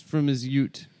 from his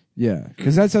ute. yeah,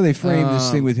 because that's how they framed this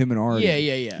thing with him and Artie.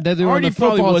 Yeah. That they were on Artie the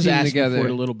probably football was team asking together. for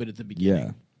it a little bit at the beginning.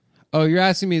 Yeah. Oh, you're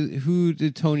asking me who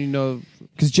did Tony know?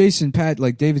 Because Jason Pat,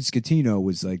 like David Scatino,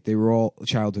 was like they were all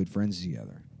childhood friends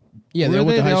together. Yeah, Were they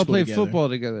went to high all school played together. football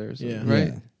together, or something, Yeah. right?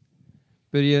 Yeah.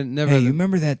 But he had never. Hey, you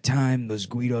remember that time those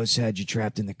Guidos had you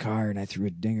trapped in the car and I threw a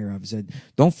dinger off his head?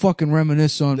 Don't fucking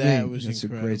reminisce on That me. was That's a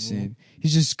incredible. great scene.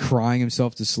 He's just crying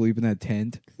himself to sleep in that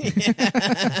tent.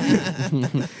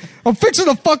 I'm fixing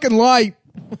the fucking light.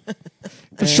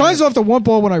 It shines off the one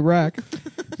ball when I rack.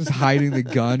 Just hiding the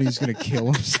gun he's going to kill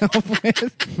himself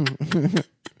with.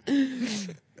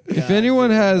 If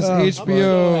anyone has I'm so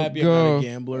HBO happy I'm not a Go,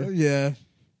 gambler. Yeah.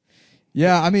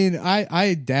 Yeah, I mean,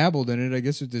 I dabbled in it, I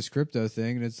guess, with this crypto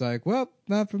thing, and it's like, well,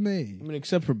 not for me. I mean,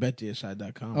 except for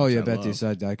betdsi.com. Oh, yeah, which I love.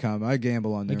 betdsi.com. I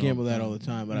gamble on I there. gamble that all the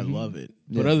time, but I love it.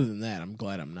 But Yeah. other than that, I'm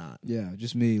glad I'm not. Yeah,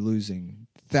 just me losing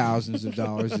thousands of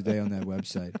dollars a day on that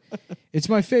website. It's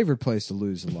my favorite place to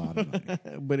lose a lot of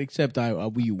money. But except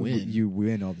we win. You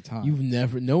win all the time.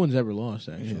 No one's ever lost,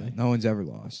 Yeah, actually. no one's ever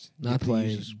lost. Not You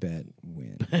playing. just bet,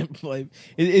 win.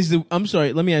 I'm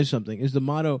sorry, let me ask you something. Is the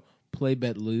motto play,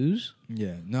 bet, lose?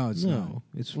 Yeah, no, it's not. No.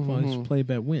 It's play,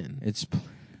 bet, win. It's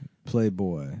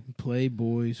Playboy. Play,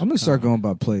 boys. I'm gonna start going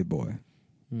by Playboy.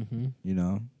 Mm-hmm. You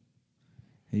know,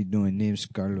 how you doing? Name's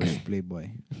Carlos Playboy.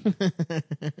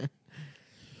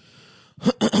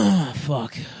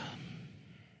 Fuck.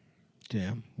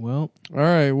 Damn. Well, all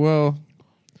right. Well,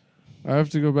 I have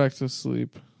to go back to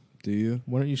sleep. Do you?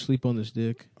 why don't you sleep on this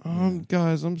dick?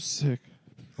 Guys, I'm sick.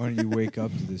 Why don't you wake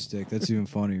up to this dick? That's even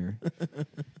funnier.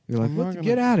 You're like, I'm what not the- gonna-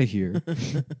 get out of here.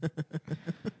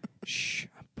 Shh.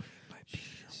 I'm putting my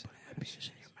penis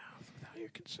in your mouth without your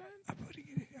consent. I'm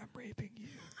raping you.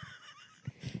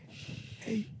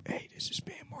 Hey, this is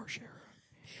Bam Margera.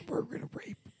 We're gonna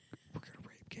rape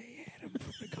Gay Adam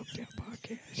from the Come Down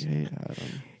podcast. Hey,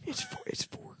 Adam. It's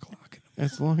 4 o'clock in the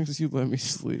As long as you let me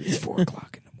sleep, It's 4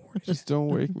 o'clock in the morning. just don't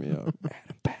wake me up.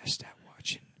 Adam passed out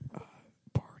watching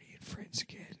Barney and Friends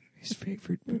again. His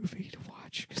favorite movie to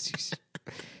watch because he's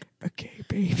a gay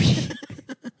baby.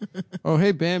 Oh,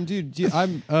 hey, Bam, dude.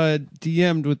 I'm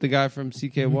DM'd with the guy from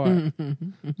CKY.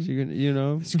 So you're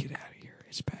gonna, Let's get out of here.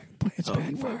 It's back. It's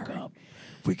backfiring.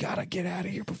 We gotta get out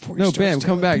of here before he no, starts Bam, come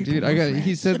telling back, people dude. we're He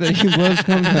friends. said that he loves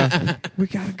coming back. We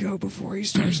gotta go before he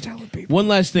starts telling people. One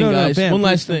last thing, No, guys. Bam, One please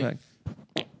last come thing.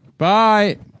 back.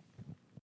 Bye.